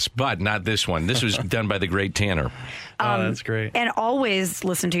lot of guests, but not this one. This was done by the great Tanner. That's great. And always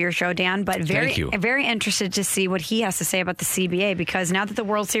listen to your show, Dan, but Thank you. very interested to see what he has to say about the CBA, because now that the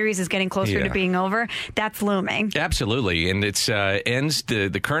World Series is getting closer to being over, that's looming. Absolutely. And it's ends the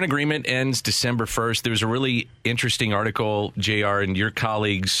current agreement ends December 1st. There's a really interesting article, JR, and your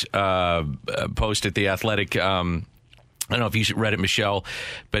colleagues post at The Athletic. I don't know if you read it, Michelle,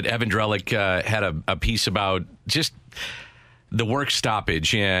 but Evan Drellick had a piece about just the work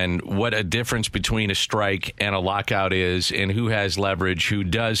stoppage and what a difference between a strike and a lockout is, and who has leverage, who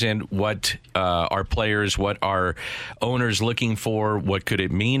doesn't, what are players, what are owners looking for, what could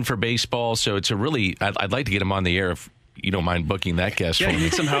it mean for baseball. So it's a really, I'd like to get him on the air if you don't mind booking that guest for me. You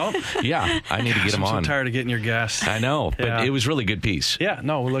need some help? Yeah, I need to get him on. I'm so tired of getting your guests. I know, but it was a really good piece. Yeah,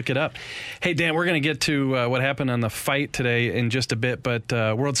 no, we'll look it up. Hey, Dan, we're going to get to what happened on the fight today in just a bit, but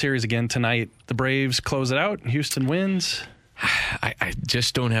World Series again tonight. The Braves close it out. Houston wins. I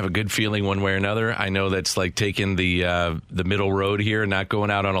just don't have a good feeling one way or another. I know that's like taking the middle road here and not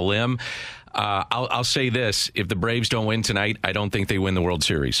going out on a limb. I'll say this. If the Braves don't win tonight, I don't think they win the World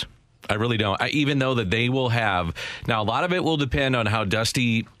Series. I really don't. Even though that they will have. Now, a lot of it will depend on how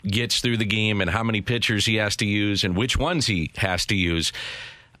Dusty gets through the game and how many pitchers he has to use and which ones he has to use.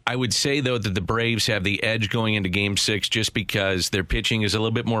 I would say, though, that the Braves have the edge going into Game 6 just because their pitching is a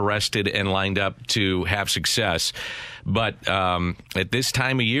little bit more rested and lined up to have success. But at this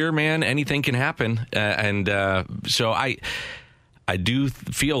time of year, man, anything can happen. So I do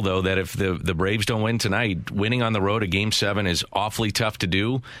feel, though, that if the Braves don't win tonight, winning on the road at Game 7 is awfully tough to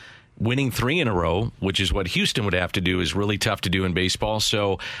do. winning 3 in a row, which is what Houston would have to do, is really tough to do in baseball.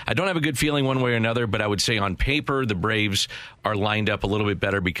 So I don't have a good feeling one way or another, but I would say on paper, the Braves are lined up a little bit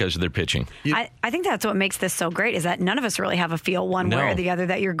better because of their pitching. I think that's what makes this so great, is that none of us really have a feel one way or the other,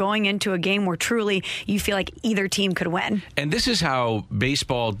 that you're going into a game where truly you feel like either team could win. And this is how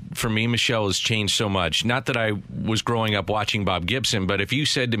baseball, for me, Michelle, has changed so much. Not that I was growing up watching Bob Gibson, but if you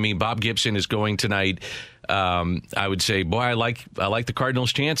said to me, Bob Gibson is going tonight, I would say, boy, I like the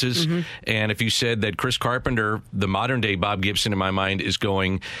Cardinals' chances. Mm-hmm. And if you said that Chris Carpenter, the modern day Bob Gibson in my mind, is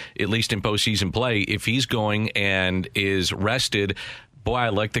going, at least in postseason play, if he's going and is rested, boy, I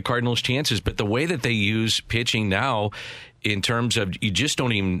like the Cardinals' chances. But the way that they use pitching now, in terms of, you just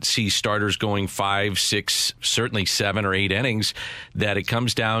don't even see starters going 5, 6, certainly 7 or 8 innings, that it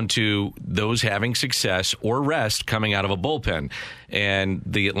comes down to those having success or rest coming out of a bullpen. And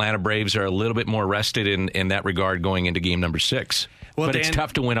the Atlanta Braves are a little bit more rested in that regard going into game number 6. Well, but Dan, it's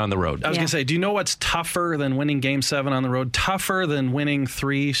tough to win on the road. I was going to say, do you know what's tougher than winning game 7 on the road? Tougher than winning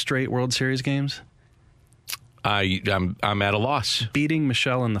 3 straight World Series games? I'm at a loss. Beating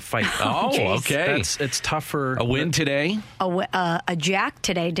Michelle in the fight. Oh, okay. It's tougher. A win today? A jack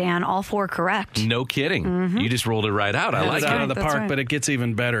today, Dan. All 4 correct. No kidding. Mm-hmm. You just rolled it right out. I like it. Out of the park, but it gets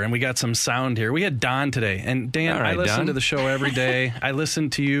even better. And we got some sound here. We had Don today. And Dan, I listen to the show every day. I listen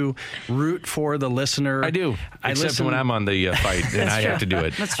to you root for the listener. I do. Except when I'm on the fight and I have to do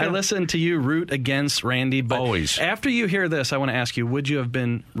it. That's true. I listen to you root against Randy. But always. After you hear this, I want to ask you, would you have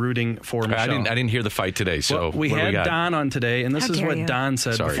been rooting for Michelle? I didn't hear the fight today, so... Well, we had Don on today, and this is what Don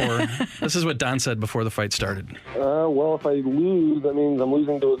said before. This is what Don said before the fight started. Well, if I lose, that means I'm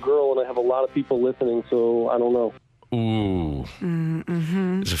losing to a girl, and I have a lot of people listening, so I don't know. Ooh.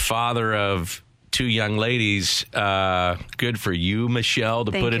 Mm-hmm. As a father of 2 young ladies, good for you, Michelle,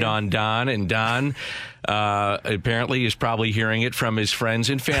 to put it on Don. And Don apparently is probably hearing it from his friends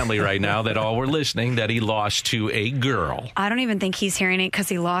and family right now that all were listening, that he lost to a girl. I don't even think he's hearing it because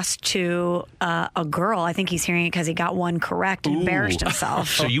he lost to a girl. I think he's hearing it because he got one correct and embarrassed himself.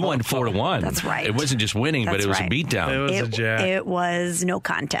 So you won 4-1. That's right. It wasn't just winning, but it was a beatdown. It was a jack. It was no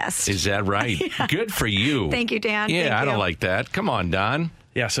contest. Is that right? Yeah. Good for you. Thank you, Dan. Yeah, I don't like that. Come on, Don.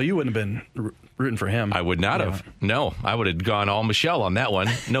 Yeah, so you wouldn't have been rooting for him. I would not have. No, I would have gone all Michelle on that one,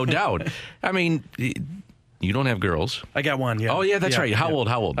 no doubt. I mean, you don't have girls. I got one, yeah. Oh, yeah, that's right. How old?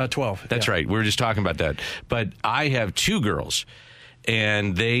 12. That's right. We were just talking about that. But I have 2 girls,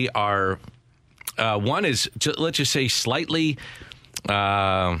 and they are, one is, let's just say, slightly...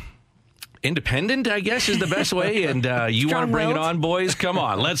 independent, I guess, is the best way. And you want to bring it on, boys? Come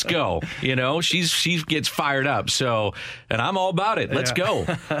on, let's go. You know, she gets fired up. So, and I'm all about it. Let's go.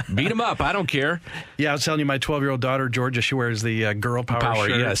 Beat them up. I don't care. Yeah, I was telling you, my 12-year-old daughter, Georgia, she wears the girl power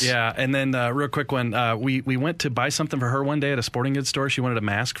shirt. Yes. Yeah, and then real quick one, we went to buy something for her one day at a sporting goods store. She wanted a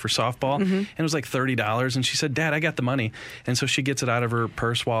mask for softball, and it was like $30. And she said, Dad, I got the money. And so she gets it out of her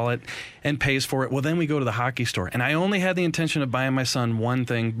purse wallet and pays for it. Well, then we go to the hockey store. And I only had the intention of buying my son one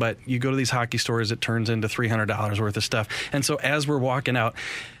thing, but you go to these hockey stores, it turns into $300 worth of stuff. And so as we're walking out,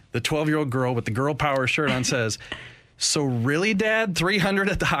 the 12-year-old girl with the girl power shirt on says, so really, Dad, $300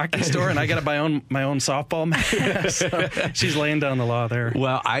 at the hockey store, and I got to buy my own softball mat? So she's laying down the law there.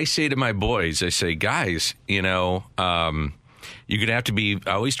 Well, I say to my boys, I say, guys, you know, you're going to have to be,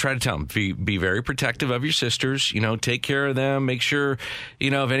 I always try to tell them, be very protective of your sisters, you know, take care of them, make sure, you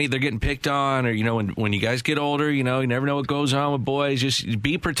know, if they're getting picked on, or, you know, when you guys get older, you know, you never know what goes on with boys, just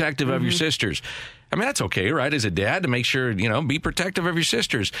be protective of your sisters. I mean, that's okay, right? As a dad, to make sure, you know, be protective of your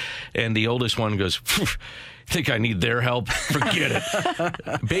sisters. And the oldest one goes, think I need their help? Forget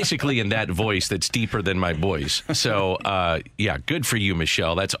it. Basically in that voice that's deeper than my voice. So, yeah, good for you,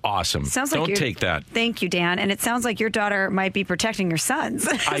 Michelle. That's awesome. Don't take that. Thank you, Dan. And it sounds like your daughter might be protecting your sons.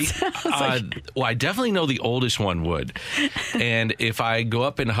 Well, I definitely know the oldest one would. And if I go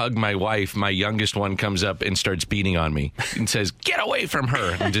up and hug my wife, my youngest one comes up and starts beating on me and says, get away from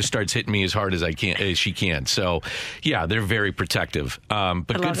her, and just starts hitting me as hard as she can. So, yeah, they're very protective. But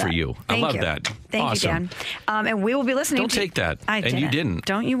good for you. I love that. Thank you, Dan. And we will be listening. Don't take that. You didn't.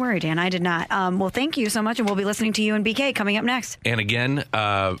 Don't you worry, Dan. I did not. Well, thank you so much. And we'll be listening to you and BK coming up next. And again,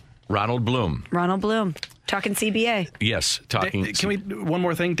 Ronald Bloom. Talking CBA. Yes, talking. Can we one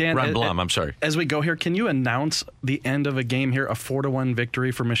more thing, Dan? Ron Blum, I'm sorry. As we go here, can you announce the end of a game here, a 4-1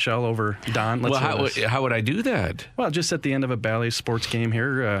 victory for Michelle over Don? How would I do that? Well, just at the end of a Bally's sports game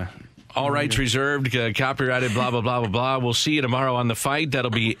here. All rights reserved, copyrighted, blah, blah, blah, blah, blah. We'll see you tomorrow on The Fight. That'll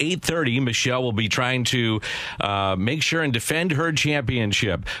be 8:30. Michelle will be trying to make sure and defend her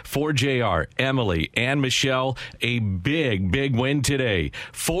championship for JR, Emily, and Michelle. A big, big win today.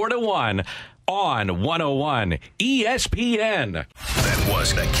 4-1 on 101 ESPN.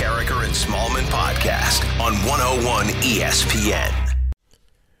 was the Carricker and Smallman podcast on 101 ESPN.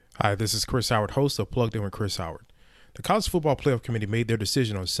 Hi, this is Chris Howard, host of Plugged In with Chris Howard. The College Football Playoff Committee made their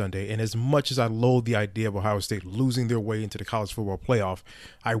decision on Sunday, and as much as I loathe the idea of Ohio State losing their way into the College Football Playoff,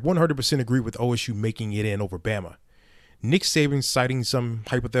 I 100% agree with OSU making it in over Bama. Nick Saban citing some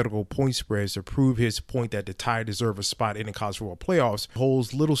hypothetical point spreads to prove his point that the Tide deserve a spot in the College Football Playoffs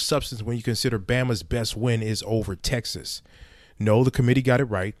holds little substance when you consider Bama's best win is over Texas. No, the committee got it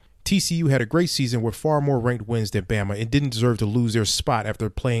right. TCU had a great season with far more ranked wins than Bama and didn't deserve to lose their spot after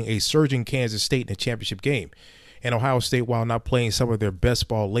playing a surging Kansas State in a championship game. And Ohio State, while not playing some of their best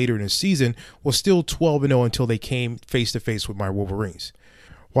ball later in the season, was still 12-0 until they came face-to-face with my Wolverines.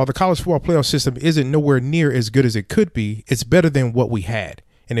 While the college football playoff system isn't nowhere near as good as it could be, it's better than what we had.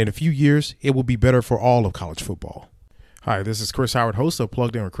 And in a few years, it will be better for all of college football. Hi, this is Chris Howard, host of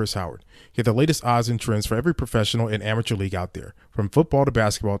Plugged In with Chris Howard. Get the latest odds and trends for every professional and amateur league out there. From football to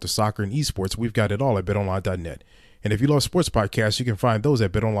basketball to soccer and esports, we've got it all at betonline.net. And if you love sports podcasts, you can find those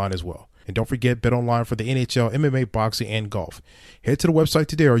at BetOnline as well. And don't forget BetOnline for the NHL, MMA, boxing, and golf. Head to the website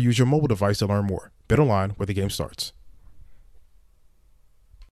today or use your mobile device to learn more. BetOnline, where the game starts.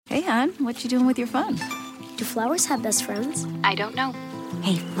 Hey, hon, what you doing with your phone? Do flowers have best friends? I don't know.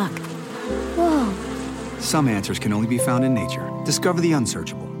 Hey, look. Whoa. Some answers can only be found in nature. Discover the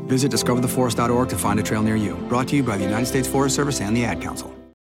unsearchable. Visit discovertheforest.org to find a trail near you. Brought to you by the United States Forest Service and the Ad Council.